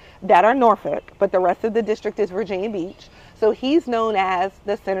sits, that are Norfolk, but the rest of the district is Virginia Beach. So he's known as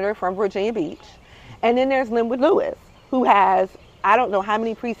the senator from Virginia Beach. And then there's Linwood Lewis, who has, I don't know how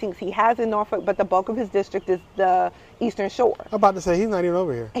many precincts he has in Norfolk, but the bulk of his district is the Eastern Shore. I'm about to say, he's not even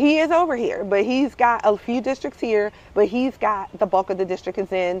over here. He is over here, but he's got a few districts here, but he's got the bulk of the district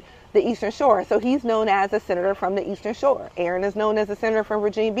is in the Eastern Shore. So he's known as a senator from the Eastern Shore. Aaron is known as a senator from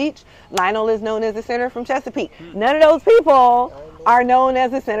Virginia Beach. Lionel is known as a senator from Chesapeake. None of those people are known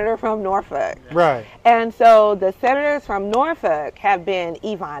as a senator from Norfolk. Right. And so the senators from Norfolk have been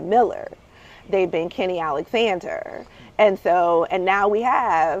Yvonne Miller. They've been Kenny Alexander. And now we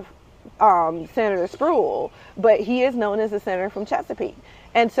have Senator Spruill, but he is known as a senator from Chesapeake.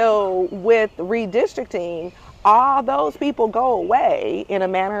 And so with redistricting, all those people go away in a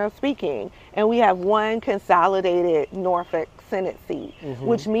manner of speaking, and we have one consolidated Norfolk Senate seat,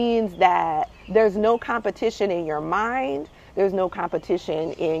 which means that there's no competition in your mind, there's no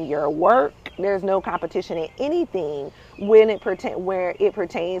competition in your work, there's no competition in anything where it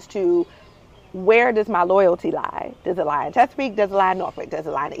pertains to where does my loyalty lie? Does it lie in Chesapeake? Does it lie in Norfolk? Does it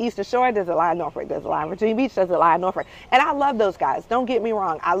lie in the Eastern Shore? Does it lie in Norfolk? Does it lie in Virginia Beach? Does it lie in Norfolk? And I love those guys. Don't get me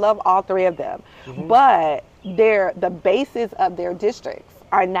wrong. I love all 3 of them. But the bases of their districts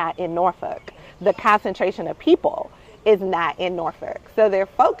are not in Norfolk. The concentration of people is not in Norfolk. So their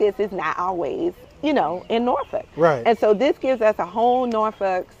focus is not always, in Norfolk. Right. And so this gives us a whole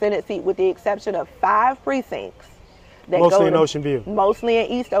Norfolk Senate seat with the exception of 5 precincts. Mostly in Ocean View. Mostly in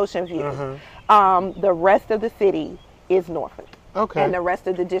East Ocean View. The rest of the city is Norfolk. Okay. And the rest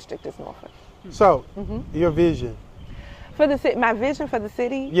of the district is Norfolk. So, your vision? For the city, my vision for the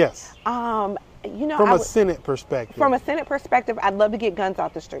city? Yes. From a Senate perspective. From a Senate perspective, I'd love to get guns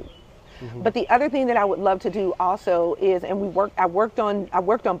off the street. But the other thing that I would love to do also is, and I worked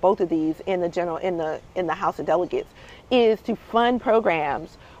on both of these in the House of Delegates, is to fund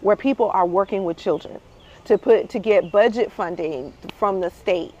programs where people are working with children. to get budget funding from the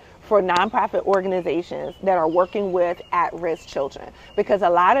state for nonprofit organizations that are working with at-risk children. Because a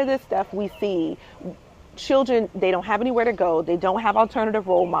lot of this stuff we see, children, they don't have anywhere to go. They don't have alternative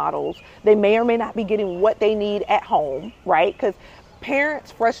role models. They may or may not be getting what they need at home, right? Because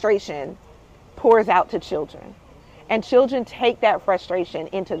parents' frustration pours out to children. And children take that frustration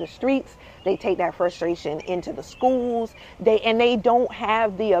into the streets. They take that frustration into the schools. They don't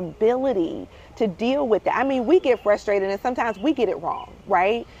have the ability to deal with that. I mean, we get frustrated and sometimes we get it wrong,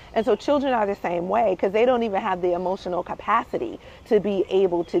 right? And so children are the same way because they don't even have the emotional capacity to be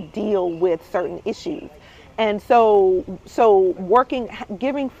able to deal with certain issues. And so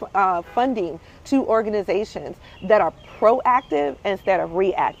giving funding to organizations that are proactive instead of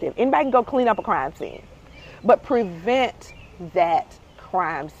reactive. Anybody can go clean up a crime scene, but prevent that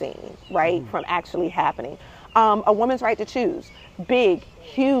crime scene, right, from actually happening. A woman's right to choose, big,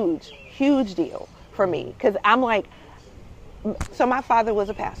 huge deal for me. Because I'm like, so my father was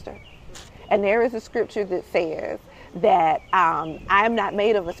a pastor. And there is a scripture that says that I am not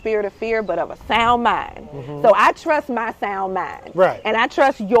made of a spirit of fear, but of a sound mind. So I trust my sound mind. Right. And I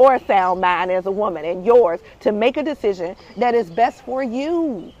trust your sound mind as a woman and yours to make a decision that is best for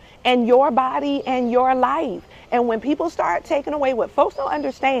you and your body and your life. And when people start taking away, what folks don't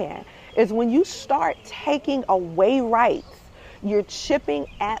understand is when you start taking away rights, you're chipping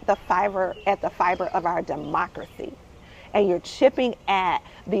at the fiber of our democracy. And you're chipping at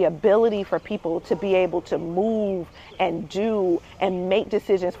the ability for people to be able to move and do and make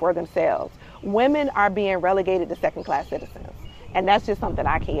decisions for themselves. Women are being relegated to second-class citizens. And that's just something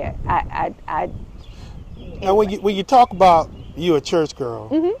I can't. Now, when you talk about you a church girl,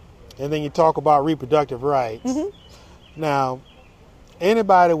 and then you talk about reproductive rights, now,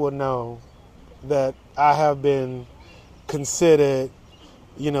 anybody will know that I have been considered,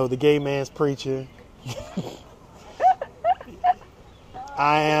 the gay man's preacher.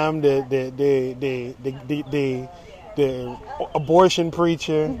 I am the abortion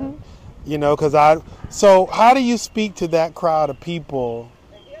preacher, so how do you speak to that crowd of people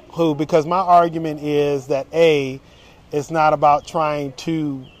who, because my argument is that it's not about trying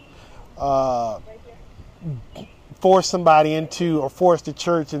to force somebody into or force the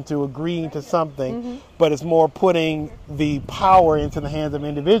church into agreeing to something, but it's more putting the power into the hands of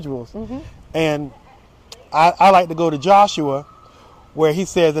individuals. And I like to go to Joshua, where he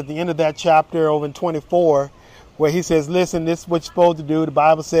says at the end of that chapter over in 24, where he says, listen, this is what you're supposed to do. The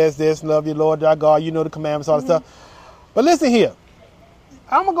Bible says this, love your Lord thy God, the commandments, all that stuff. But listen here,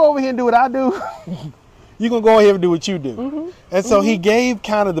 I'm going to go over here and do what I do. You're going to go over here and do what you do. And so he gave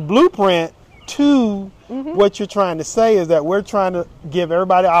kind of the blueprint to what you're trying to say, is that we're trying to give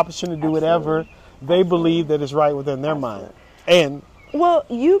everybody the opportunity to do whatever they believe that is right within their mind. And well,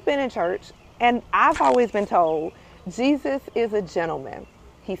 you've been in church, and I've always been told Jesus is a gentleman.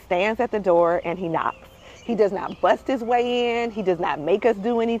 He stands at the door and he knocks. He does not bust his way in. He does not make us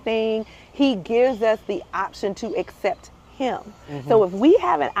do anything. He gives us the option to accept him. So if we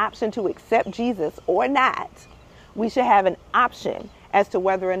have an option to accept Jesus or not, we should have an option as to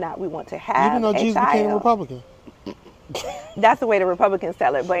whether or not we want to have even though Jesus became a Republican. That's the way the Republicans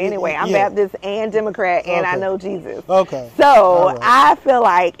tell it. But anyway, I'm Baptist and Democrat, and I know Jesus. Okay. So I feel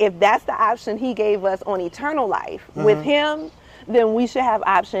like if that's the option he gave us on eternal life with him, then we should have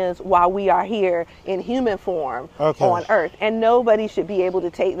options while we are here in human form on earth. And nobody should be able to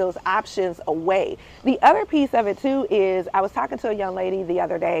take those options away. The other piece of it, too, is I was talking to a young lady the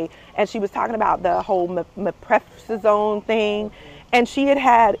other day, and she was talking about the whole mifepristone thing. And she had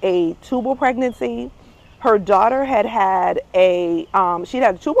had a tubal pregnancy. Her daughter had had she'd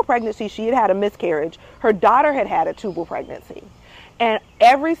had a tubal pregnancy. She had had a miscarriage. Her daughter had had a tubal pregnancy. And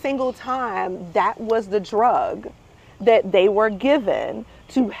every single time, that was the drug that they were given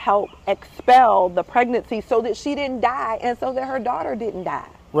to help expel the pregnancy so that she didn't die and so that her daughter didn't die.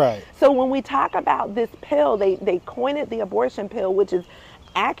 Right. So when we talk about this pill, they coined it the abortion pill, which is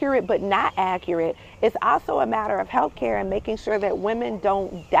accurate but not accurate. It's also a matter of healthcare and making sure that women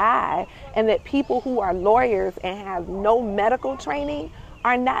don't die, and that people who are lawyers and have no medical training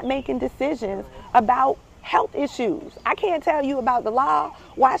are not making decisions about health issues. I can't tell you about the law.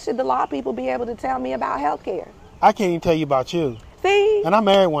 Why should the law people be able to tell me about healthcare? I can't even tell you about you. See? And I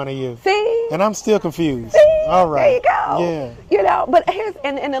married one of you. See? And I'm still confused. See? All right. There you go. Yeah. But here's,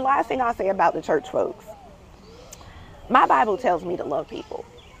 and the last thing I'll say about the church folks. My Bible tells me to love people.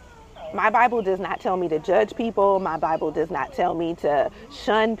 My Bible does not tell me to judge people. My Bible does not tell me to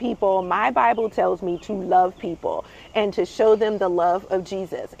shun people. My Bible tells me to love people and to show them the love of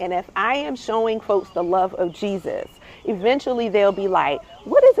Jesus. And if I am showing folks the love of Jesus eventually they'll be like,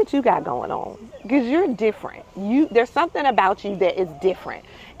 what is it you got going on? Because you're different. There's something about you that is different.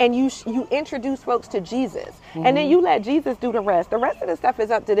 And you introduce folks to Jesus. And then you let Jesus do the rest. The rest of the stuff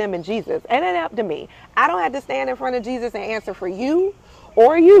is up to them and Jesus. And it up to me. I don't have to stand in front of Jesus and answer for you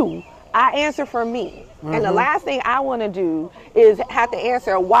or you. I answer for me. And the last thing I want to do is have to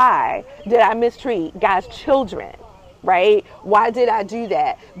answer, why did I mistreat God's children, right? Why did I do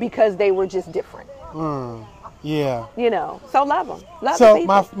that? Because they were just different. Yeah. You know, so love them. Love So the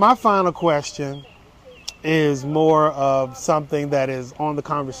people. my final question is more of something that is on the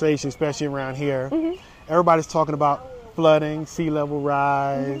conversation, especially around here. Everybody's talking about flooding, sea level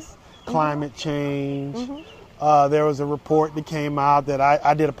rise, climate change. There was a report that came out that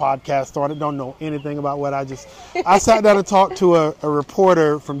I did a podcast on it. Don't know anything about what I sat down and talked to a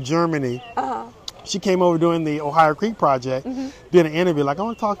reporter from Germany. She came over doing the Ohio Creek Project, did an interview. Like, I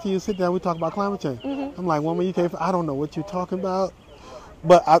want to talk to you, sit down, we talk about climate change. I'm like, woman, you came from, I don't know what you're talking about.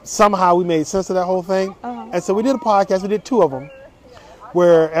 But somehow we made sense of that whole thing. And so we did a podcast, we did 2 of them,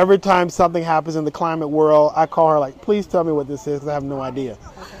 where every time something happens in the climate world, I call her like, please tell me what this is, because I have no idea.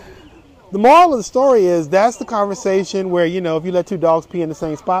 The moral of the story is that's the conversation where, you know, if you let 2 dogs pee in the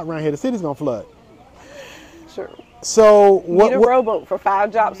same spot around here, the city's going to flood. Sure. So You need a rowboat for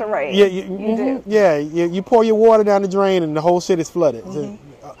 5 drops of rain. Yeah, you do. Yeah, you pour your water down the drain and the whole city's flooded.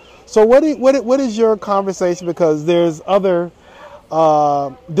 So what is your conversation? Because there's other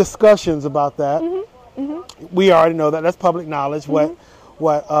discussions about that. We already know that. That's public knowledge. What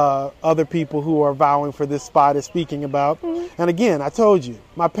other people who are vowing for this spot is speaking about. And again, I told you,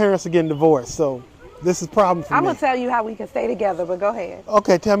 my parents are getting divorced, so this is a problem for me. I'm going to tell you how we can stay together, but go ahead.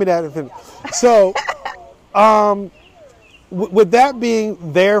 Okay, tell me that. So, with that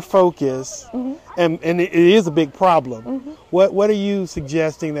being their focus, and it is a big problem, what are you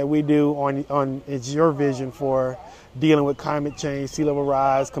suggesting that we do on it's your vision for dealing with climate change, sea level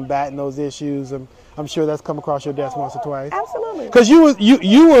rise, combating those issues? I'm sure that's come across your desk once or twice. Absolutely. Because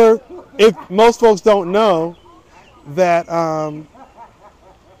you were, if most folks don't know, that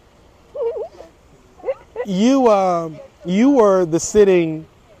you were the sitting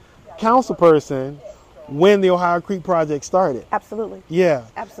council person when the Ohio Creek Project started. Absolutely. Yeah.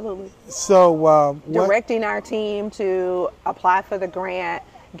 Absolutely. So directing our team to apply for the grant,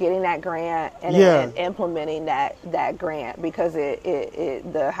 getting that grant, and then implementing that grant, because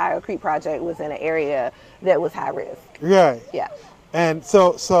the Ohio Creek Project was in an area that was high risk. Right. Yeah. And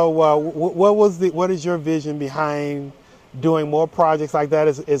so what is your vision behind doing more projects like that?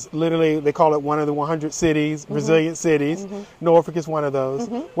 Is literally, they call it one of the 100 cities, resilient cities. Norfolk is one of those.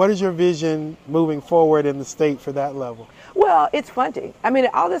 What is your vision moving forward in the state for that level? Well, it's funding. I mean,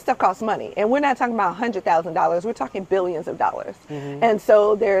 all this stuff costs money, and we're not talking about $100,000. We're talking billions of dollars. And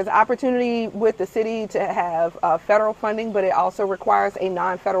so there's opportunity with the city to have federal funding, but it also requires a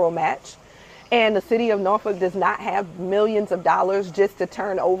non-federal match. And the city of Norfolk does not have millions of dollars just to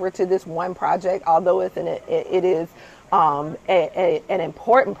turn over to this one project, although it is an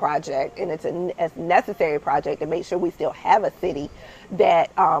important project, and it's a necessary project to make sure we still have a city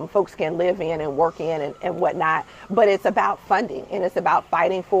that folks can live in and work in and whatnot. But it's about funding, and it's about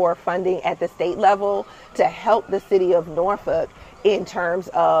fighting for funding at the state level to help the city of Norfolk in terms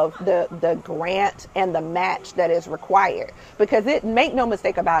of the grant and the match that is required. Because make no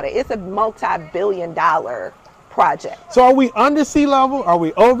mistake about it, it's a multi-billion-dollar project. So are we under sea level? Are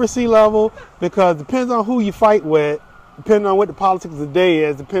we over sea level? Because it depends on who you fight with, depending on what the politics of the day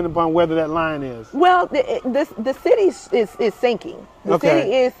is, depending upon whether that line is. Well, the city is sinking. The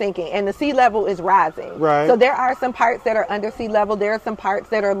city is sinking, and the sea level is rising. Right. So there are some parts that are under sea level. There are some parts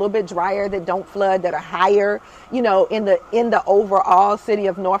that are a little bit drier, that don't flood, that are higher, in the overall city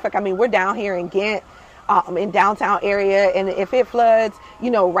of Norfolk. I mean, we're down here in Ghent, in downtown area, and if it floods,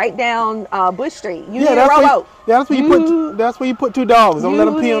 right down Bush Street, you need a rowboat. That's where you put 2 dogs. Don't let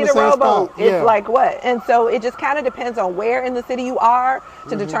them pee on the same spot. It's like what? And so it just kind of depends on where in the city you are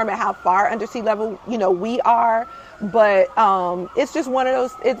to determine how far under sea level, we are. But it's just one of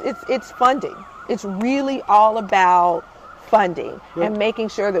those, it's funding. It's really all about funding and making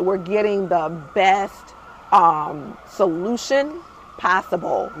sure that we're getting the best solution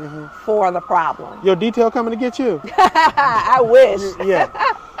possible for the problem. Your detail coming to get you. I wish. Yeah.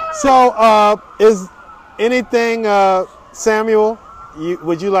 So is anything, Samuel,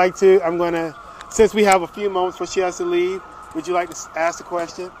 would you like to, since we have a few moments before she has to leave, would you like to ask the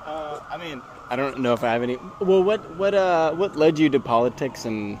question? I don't know if I have any. Well, what led you to politics,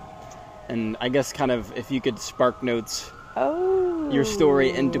 and I guess kind of if you could spark notes your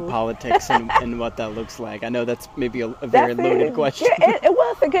story into politics and what that looks like? I know that's maybe a very loaded question. Yeah, it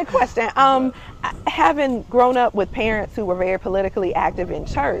was a good question. Having grown up with parents who were very politically active in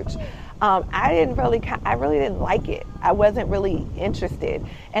church, I really didn't like it. I wasn't really interested.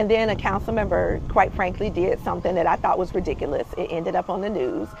 And then a council member, quite frankly, did something that I thought was ridiculous. It ended up on the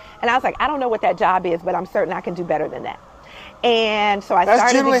news. And I was like, I don't know what that job is, but I'm certain I can do better than that. And so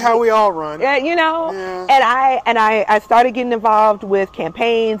That's generally how we all run. You know, yeah. And I started getting involved with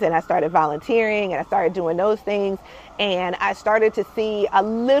campaigns, and I started volunteering, and I started doing those things. And I started to see a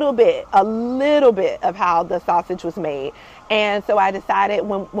little bit of how the sausage was made. And so I decided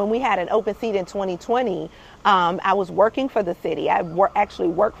when we had an open seat in 2020, I was working for the city. I actually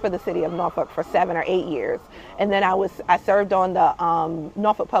worked for the city of Norfolk for 7 or 8 years. And then I served on the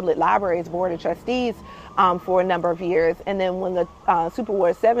Norfolk Public Library's Board of Trustees for a number of years. And then when the Super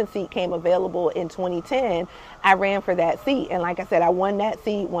Ward 7 seat came available in 2010, I ran for that seat. And like I said, I won that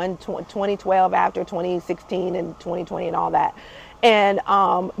seat, won 2012 after 2016 and 2020 and all that. And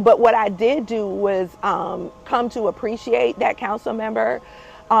but what I did do was come to appreciate that council member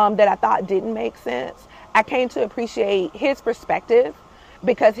that I thought didn't make sense. I came to appreciate his perspective,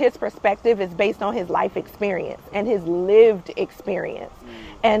 because his perspective is based on his life experience and his lived experience.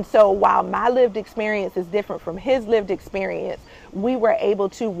 And so while my lived experience is different from his lived experience, we were able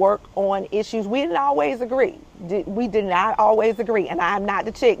to work on issues. We didn't always agree. We did not always agree. And I'm not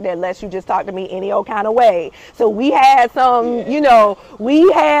the chick that lets you just talk to me any old kind of way. So we had some, we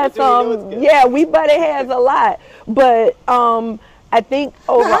butted heads a lot. But I think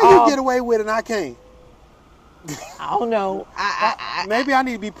overall. How you get away with it and I can't? I don't know. Maybe I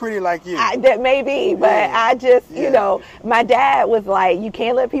need to be pretty like you. That may be, but I just, my dad was like, you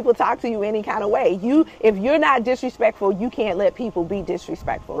can't let people talk to you any kind of way. If you're not disrespectful, you can't let people be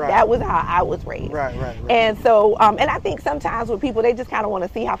disrespectful. Right. That was how I was raised. Right. And so, and I think sometimes with people, they just kind of want to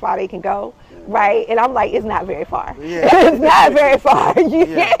see how far they can go. Right. And I'm like, it's not very far. Yeah. It's not very far. You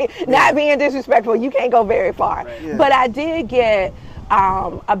can't, not being disrespectful, you can't go very far. Right. Yeah. But I did get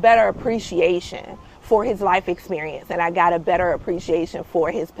a better appreciation for his life experience, and I got a better appreciation for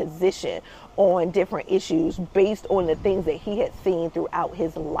his position on different issues based on the things that he had seen throughout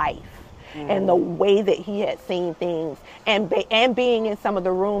his life. And the way that he had seen things, and being in some of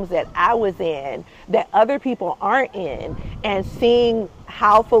the rooms that I was in that other people aren't in, and seeing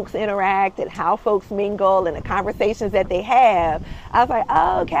how folks interact and how folks mingle and the conversations that they have, I was like,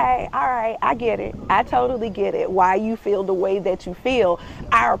 oh, okay, all right, I get it. I totally get it. Why you feel the way that you feel.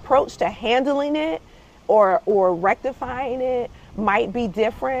 Our approach to handling it or rectifying it might be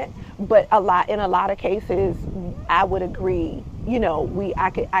different, but in a lot of cases, I would agree.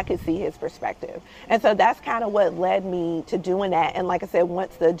 I could see his perspective, and so that's kind of what led me to doing that. And like I said,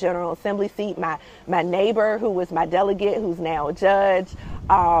 once the General Assembly seat, my neighbor, who was my delegate, who's now a judge,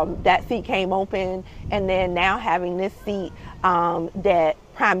 that seat came open, and then now having this seat that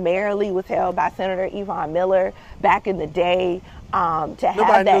primarily was held by Senator Yvonne Miller back in the day.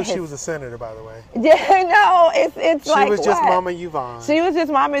 Nobody knew she was a senator, by the way. Yeah, no, it's she like was just what? Mama Yvonne. She was just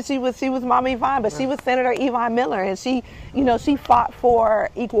Mama. She was Mama Yvonne, but she was Senator Yvonne Miller, and she fought for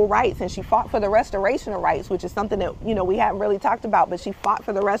equal rights, and she fought for the restoration of rights, which is something that we haven't really talked about. But she fought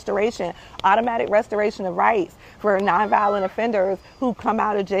for the automatic restoration of rights for nonviolent offenders who come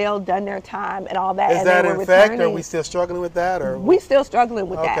out of jail, done their time, and all that. Is and that in fact? Are we still struggling with that, or we still struggling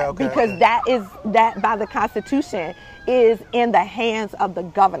with that? Because that by the Constitution is in the hands of the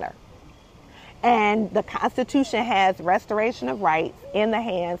governor. And the Constitution has restoration of rights in the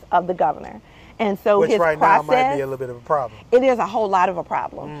hands of the governor. And so which his right process, now might be a little bit of a problem. It is a whole lot of a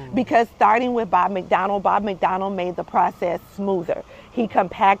problem. Because starting with Bob McDonnell made the process smoother. He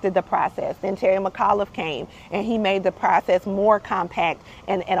compacted the process. Then Terry McAuliffe came and he made the process more compact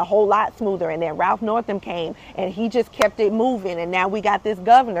and a whole lot smoother. And then Ralph Northam came and he just kept it moving. And now we got this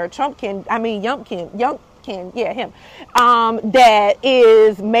governor, that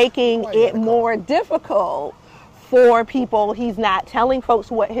is making it more difficult for people. He's not telling folks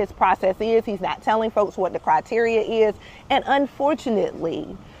what his process is. He's not telling folks what the criteria is. And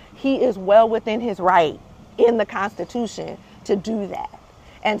unfortunately, he is well within his right in the Constitution to do that.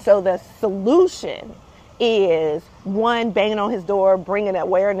 And so the solution is, one, banging on his door, bringing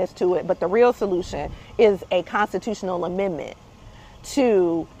awareness to it. But the real solution is a constitutional amendment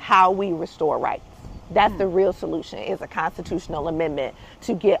to how we restore rights. That's the real solution, is a constitutional amendment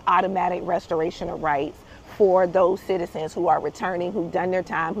to get automatic restoration of rights for those citizens who are returning, who've done their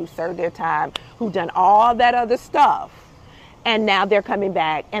time, who served their time, who've done all that other stuff. And now they're coming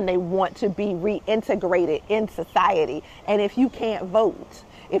back and they want to be reintegrated in society. And if you can't vote,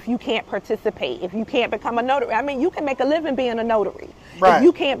 if you can't participate, if you can't become a notary. I mean, you can make a living being a notary. Right. If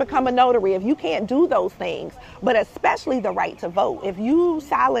you can't become a notary, if you can't do those things, but especially the right to vote. If you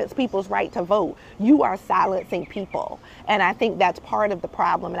silence people's right to vote, you are silencing people. And I think that's part of the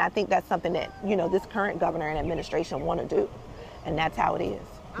problem. And I think that's something that, you know, this current governor and administration want to do. And that's how it is.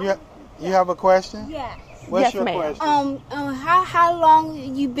 Yeah. You have a question? Yes. What's Yes, your ma'am. question? How long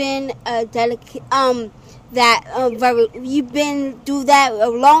you been delegate? You been do that a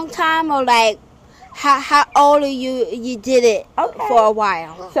long time, or like how old are you? You did it for a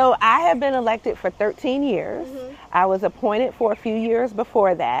while. So I have been elected for 13 years. I was appointed for a few years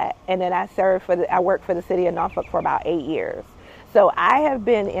before that, and then I worked for the city of Norfolk for about 8 years. So I have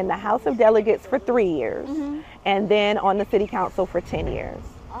been in the House of Delegates for 3 years, and then on the city council for 10 years.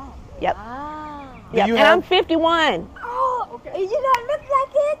 Oh. Yep. Ah. Yep. And I'm 51. Oh, okay. You don't look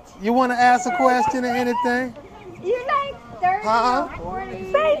like it. You want to ask a question or anything? You're like 30 or 40.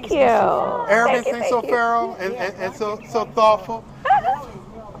 Thank you. Everything so thorough and so thoughtful.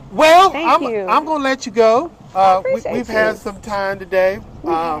 Well, Thank you. I'm going to let you go. appreciate We've you. had some time today.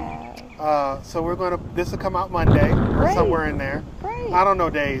 So we're going to, this will come out Monday or Great. somewhere in there. Great. I don't know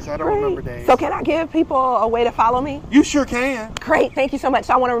days. I don't remember days. So can I give people a way to follow me? You sure can. Great, thank you so much.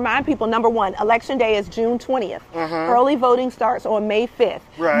 So I want to remind people, number one, Election Day is June 20th. Early voting starts on May 5th.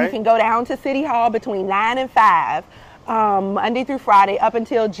 Right. You can go down to City Hall between 9 and 5, Monday through Friday, up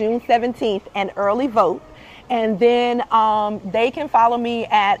until June 17th, and early vote. And then they can follow me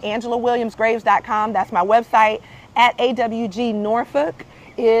at AngelaWilliamsGraves.com. That's my website. At AWG Norfolk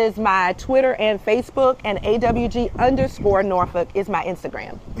is my Twitter and Facebook, and AWG_Norfolk is my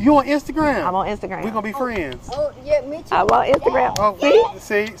Instagram. You on Instagram? I'm on Instagram. We're going to be friends. Oh, yeah, me too. I'm on Instagram. Oh,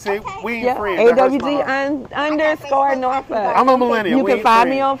 see, we ain't Yeah, friends. That hurts my heart. AWG_Norfolk. I'm a millennial. You We can ain't find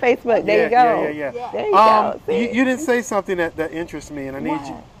me friends. on Facebook. There you go. Yeah. There you go. See? You didn't say something that interests me, and I need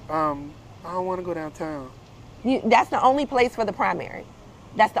you. I don't want to go downtown. That's the only place for the primary.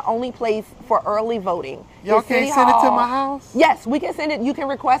 That's the only place for early voting. Y'all The City can't send it to Hall- my house? Yes, we can send it. You can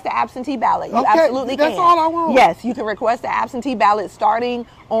request the absentee ballot. You Okay, absolutely can. that's all I want. Yes, you can request the absentee ballot starting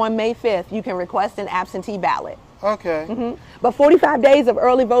on May 5th. You can request an absentee ballot. Okay. But 45 days of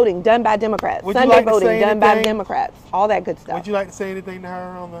early voting done by Democrats. Would you Sunday like to voting say done by anything? Democrats. All that good stuff. Would you like to say anything to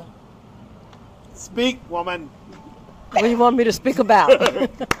her on the... Speak, woman. What do you want me to speak about?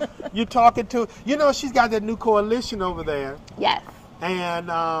 You talking to... You know, she's got that new coalition over there. Yes. And,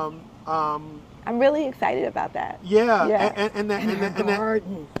 I'm really excited about that. yeah. Yeah. And that,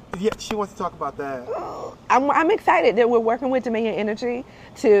 yeah, she wants to talk about that. I'm excited that we're working with Dominion Energy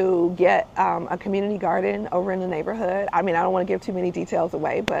to get a community garden over in the neighborhood. I mean, I don't want to give too many details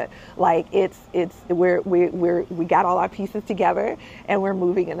away, but like we got all our pieces together and we're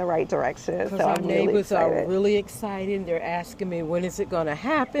moving in the right direction. Because So our I'm really neighbors excited. are really excited. They're asking me when is it going to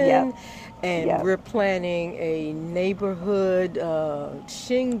happen, Yep. and Yep. we're planning a neighborhood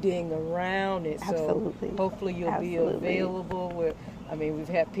shindig around it. Absolutely. So hopefully you'll Absolutely. be available. We've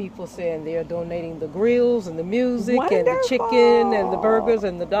had people saying they're donating the grills and the music and the Wonderful. chicken and the burgers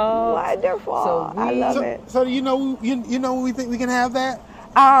and the dogs. Wonderful. So I love it. So you know we think we can have that?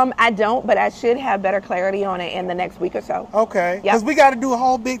 I don't, but I should have better clarity on it in the next week or so. Okay. Yep. Because we got to do a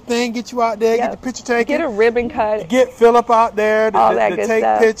whole big thing, get you out there, Yep. get the picture taken. Get a ribbon cut. Get Philip out there All to that good take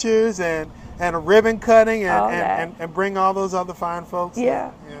stuff. pictures and a ribbon cutting All and bring all those other fine folks.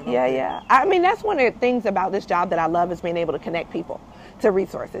 Yeah. I mean, that's one of the things about this job that I love is being able to connect people to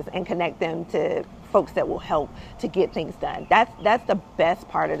resources and connect them to folks that will help to get things done. That's the best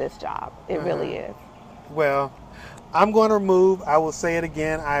part of this job. It really is. Well, I'm going to remove. I will say it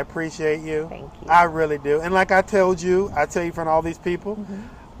again. I appreciate you. Thank you. I really do. And like I tell you in front of all these people,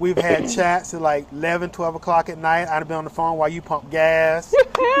 we've had chats at like 11, 12 o'clock at night. I've been on the phone while you pump gas.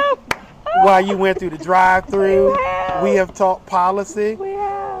 While you went through the drive-through. We have talked policy. We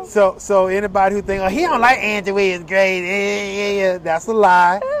have. So anybody who think, oh, he don't like Angela Williams Graves, that's a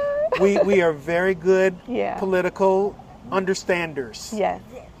lie. We are very good political understanders. Yes.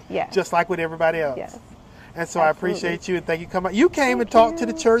 Just like with everybody else. Yes. And so I appreciate you and thank you for coming. You came and talked to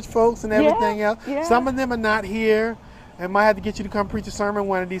the church folks and everything else. Yeah. Some of them are not here. And might have to get you to come preach a sermon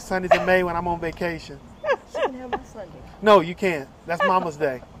one of these Sundays in May when I'm on vacation. No, you can't. That's Mama's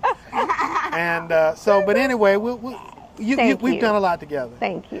Day. And but anyway, we've done a lot together.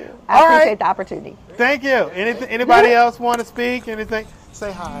 Thank you. I appreciate the opportunity. Thank you. Anybody else want to speak? Anything?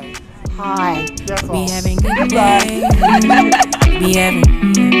 Say hi. Hi. That's all. We having good days.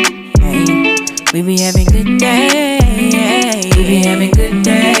 We be having good days. We be having good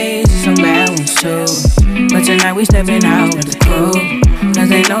days. Some bad ones too. But tonight we stepping out with the crew. Cause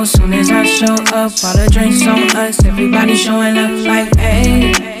they know soon as I show up, all the drinks on us. Everybody showing up like,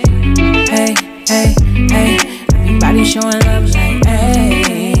 hey, hey, hey, hey. Everybody showing up like,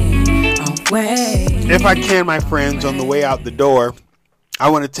 hey, oh, wait. If I can, my friends, on the way out the door,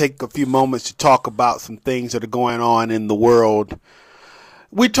 I want to take a few moments to talk about some things that are going on in the world.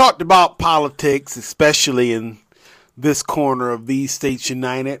 We talked about politics, especially in this corner of These States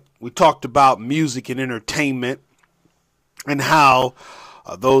United. We talked about music and entertainment and how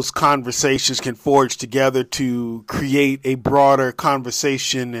those conversations can forge together to create a broader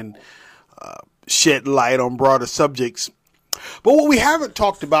conversation and shed light on broader subjects. But what we haven't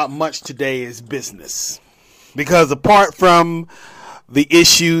talked about much today is business. Because apart from the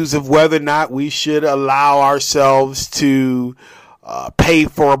issues of whether or not we should allow ourselves to pay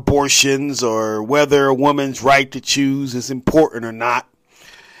for abortions or whether a woman's right to choose is important or not,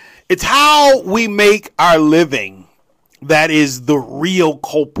 it's how we make our living that is the real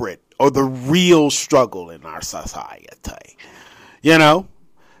culprit or the real struggle in our society. You know,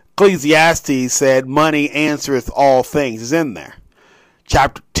 Ecclesiastes said, money answereth all things. Is in there.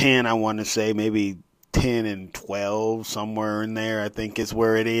 Chapter 10, I want to say, maybe 10 and 12, somewhere in there, I think is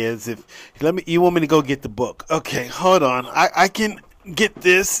where it is. You want me to go get the book? Okay, hold on. I can get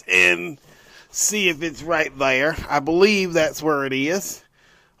this and see if it's right there. I believe that's where it is.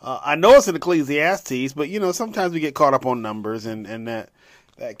 I know it's in Ecclesiastes, but sometimes we get caught up on numbers, and that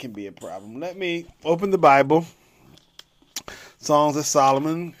can be a problem. Let me open the Bible. Songs of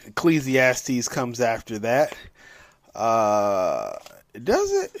Solomon. Ecclesiastes comes after that.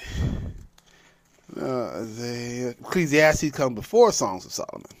 Does it? The Ecclesiastes comes before Songs of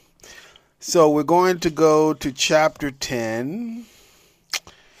Solomon. So we're going to go to chapter 10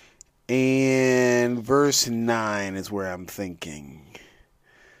 and verse 9 is where I'm thinking.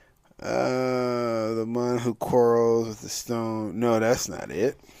 The one who quarrels with the stone. No, that's not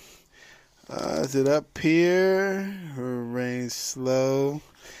it. Is it up here? Who reigns slow?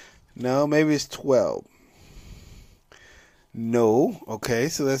 No, maybe it's 12. No. Okay,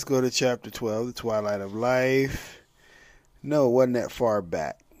 so let's go to chapter 12, the twilight of life. No, it wasn't that far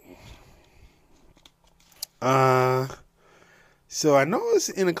back. So I know it's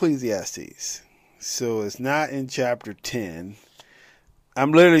in Ecclesiastes. So it's not in chapter 10.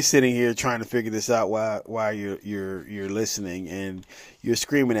 I'm literally sitting here trying to figure this out while you're listening, and you're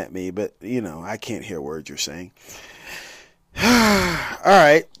screaming at me, but I can't hear words you're saying. All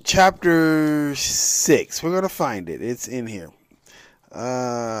right, chapter 6. We're gonna find it. It's in here.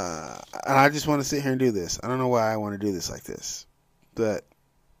 And I just want to sit here and do this. I don't know why I want to do this like this, but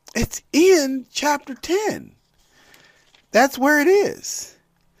it's in chapter 10. That's where it is.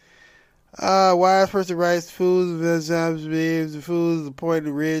 Wise person writes fools, the fools appoint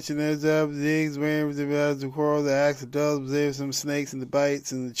the rich, and there's things where the quarrel, the acts of doves, there's some snakes and the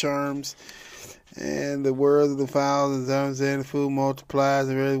bites and the charms, and the words of the fowls and some and the food multiplies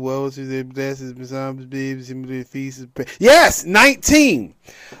and really woes to the blesses some beeves and the feast is yes, 19.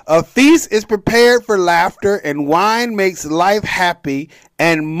 A feast is prepared for laughter, and wine makes life happy,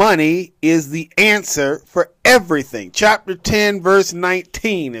 and money is the answer for everything. Chapter 10, verse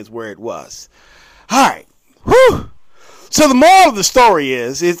 19 is where it was. All right. Whew. So the moral of the story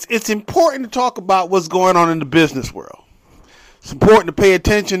is it's important to talk about what's going on in the business world. It's important to pay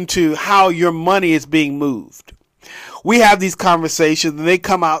attention to how your money is being moved. We have these conversations, and they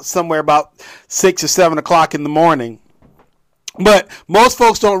come out somewhere about 6 or 7 o'clock in the morning. But most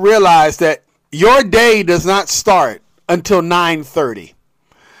folks don't realize that your day does not start until 9:30.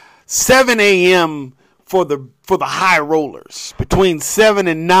 7 a.m. for the high rollers. Between 7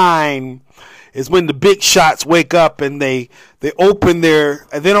 and 9 is when the big shots wake up, and they open they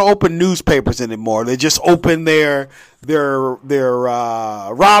don't open newspapers anymore. They just open their Robinhood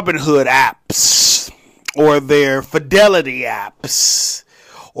apps or their Fidelity apps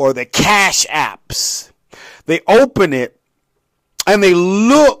or their Cash apps. They open it and they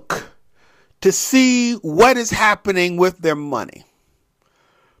look to see what is happening with their money.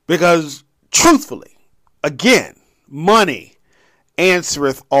 Because truthfully, again, money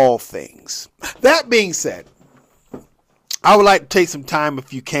answereth all things. That being said, I would like to take some time,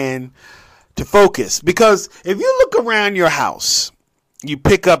 if you can, to focus. Because if you look around your house, you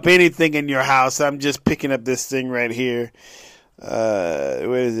pick up anything in your house. I'm just picking up this thing right here. What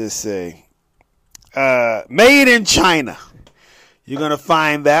does this say? Made in China. You're going to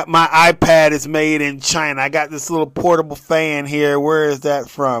find that. My iPad is made in China. I got this little portable fan here. Where is that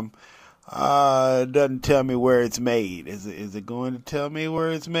from? It doesn't tell me where it's made. Is it going to tell me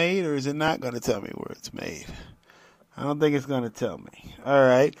where it's made, or is it not going to tell me where it's made? I don't think it's going to tell me. All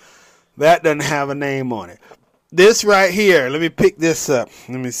right. That doesn't have a name on it. this right here. Let me pick this up.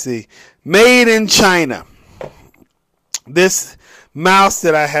 Let me see. Made in China. This mouse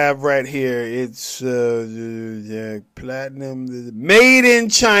that I have right here, it's platinum. Made in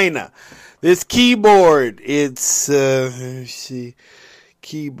China. This keyboard, it's let's see.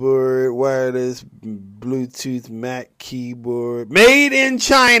 Keyboard, wireless, Bluetooth, Mac keyboard, made in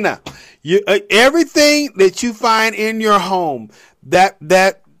China. Everything that you find in your home,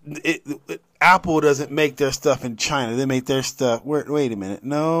 Apple doesn't make their stuff in China. They make their stuff. Wait a minute.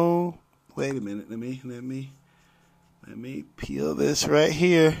 No, wait a minute. Let me peel this right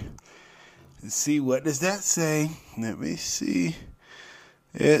here and see, what does that say. Let me see.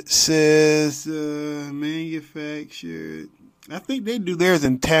 It says manufactured. I think they do theirs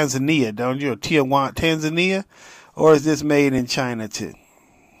in Tanzania, don't you? Tijuana, Tanzania? Or is this made in China too?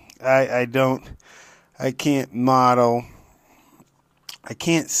 I can't model. I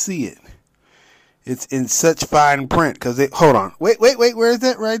can't see it. It's in such fine print because hold on. Wait, where is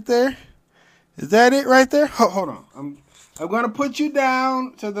that right there? Is that it right there? Hold on. I'm going to put you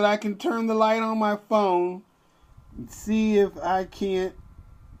down so that I can turn the light on my phone and see if I can't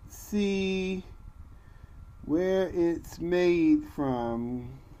see where it's made from.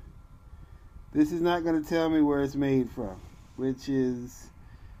 This is not going to tell me where it's made from, which is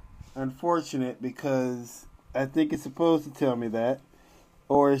unfortunate because I think it's supposed to tell me that,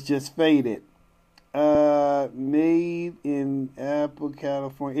 or it's just faded. Made in Apple,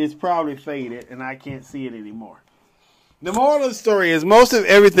 California. It's probably faded and I can't see it anymore. The moral of the story is most of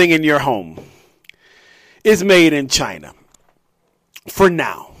everything in your home is made in China. For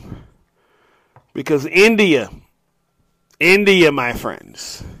now. Because India, my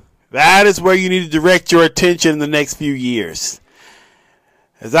friends, that is where you need to direct your attention in the next few years.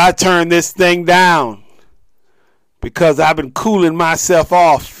 As I turn this thing down, because I've been cooling myself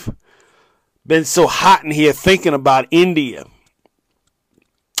off, been so hot in here thinking about India.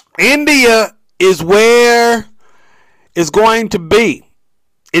 India is where it's going to be.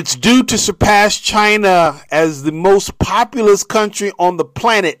 It's due to surpass China as the most populous country on the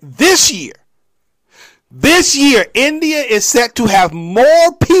planet this year. This year, India is set to have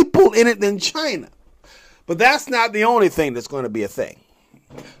more people in it than China. But that's not the only thing that's going to be a thing.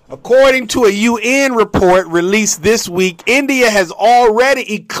 According to a UN report released this week, India has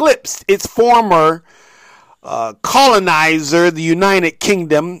already eclipsed its former colonizer, the United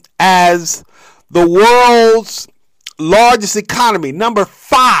Kingdom, as the world's largest economy, number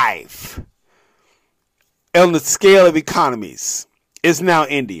 5 on the scale of economies, is now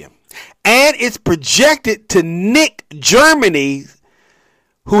India. And it's projected to nick Germany,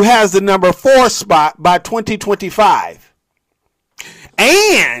 who has the number 4 spot, by 2025.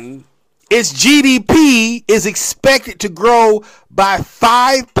 And its GDP is expected to grow by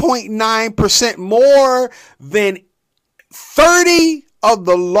 5.9%, more than 30 of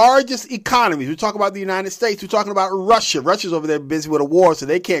the largest economies. We talk about the United States. We're talking about Russia. Russia's over there busy with a war, so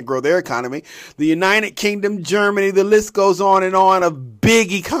they can't grow their economy. The United Kingdom, Germany, the list goes on and on of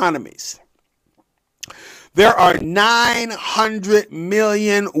big economies. There are 900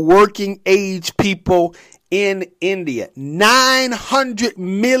 million working age people in India. 900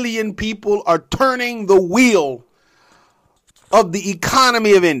 million people are turning the wheel of the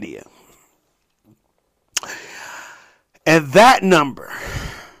economy of India. And that number,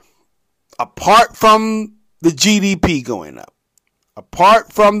 apart from the GDP going up,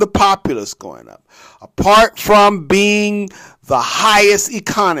 apart from the populace going up, apart from being the highest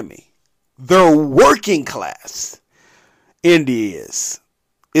economy, their working class, India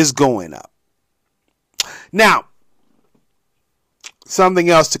is going up. Now,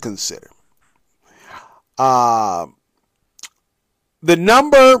 something else to consider. The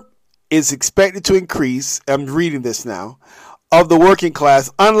number is expected to increase, I'm reading this now, of the working class,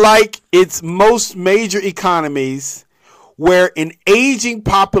 unlike its most major economies, where an aging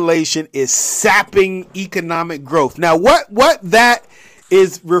population is sapping economic growth. Now, what that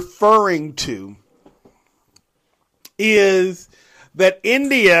is referring to is that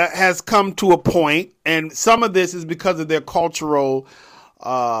India has come to a point, and some of this is because of their cultural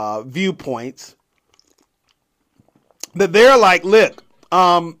viewpoints, that they're like, look,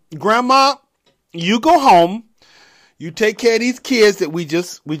 Grandma, you go home, you take care of these kids that we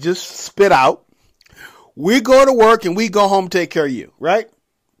just spit out. We go to work and we go home, take care of you, right?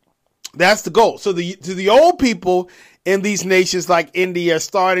 That's the goal. So the old people in these nations like India are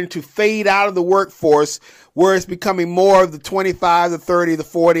starting to fade out of the workforce, where it's becoming more of the 25, the 30, the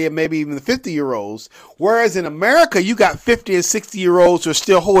 40, and maybe even the 50-year-olds. Whereas in America, you got 50 and 60-year-olds who are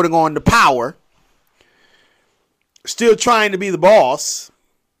still holding on to power, still trying to be the boss,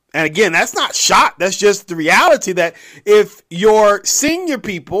 And again, that's not shot. That's just the reality that if your senior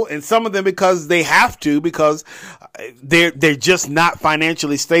people, and some of them because they have to, because they're just not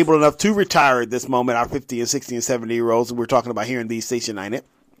financially stable enough to retire at this moment, our 50 and 60 and 70-year-olds we're talking about here in these Station 9.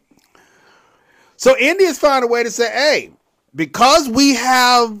 So India's found a way to say, hey, because we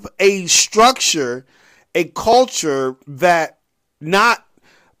have a structure, a culture that not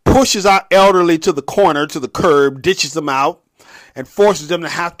pushes our elderly to the corner, to the curb, ditches them out, and forces them to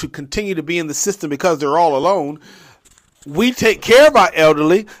have to continue to be in the system because they're all alone. We take care of our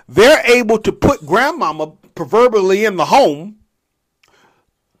elderly. They're able to put grandmama proverbially in the home,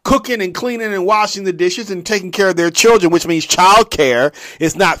 cooking and cleaning and washing the dishes and taking care of their children, which means child care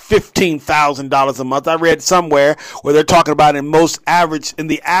is not $15,000 a month. I read somewhere where they're talking about in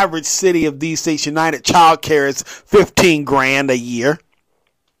the average city of these Station 9, child care is $15,000 a year.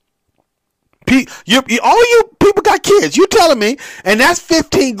 All you people got kids, you telling me, and that's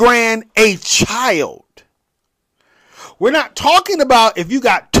 $15,000 a child. We're not talking about if you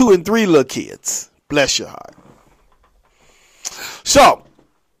got 2 and 3 little kids. Bless your heart. So,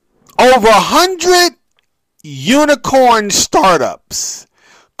 over 100 unicorn startups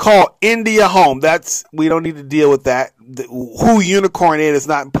called India Home. We don't need to deal with that. Who unicorn is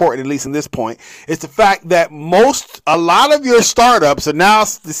not important, at least in this point. It's the fact that a lot of your startups are now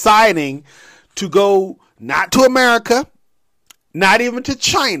deciding to go not to America, not even to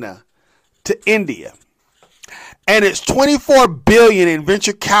China, to India. And its $24 billion in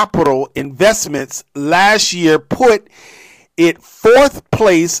venture capital investments last year put it 4th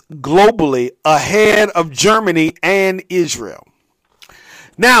place globally, ahead of Germany and Israel.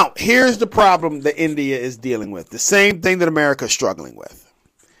 Now, here's the problem that India is dealing with. The same thing that America is struggling with.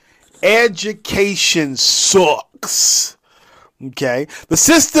 Education sucks. Okay? The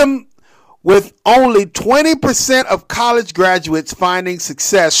system, with only 20% of college graduates finding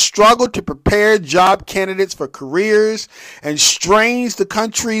success, struggled to prepare job candidates for careers and strains the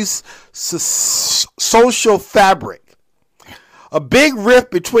country's social fabric. A big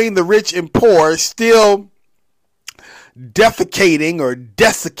rift between the rich and poor is still defecating or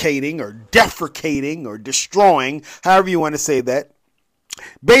desiccating or defecating or destroying, however you want to say that.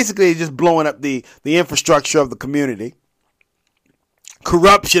 Basically, just blowing up the infrastructure of the community.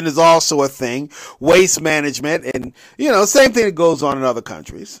 Corruption is also a thing. Waste management, and same thing that goes on in other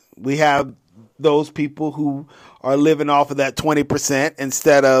countries. We have those people who are living off of that 20%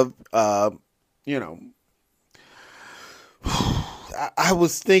 instead of I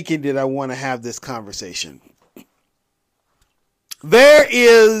was thinking, did I want to have this conversation? We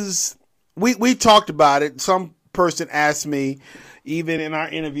talked about it. Some person asked me, even in our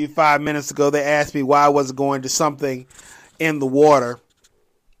interview 5 minutes ago, they asked me why I wasn't going to something in the water.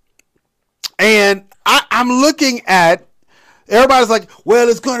 And I'm looking at, everybody's like, well,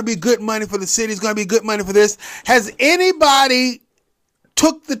 it's going to be good money for the city. It's going to be good money for this. Has anybody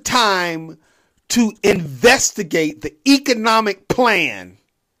took the time to investigate the economic plan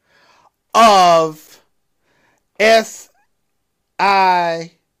of SITW?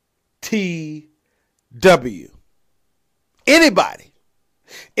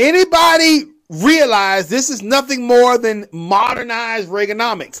 Anybody realize this is nothing more than modernized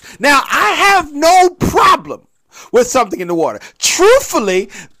Reaganomics? Now, I have no problem with something in the water. Truthfully,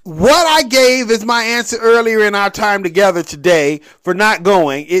 what I gave is my answer earlier in our time together today for not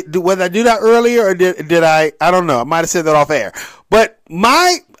going. Whether I do that earlier or did I don't know. I might have said that off air. But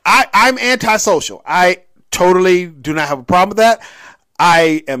I'm antisocial. I totally do not have a problem with that.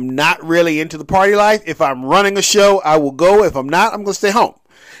 I am not really into the party life. If I'm running a show, I will go. If I'm not, I'm going to stay home.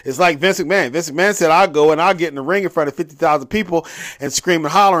 It's like Vince McMahon. Vince McMahon said, I'll go and I'll get in the ring in front of 50,000 people and scream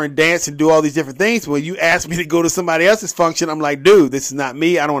and holler and dance and do all these different things. When you ask me to go to somebody else's function, I'm like, dude, this is not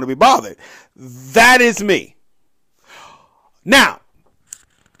me. I don't want to be bothered. That is me. Now,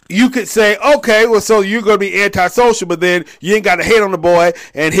 you could say, okay, well, so you're going to be antisocial, but then you ain't got to hate on the boy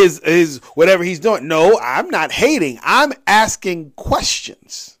and his whatever he's doing. No, I'm not hating. I'm asking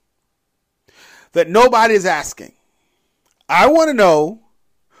questions that nobody is asking. I want to know,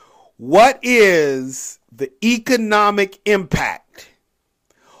 what is the economic impact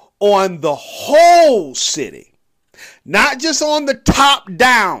on the whole city? Not just on the top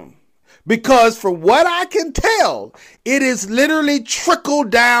down. Because from what I can tell, it is literally trickle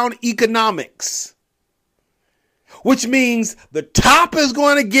down economics. Which means the top is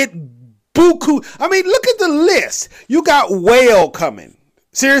going to get buku. I mean, look at the list. You got Whale coming.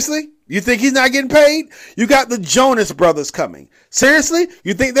 Seriously? You think he's not getting paid? You got the Jonas Brothers coming. Seriously?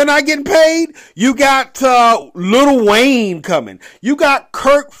 You think they're not getting paid? You got Lil Wayne coming. You got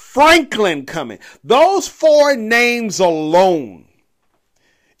Kirk Franklin coming. Those 4 names alone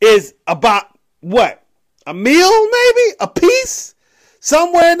is about what? A meal, maybe? A piece?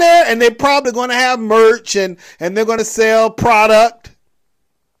 Somewhere in there, and they're probably going to have merch and they're going to sell product.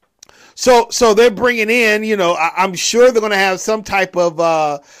 So they're bringing in, I'm sure they're going to have some type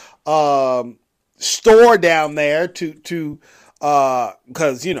of store down there to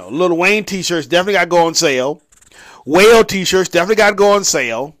because Lil Wayne t-shirts definitely got to go on sale. Whale t-shirts definitely got to go on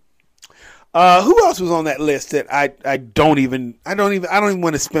sale. Who else was on that list that I don't even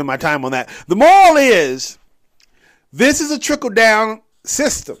want to spend my time on that. The moral is, this is a trickle down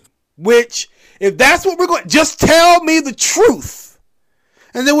system, which if that's what we're going, just tell me the truth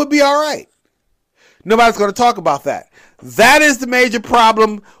and then we'll be all right. Nobody's going to talk about that. That is the major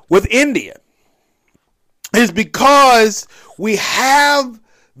problem with India, is because we have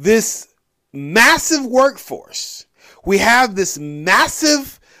this massive workforce. We have this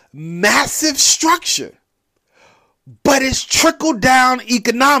massive structure, but it's trickle down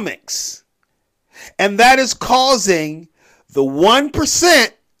economics. And that is causing the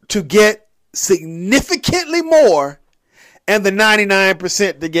 1% to get significantly more and the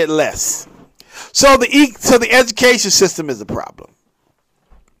 99% to get less. So the education system is a problem.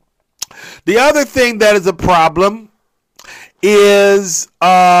 The other thing that is a problem is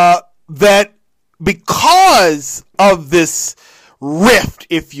that because of this rift,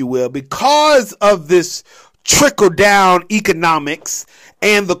 if you will, because of this trickle down economics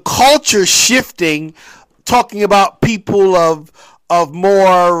and the culture shifting, talking about people of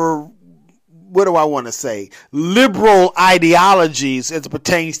more, what do I want to say, liberal ideologies as it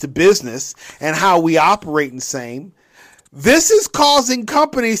pertains to business and how we operate in same. This is causing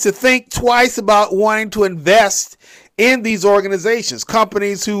companies to think twice about wanting to invest in these organizations.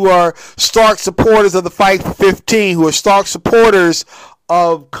 Companies who are stark supporters of the Fight for 15, who are stark supporters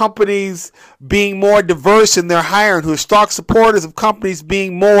of companies being more diverse in their hiring, who are stark supporters of companies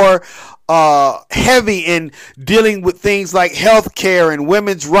being more heavy in dealing with things like healthcare and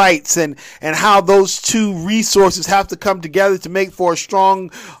women's rights, and how those two resources have to come together to make for a strong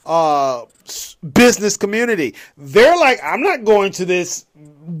business community. They're like, I'm not going to this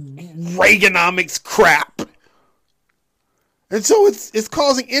Reaganomics crap. And so it's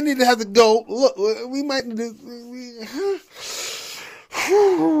causing India to have to go, look, we might need to,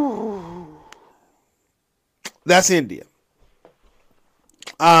 that's India.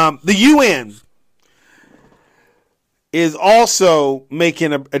 The UN is also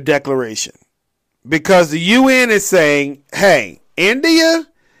making a declaration, because the UN is saying, hey, India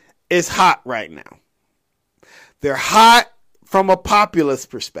is hot right now. They're hot from a populist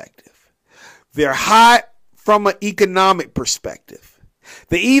perspective. They're hot from an economic perspective.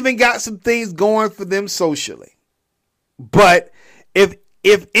 They even got some things going for them socially. But if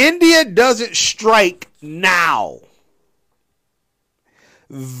India doesn't strike now,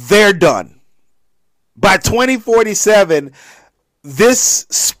 they're done. By 2047, this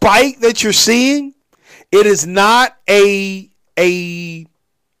spike that you're seeing, it is not it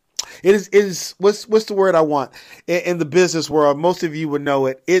is what's the word I want in the business world? Most of you would know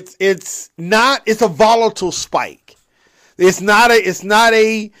it. It's a volatile spike. It's not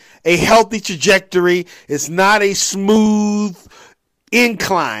a healthy trajectory. It's not a smooth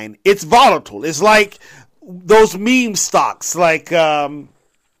incline. It's volatile. It's like those meme stocks, like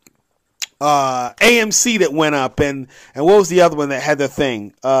AMC that went up, and what was the other one that had the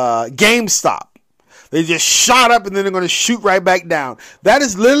thing? GameStop. They just shot up and then they're going to shoot right back down. That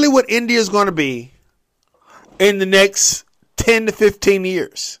is literally what India is going to be in the next 10 to 15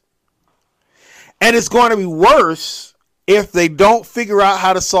 years. And it's going to be worse if they don't figure out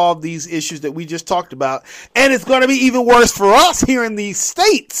how to solve these issues that we just talked about. And it's going to be even worse for us here in these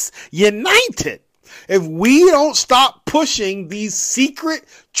states, united, if we don't stop pushing these secret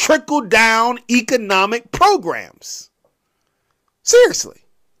trickle-down economic programs. Seriously.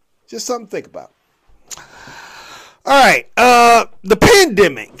 Just something to think about. All right. The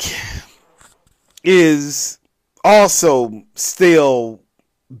pandemic is also still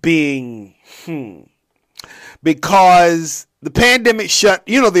being, because the pandemic shut,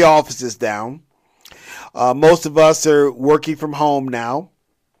 the offices down. Most of us are working from home now.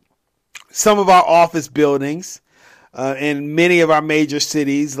 Some of our office buildings in many of our major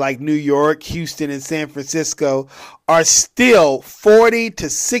cities like New York, Houston, and San Francisco are still 40 to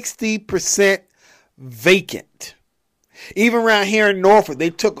 60% vacant. Even around here in Norfolk,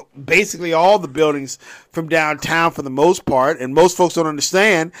 they took basically all the buildings from downtown for the most part, and most folks don't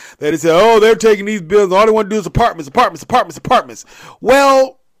understand that. They say, oh, they're taking these buildings, all they want to do is apartments.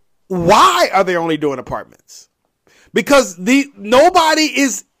 Well, why are they only doing apartments? Because nobody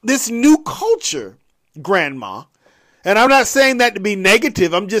is, this new culture, Grandma, And I'm not saying that to be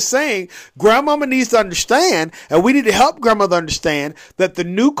negative. I'm just saying grandmama needs to understand, and we need to help grandmother understand that the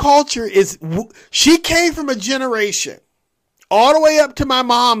new culture is, she came from a generation all the way up to my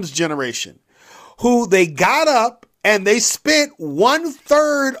mom's generation who they got up and they spent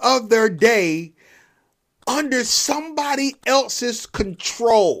 1/3 of their day under somebody else's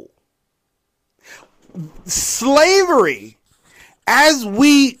control. Slavery, as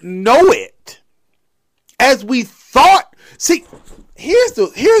we know it, as we thought. See, here's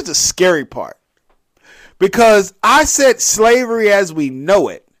the scary part. Because I said slavery as we know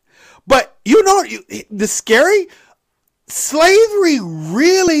it. But you know the scary? Slavery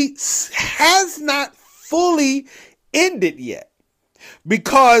really has not fully ended yet.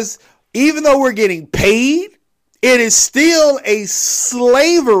 Because even though we're getting paid, it is still a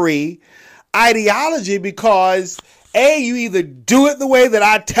slavery ideology, because you either do it the way that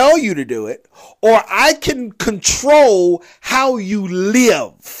I tell you to do it, or I can control how you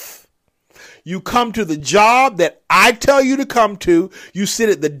live. You come to the job that I tell you to come to. You sit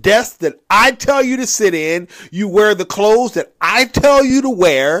at the desk that I tell you to sit in. You wear the clothes that I tell you to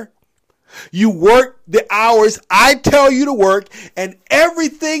wear. You work the hours I tell you to work, and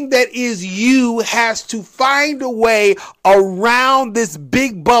everything that is you has to find a way around this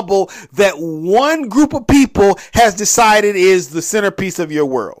big bubble that one group of people has decided is the centerpiece of your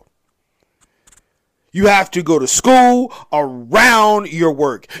world. You have to go to school around your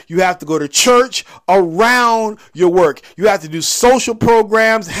work. You have to go to church around your work. You have to do social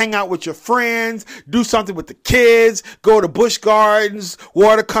programs, hang out with your friends, do something with the kids, go to Busch Gardens,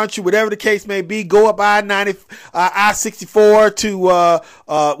 Water Country, whatever the case may be. Go up I-64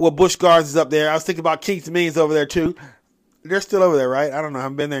 to, Busch Gardens is up there. I was thinking about Kingston Millions over there too. They're still over there, right? I don't know. I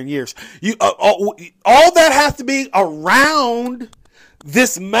haven't been there in years. All that has to be around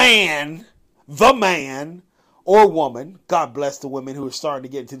this man, the man or woman. God bless the women who are starting to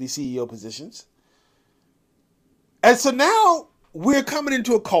get into these CEO positions. And so now we're coming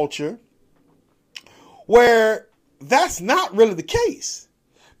into a culture where that's not really the case.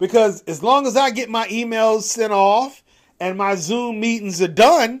 Because as long as I get my emails sent off and my Zoom meetings are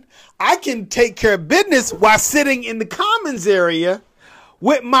done, I can take care of business while sitting in the commons area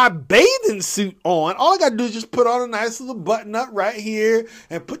with my bathing suit on. All I got to do is just put on a nice little button up right here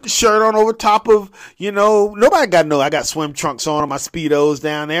and put the shirt on over top of, nobody got to know I got swim trunks on my Speedos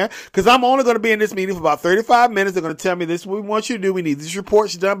down there, because I'm only going to be in this meeting for about 35 minutes. They're going to tell me this is what we want you to do. We need these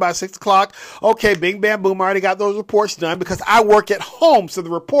reports done by 6 o'clock. Okay, bing, bam, boom. I already got those reports done because I work at home. So the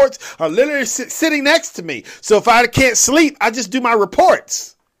reports are literally sitting next to me. So if I can't sleep, I just do my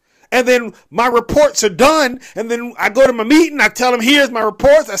reports. And then my reports are done. And then I go to my meeting. I tell them, here's my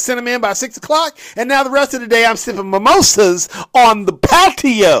reports. I send them in by 6 o'clock. And now the rest of the day, I'm sipping mimosas on the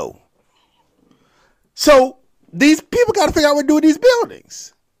patio. So these people got to figure out what to do with these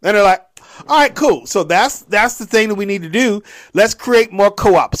buildings. And they're like, all right, cool. So that's the thing that we need to do. Let's create more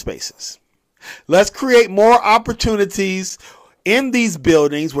co-op spaces. Let's create more opportunities in these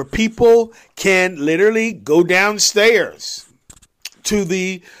buildings where people can literally go downstairs to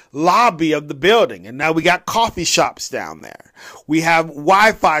the lobby of the building. And now we got coffee shops down there. We have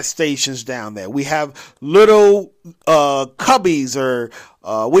Wi-Fi stations down there. We have little cubbies, or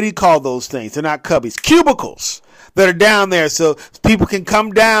what do you call those things? They're not cubbies, cubicles that are down there. So people can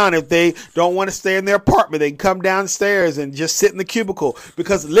come down if they don't want to stay in their apartment. They can come downstairs and just sit in the cubicle,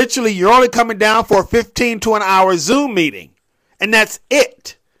 because literally you're only coming down for a 15 to an hour Zoom meeting. And that's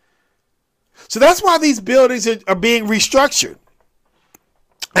it. So that's why these buildings are being restructured.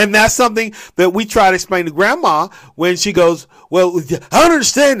 And that's something that we try to explain to Grandma when she goes, well, I don't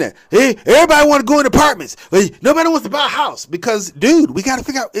understand that. Hey, everybody want to go in apartments. Nobody wants to buy a house. Because, dude, we got to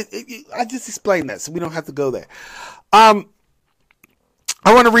figure out. I just explained that, so we don't have to go there. I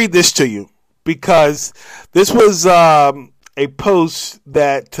want to read this to you, because this was a post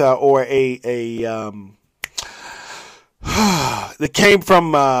that, that came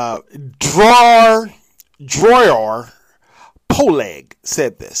from Dror Poleg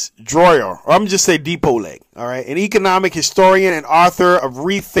said this. Droyer, or I'm just say D. Poleg, all right, an economic historian and author of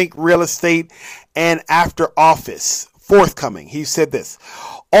Rethink Real Estate and After Office, forthcoming. He said this: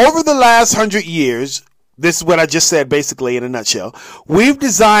 over the last 100 years, this is what I just said basically in a nutshell, we've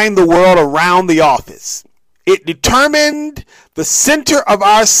designed the world around the office. It determined the center of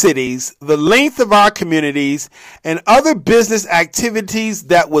our cities, the length of our communities, and other business activities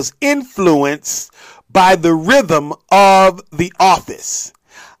that was influenced by the rhythm of the office.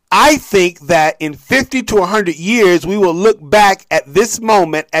 I think that in 50 to 100 years, we will look back at this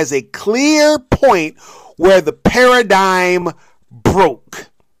moment as a clear point where the paradigm broke.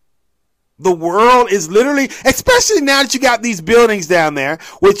 The world is literally, especially now that you got these buildings down there,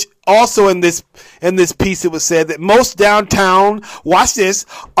 which also in this piece it was said that most downtown, watch this,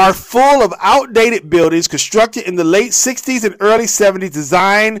 are full of outdated buildings constructed in the late 60s and early 70s,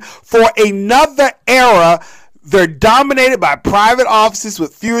 designed for another era. They're dominated by private offices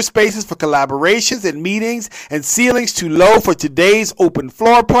with fewer spaces for collaborations and meetings, and ceilings too low for today's open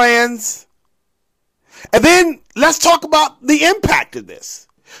floor plans. And then let's talk about the impact of this.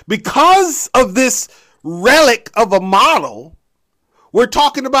 Because of this relic of a model, we're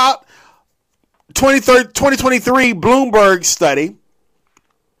talking about 2023 Bloomberg study,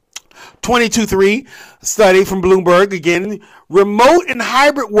 22.3 study from Bloomberg. Again, remote and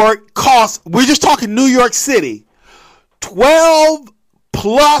hybrid work costs, we're just talking New York City, 12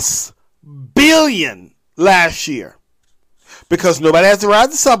 plus billion last year. Because nobody has to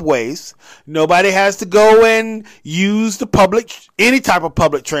ride the subways. Nobody has to go and use the any type of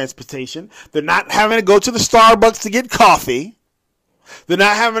public transportation. They're not having to go to the Starbucks to get coffee. They're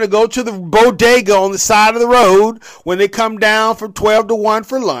not having to go to the bodega on the side of the road when they come down from 12 to 1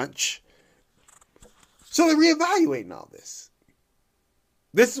 for lunch. So they're reevaluating all this.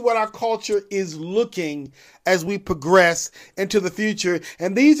 This is what our culture is looking as we progress into the future.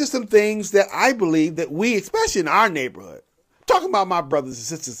 And these are some things that I believe that we, especially in our neighborhood, talking about my brothers and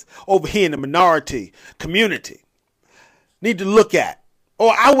sisters over here in the minority community, need to look at,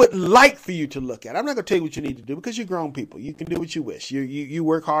 or I would like for you to look at. I'm not going to tell you what you need to do because you're grown people. You can do what you wish. You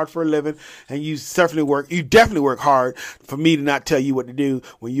work hard for a living, and you definitely work hard for me to not tell you what to do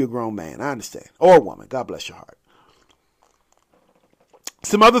when you're a grown man. I understand. Or a woman. God bless your heart.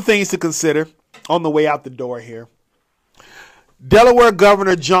 Some other things to consider on the way out the door here. Delaware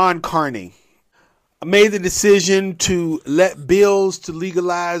Governor John Carney made the decision to let bills to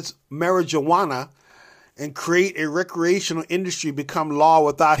legalize marijuana and create a recreational industry become law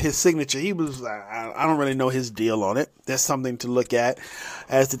without his signature. He was, I don't really know his deal on it. That's something to look at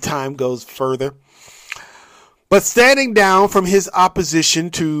as the time goes further. But standing down from his opposition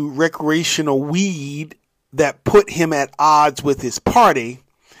to recreational weed that put him at odds with his party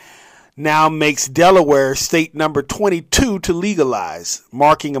now makes Delaware state number 22 to legalize,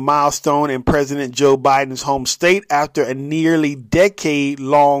 marking a milestone in President Joe Biden's home state after a nearly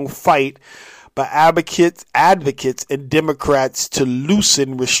decade-long fight by advocates and Democrats to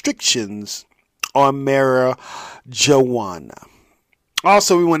loosen restrictions on marijuana.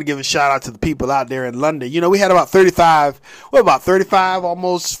 Also, we want to give a shout out to the people out there in London. You know, we had about 35,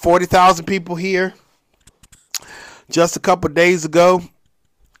 almost 40,000 people here just a couple of days ago.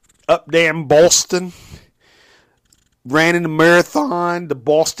 Up there in Boston, ran in the marathon, the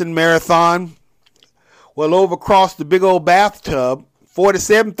Boston Marathon. Well, over across the big old bathtub,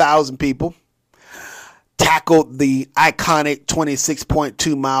 47,000 people tackled the iconic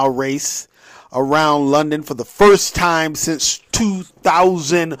 26.2 mile race around London for the first time since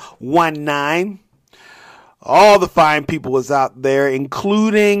 2019. All the fine people was out there,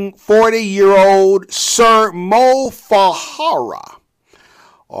 including 40-year-old Sir Mo Farah.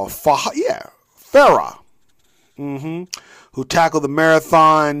 Farah, who tackled the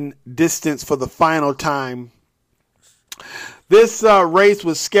marathon distance for the final time. This race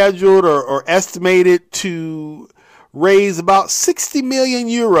was scheduled or estimated to raise about 60 million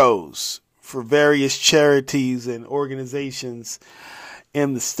euros for various charities and organizations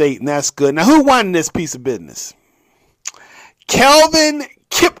in the state, and that's good. Now, who won this piece of business? Kelvin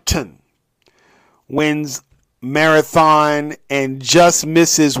Kipton wins marathon and just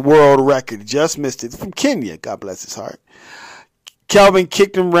misses world record. Just missed it. From Kenya. God bless his heart. Kelvin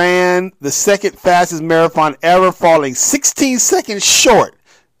Kipton ran the second fastest marathon ever, falling 16 seconds short.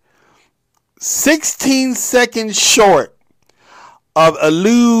 16 seconds short of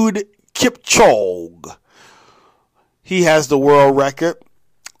Eliud Kipchoge. He has the world record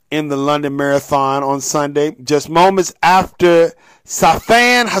in the London Marathon on Sunday, just moments after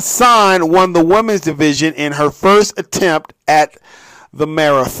Safan Hassan won the women's division in her first attempt at the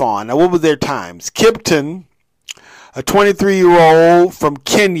marathon. Now, what were their times? Kipton, a 23-year-old from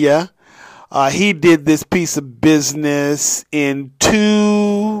Kenya, he did this piece of business in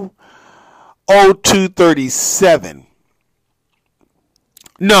 2:02:37.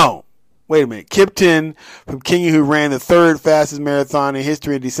 No. Wait a minute. Kipton from Kenya, who ran the third fastest marathon in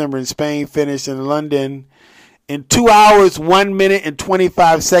history in December in Spain, finished in London in 2 hours, 1 minute, and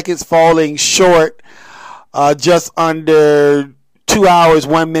 25 seconds, falling short just under 2 hours,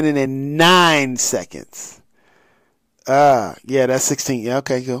 1 minute, and 9 seconds. Yeah, that's 16. Yeah,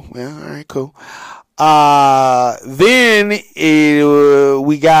 okay, cool. Yeah, all right, cool. Then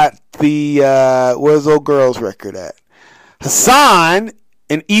we got the, where's old girl's record at? Hassan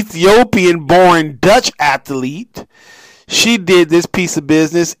an Ethiopian-born Dutch athlete. She did this piece of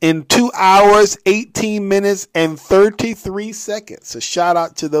business in 2 hours, 18 minutes, and 33 seconds. So shout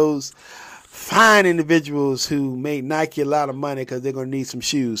out to those fine individuals who made Nike a lot of money because they're going to need some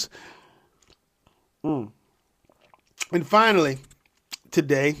shoes. And finally,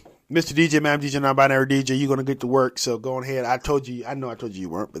 today, Mr. DJ, man, DJ, non-binary DJ, you're going to get to work. So go ahead. I know I told you you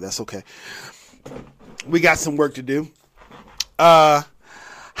weren't, but that's okay. We got some work to do. Howard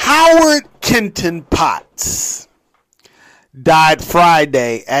Kenton Potts died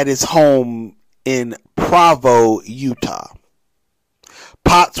Friday at his home in Provo, Utah.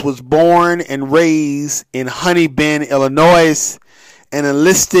 Potts was born and raised in Honey Bend, Illinois, and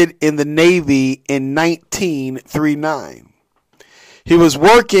enlisted in the Navy in 1939. He was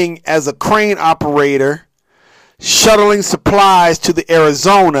working as a crane operator, shuttling supplies to the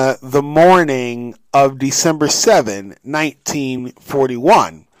Arizona the morning of December 7,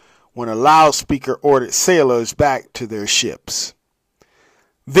 1941, when a loudspeaker ordered sailors back to their ships.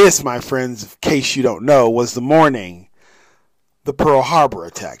 This, my friends, in case you don't know, was the morning the Pearl Harbor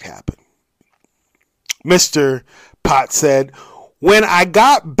attack happened. Mr. Potts said, "When I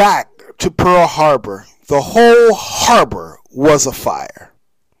got back to Pearl Harbor, the whole harbor was afire.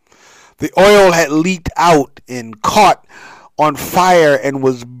 The oil had leaked out and caught on fire and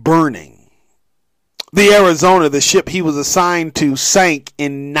was burning. The Arizona, the ship he was assigned to, sank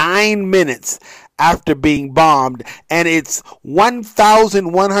in 9 minutes after being bombed, and its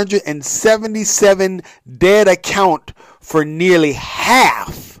 1,177 dead account for nearly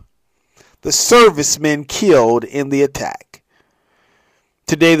half the servicemen killed in the attack.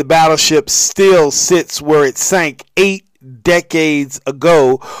 Today, the battleship still sits where it sank 8 decades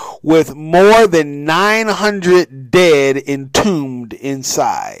ago, with more than 900 dead entombed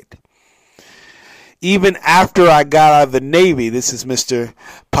inside. Even after I got out of the Navy," this is Mr.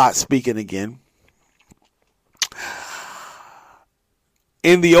 Potts speaking again,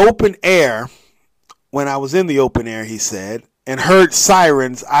 "in the open air, when I was in the open air," he said, "and heard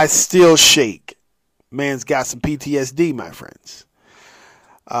sirens, I still shake." Man's got some PTSD, my friends.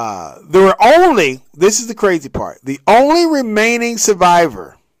 There were only, this is the crazy part, the only remaining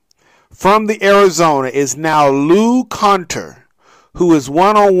survivor from the Arizona is now Lou Conter, who is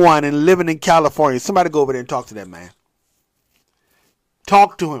 101 and living in California. Somebody go over there and talk to that man.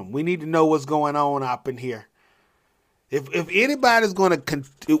 Talk to him. We need to know what's going on up in here. If anybody's going to,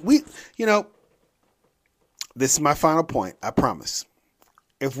 this is my final point, I promise.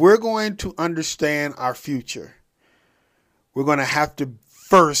 If we're going to understand our future, we're going to have to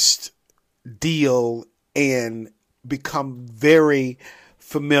first deal and become very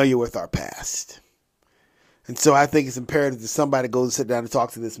familiar with our past. And so I think it's imperative that somebody goes and sit down and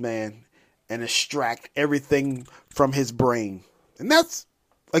talk to this man and extract everything from his brain. And that's,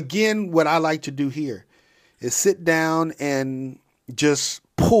 again, what I like to do here, is sit down and just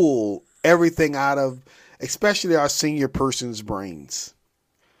pull everything out of, especially our senior person's brains.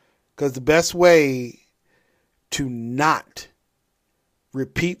 Because the best way to not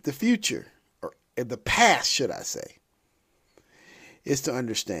repeat the future, or the past, should I say, is to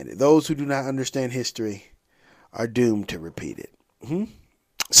understand it. Those who do not understand history are doomed to repeat it.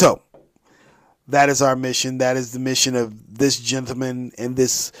 So, that is our mission. That is the mission of this gentleman and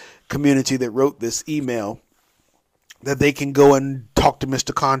this community that wrote this email, that they can go and talk to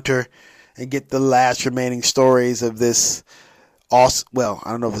Mr. Conter and get the last remaining stories of this awesome, well,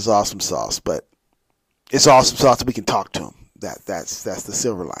 I don't know if it's awesome sauce, but it's awesome sauce that we can talk to him. That's the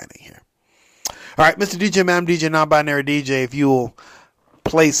silver lining here. All right, Mr. DJ, man, DJ, non-binary DJ, if you will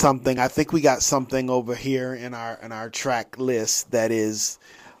play something. I think we got something over here in our track list that is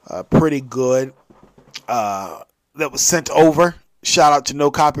pretty good. That was sent over. Shout out to No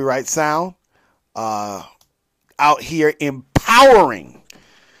Copyright Sound. Out here empowering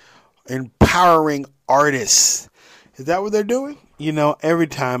artists. Is that what they're doing? Every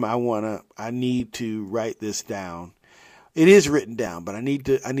time I need to write this down. It is written down, but I need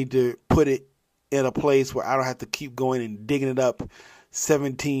to put it in a place where I don't have to keep going and digging it up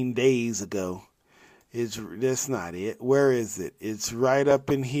 17 days ago. That's not it. Where is it? It's right up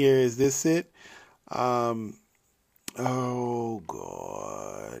in here. Is this it? Oh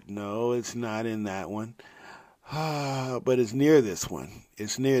God. No, it's not in that one. But it's near this one.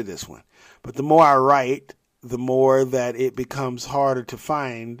 It's near this one. But the more I write, the more that it becomes harder to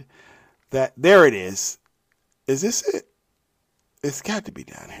find that. There it is. Is this it? It's got to be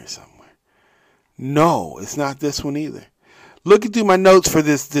down here somewhere. No, it's not this one either. Looking through my notes for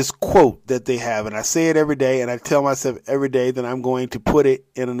this quote that they have, and I say it every day, and I tell myself every day that I'm going to put it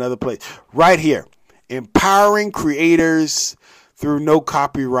in another place. Right here. Empowering creators through no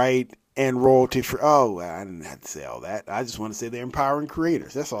copyright and royalty free. Oh, I didn't have to say all that. I just want to say they're empowering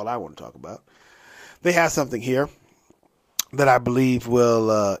creators. That's all I want to talk about. They have something here that I believe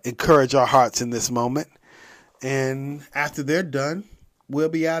will encourage our hearts in this moment. And after they're done, we'll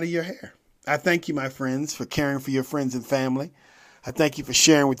be out of your hair. I thank you, my friends, for caring for your friends and family. I thank you for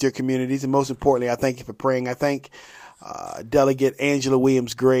sharing with your communities. And most importantly, I thank you for praying. I thank Delegate Angela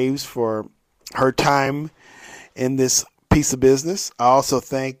Williams-Graves for her time in this piece of business. I also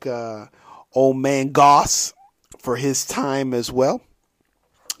thank old man Goss for his time as well.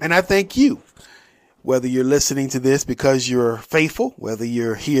 And I thank you, whether you're listening to this because you're faithful, whether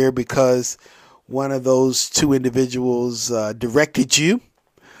you're here because one of those two individuals directed you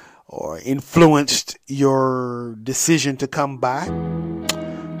or influenced your decision to come by.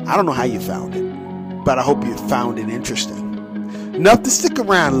 I don't know how you found it, but I hope you found it interesting enough to stick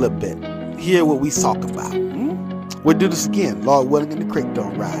around a little bit, hear what we talk about. We'll do this again, Lord willing, and the creek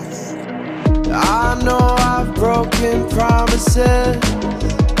don't rise. I know I've broken promises.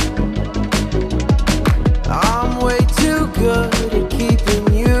 I'm way too good at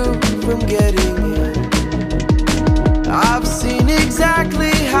keeping you from getting in. I've seen exactly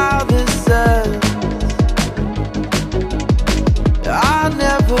how this ends. I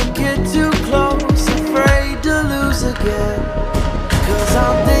never get too close, afraid to lose again. 'Cause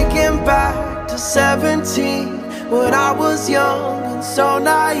I'm thinking back to 17, when I was young and so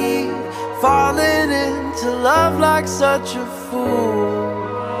naive, falling into love like such a fool.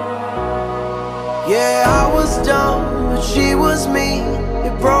 Yeah, I was dumb, but she was mean.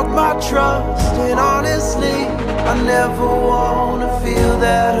 It broke my trust, and honestly, I never wanna feel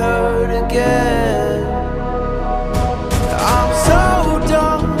that hurt again. I'm so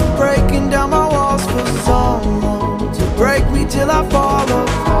done breaking down my walls for someone to break me till I fall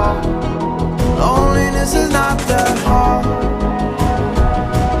apart. Loneliness is not that hard,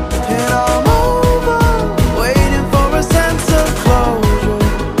 and I'm over waiting for a sense of closure,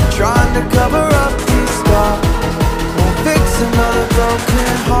 trying to cover up these scars, won't fix another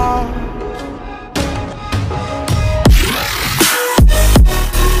broken heart.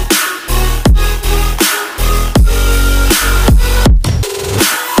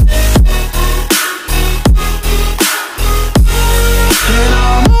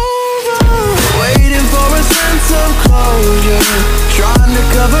 Trying to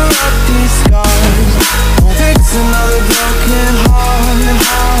cover up these scars, won't fix another broken heart.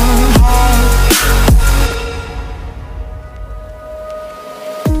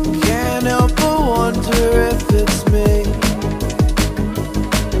 Can't help but wonder if it's me.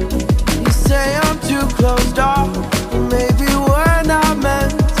 You say I'm too closed off, but maybe we're not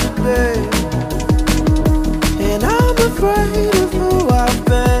meant to be. And I'm afraid of who I've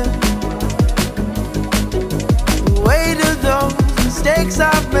been. The weight of those mistakes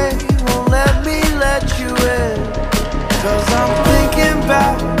I've made won't let me let you in. 'Cause I'm thinking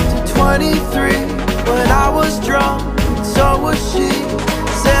back to 23, when I was drunk and so was she.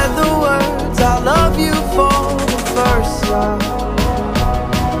 Said the words I love you for the first time.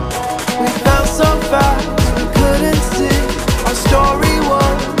 We felt so fast we couldn't see. Our story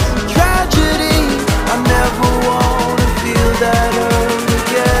was a tragedy. I never wanna feel that hurt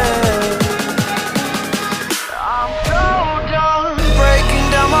again. I'm so done breaking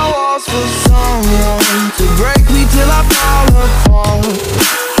down my walls for someone to break me till I fall apart.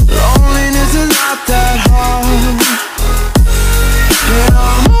 Loneliness is not that hard, and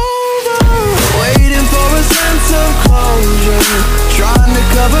I'm over waiting for a sense of closure, trying to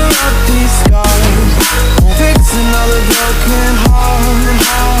cover up these scars, won't fix another broken heart.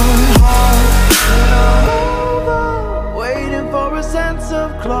 And I'm over waiting for a sense of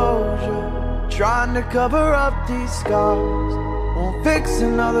closure, trying to cover up these scars, won't fix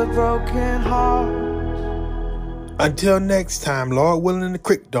another broken heart. Until next time, Lord willing, the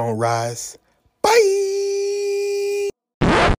creek don't rise. Bye.